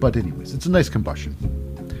his head. But anyways, it's a nice combustion.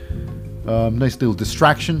 Nice little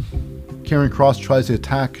distraction. Karrion Kross tries to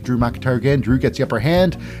attack Drew McIntyre again. Drew gets the upper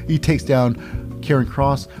hand. He takes down Karrion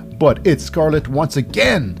Kross, but it's Scarlett once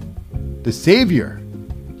again, the savior,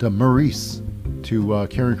 the Maurice to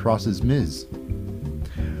Karrion Kross's Miz.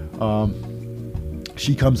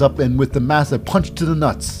 She comes up and with the massive punch to the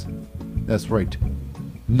nuts. That's right,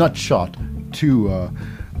 nut shot to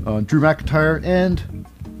Drew McIntyre, and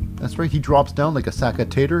that's right, he drops down like a sack of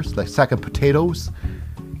taters, like sack of potatoes.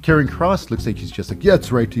 Karrion Kross looks like he's just like, yeah,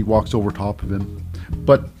 that's right. He walks over top of him,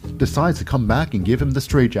 but decides to come back and give him the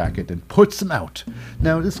straitjacket and puts him out.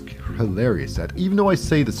 Now, it is hilarious that even though I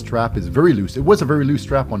say the strap is very loose, it was a very loose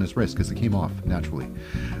strap on his wrist because it came off naturally.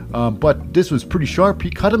 But this was pretty sharp. He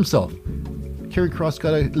cut himself. Karrion Kross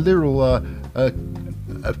got a literal a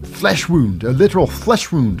flesh wound, a literal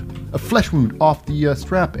flesh wound, off the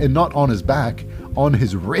strap, and not on his back, on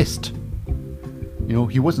his wrist. You know,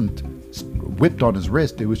 he wasn't whipped on his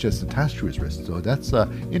wrist, it was just attached to his wrist. So that's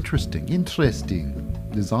interesting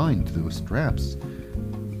design to those straps.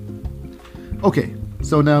 Okay,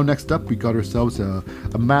 so now next up we got ourselves a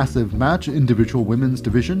massive match, individual women's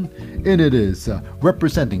division, and it is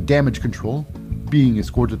representing Damage Control, being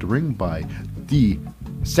escorted to the ring by the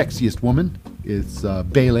sexiest woman. It's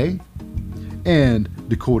Bayley and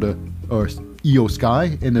Dakota, or Io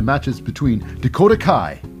Sky, and the matches between Dakota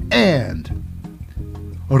Kai and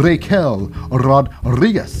Raquel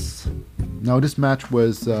Rodriguez. Now this match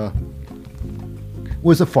was a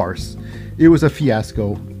farce. It was a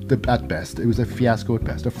fiasco at best. It was a fiasco at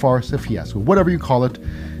best. A farce, a fiasco, whatever you call it,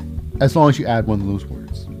 as long as you add one of those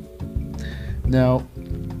words. Now,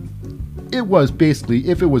 it was basically,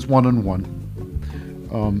 if it was one-on-one,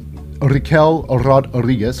 Raquel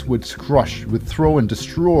Rodriguez would crush, would throw and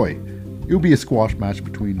destroy. It would be a squash match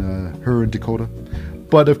between her and Dakota.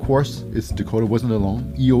 But of course, Dakota wasn't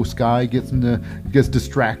alone. Io Sky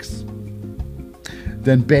distracts.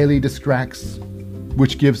 Then Bayley distracts,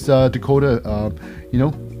 which gives Dakota,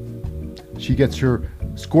 she gets her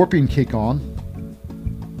scorpion kick on.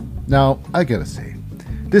 Now, I gotta say,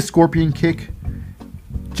 this scorpion kick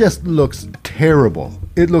just looks terrible.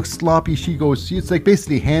 It looks sloppy. It's like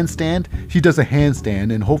basically a handstand. She does a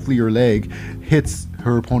handstand, and hopefully her leg hits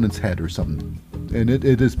her opponent's head or something. And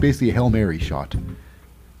it is basically a Hail Mary shot.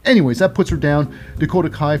 Anyways, that puts her down. Dakota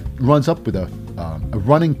Kai runs up with a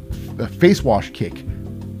running face wash kick.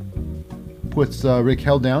 Puts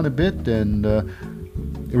Raquel down a bit, and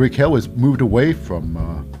Raquel was moved away from,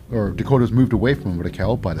 or Dakota was moved away from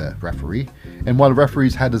Raquel by the referee. And while the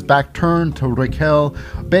referees had his back turned to Raquel,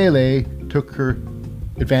 Bayley took her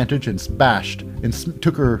advantage and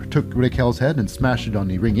took Raquel's head and smashed it on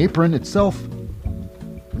the ring apron itself.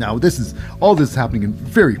 Now, all this is happening in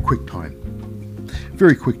very quick time.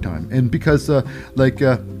 Very quick time, and because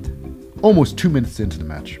almost 2 minutes into the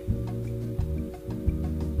match,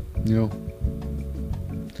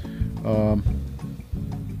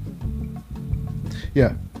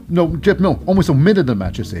 almost a minute in the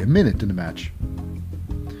match. I say a minute in the match.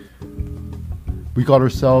 We got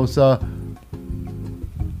ourselves,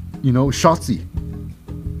 Shotzi.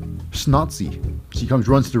 She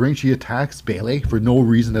runs to the ring. She attacks Bayley for no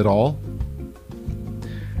reason at all,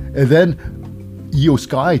 and then Io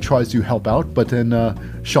Sky tries to help out, but then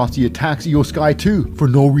Shotzi attacks Io Sky too for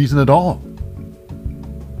no reason at all.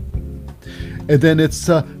 And then it's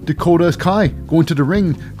Dakota Kai going to the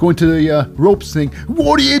ring, going to the ropes saying,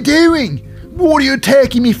 "What are you doing? What are you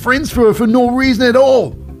attacking me friends for no reason at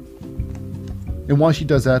all?" And while she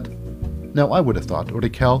does that, now I would have thought,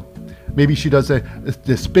 Raquel, maybe she does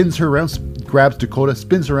spins her around, grabs Dakota,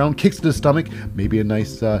 spins her around, kicks to the stomach, maybe a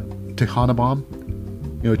nice Tejana bomb,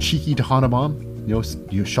 cheeky Tejana bomb.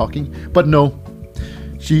 Shocking. But no,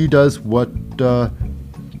 she does what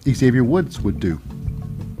Xavier Woods would do.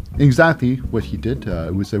 Exactly what he did.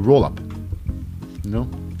 It was a roll-up.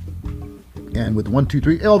 And with 1, 2,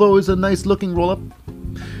 3, although it was a nice looking roll-up,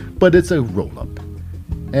 but it's a roll-up.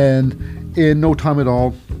 And in no time at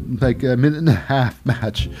all, like a minute and a half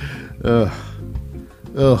match. That's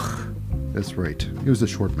right. It was a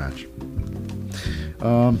short match.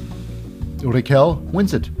 Raquel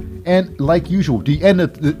wins it. And like usual, we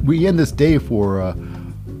end this day for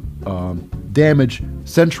Damage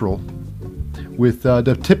Central with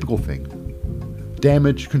the typical thing.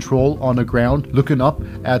 Damage Control on the ground, looking up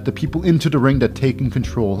at the people into the ring that taking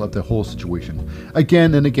control of the whole situation.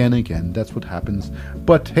 Again and again and again, that's what happens.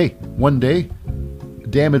 But hey, one day,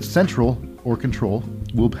 Damage Central or Control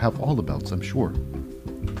will have all the belts, I'm sure.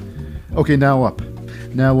 Okay, now up.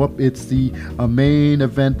 It's the main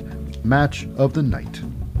event match of the night.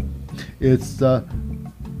 It's the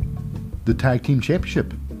Tag Team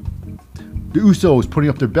Championship. the Usos putting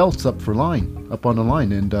up their belts up on the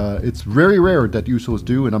line, and it's very rare that the Usos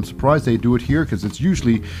do, and I'm surprised they do it here because it's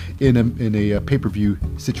usually in a pay-per-view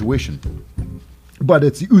situation. But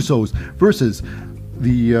it's the Usos versus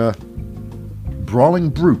the Brawling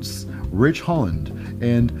Brutes, Ridge Holland,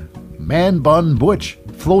 and Man Bun Butch,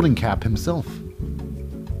 Floating Cap himself.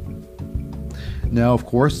 Now, of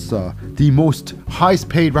course, the most highest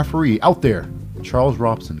paid referee out there, Charles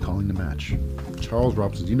Robson, calling the match. Charles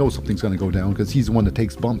Robson, you know something's going to go down because he's the one that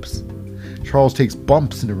takes bumps. Charles takes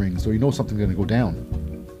bumps in the ring, so you know something's going to go down.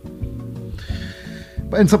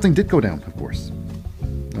 And something did go down, of course.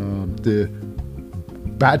 The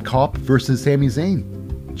Bad Cop versus Sami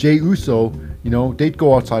Zayn. Jey Uso, they'd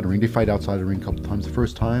go outside the ring. They fight outside the ring a couple times. The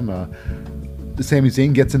first time, the Sami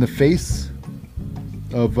Zayn gets in the face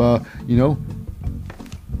of,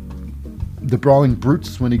 the Brawling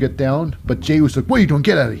Brutes when they get down, but Jey was like, "What are you doing?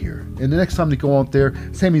 Get out of here!" And the next time they go out there,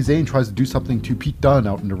 Sami Zayn tries to do something to Pete Dunne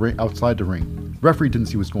outside the ring. Referee didn't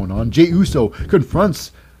see what's going on. Jey Uso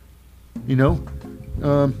confronts, Sami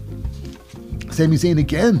Zayn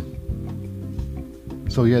again.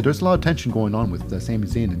 So yeah, there's a lot of tension going on with Sami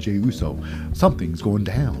Zayn and Jey Uso. Something's going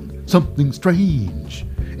down. Something strange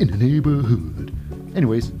in the neighborhood.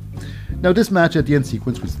 Anyways, now this match at the end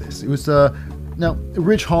sequence was this. It was now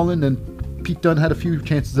Ridge Holland and Pete Dunne had a few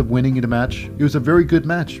chances of winning in the match. It was a very good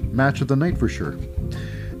match of the night for sure.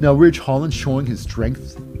 Now Ridge Holland showing his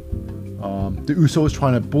strength. The Usos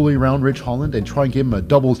trying to bully around Ridge Holland and try and give him a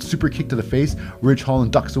double super kick to the face. Ridge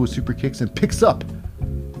Holland ducks those super kicks and picks up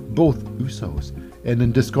both Usos and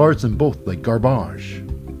then discards them both like garbage.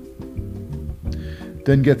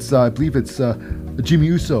 Then gets, I believe it's Jimmy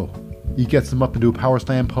Uso. He gets him up into a power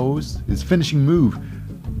slam pose, his finishing move.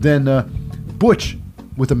 Then Butch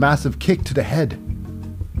with a massive kick to the head.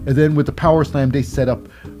 And then with the power slam, they set up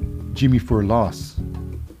Jimmy for a loss.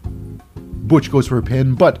 Butch goes for a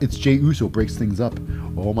pin, but it's Jey Uso breaks things up.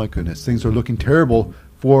 Oh my goodness, things are looking terrible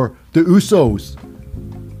for the Usos.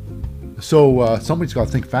 So somebody's got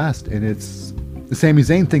to think fast, and it's Sami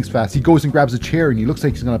Zayn thinks fast. He goes and grabs a chair, and he looks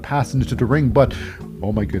like he's going to pass into the ring, but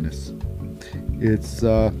oh my goodness. It's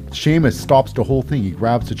Sheamus stops the whole thing. He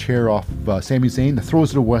grabs the chair off Sami Zayn,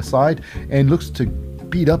 throws it to the side, and looks to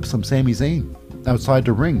beat up some Sami Zayn outside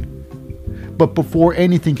the ring. But before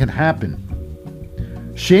anything can happen,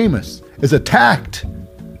 Sheamus is attacked,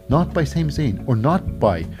 not by Sami Zayn,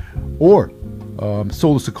 or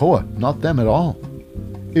Solo Sikoa, not them at all.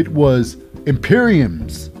 It was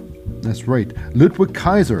Imperium's, that's right, Ludwig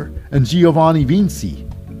Kaiser and Giovanni Vinci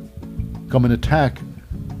come and attack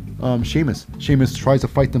Sheamus. Sheamus tries to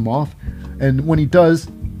fight them off, and when he does,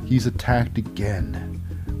 he's attacked again.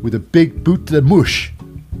 With a big boot to the mush,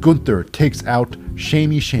 Gunther takes out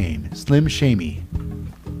Slim Shamey.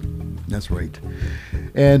 That's right.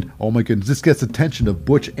 And, oh my goodness, this gets the attention of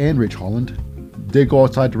Butch and Ridge Holland. They go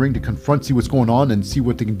outside the ring to confront, see what's going on, and see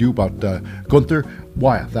what they can do about Gunther.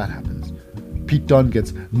 Why that happens. Pete Dunne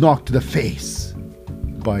gets knocked to the face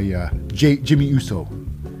by Jimmy Uso.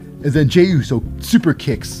 And then Jey Uso super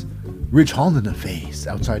kicks Ridge Holland in the face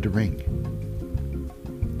outside the ring.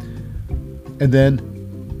 And then,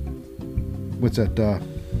 what's that?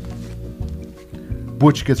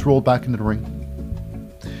 Butch gets rolled back into the ring.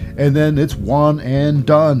 And then it's one and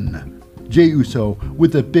done. Jey Uso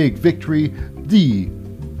with a big victory. The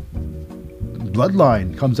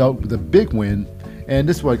Bloodline comes out with a big win. And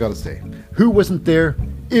this is what I gotta say. Who wasn't there?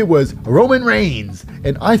 It was Roman Reigns.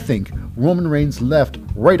 And I think Roman Reigns left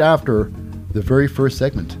right after the very first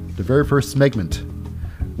segment.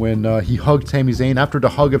 When he hugged Sami Zayn. After the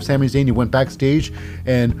hug of Sami Zayn, he went backstage.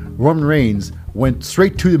 And Roman Reigns went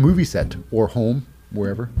straight to the movie set. Or home.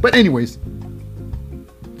 Wherever. But anyways,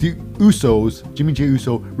 the Usos, Jimmy J.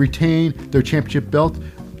 Uso, retain their championship belt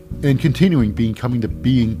and continuing being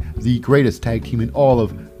the greatest tag team in all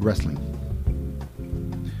of wrestling.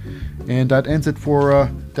 And that ends it for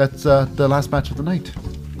that's the last match of the night.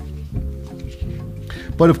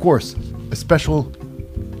 But of course, a special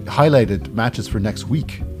highlighted matches for next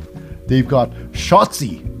week. They've got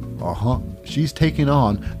Shotzi. She's taking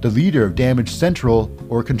on the leader of Damage Central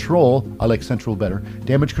or Control. I like Central better.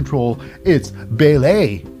 Damage Control. It's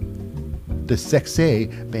Bayley. The sexy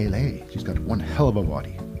Bayley. She's got one hell of a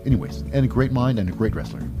body. Anyways, and a great mind and a great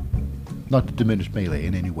wrestler. Not to diminish Bayley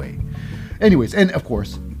in any way. Anyways, and of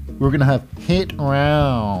course, we're going to have Hit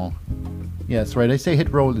Row. Yeah, that's right. I say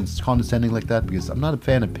Hit Row is condescending like that because I'm not a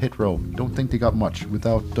fan of Hit Row. Don't think they got much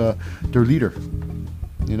without their leader.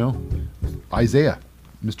 Isaiah.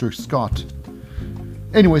 Mr. Scott.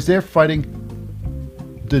 Anyways, they're fighting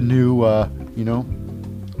the new,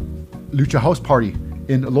 Lucha House Party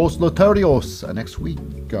in Los Lotarios next week.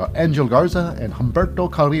 Angel Garza and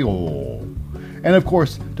Humberto Carrillo. And of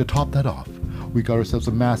course, to top that off, we got ourselves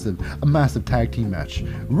a massive tag team match.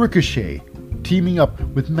 Ricochet teaming up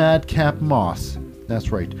with Madcap Moss.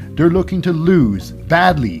 That's right, they're looking to lose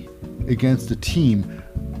badly against the team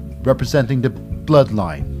representing the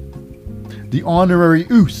Bloodline. The honorary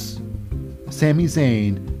Uce, Sami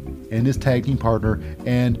Zayn, and his tag team partner,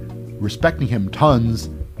 and respecting him tons,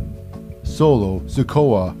 Solo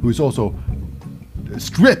Sikoa, who's also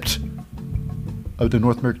stripped of the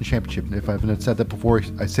North American Championship. And if I haven't said that before,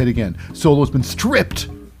 I say it again. Solo's been stripped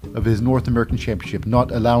of his North American Championship,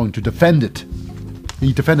 not allowing to defend it.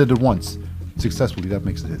 He defended it once successfully. That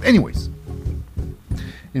makes it. Anyways,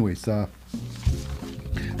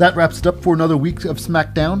 that wraps it up for another week of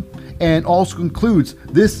SmackDown, and also concludes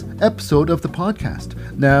this episode of the podcast.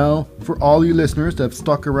 Now, for all you listeners that have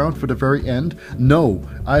stuck around for the very end, know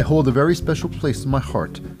I hold a very special place in my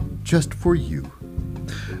heart just for you.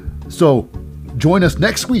 So, join us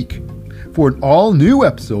next week for an all-new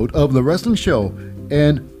episode of The Wrestling Show,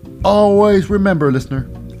 and always remember, listener,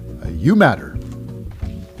 you matter.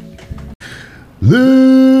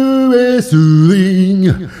 The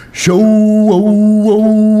Wrestling Show,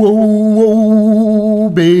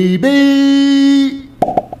 baby.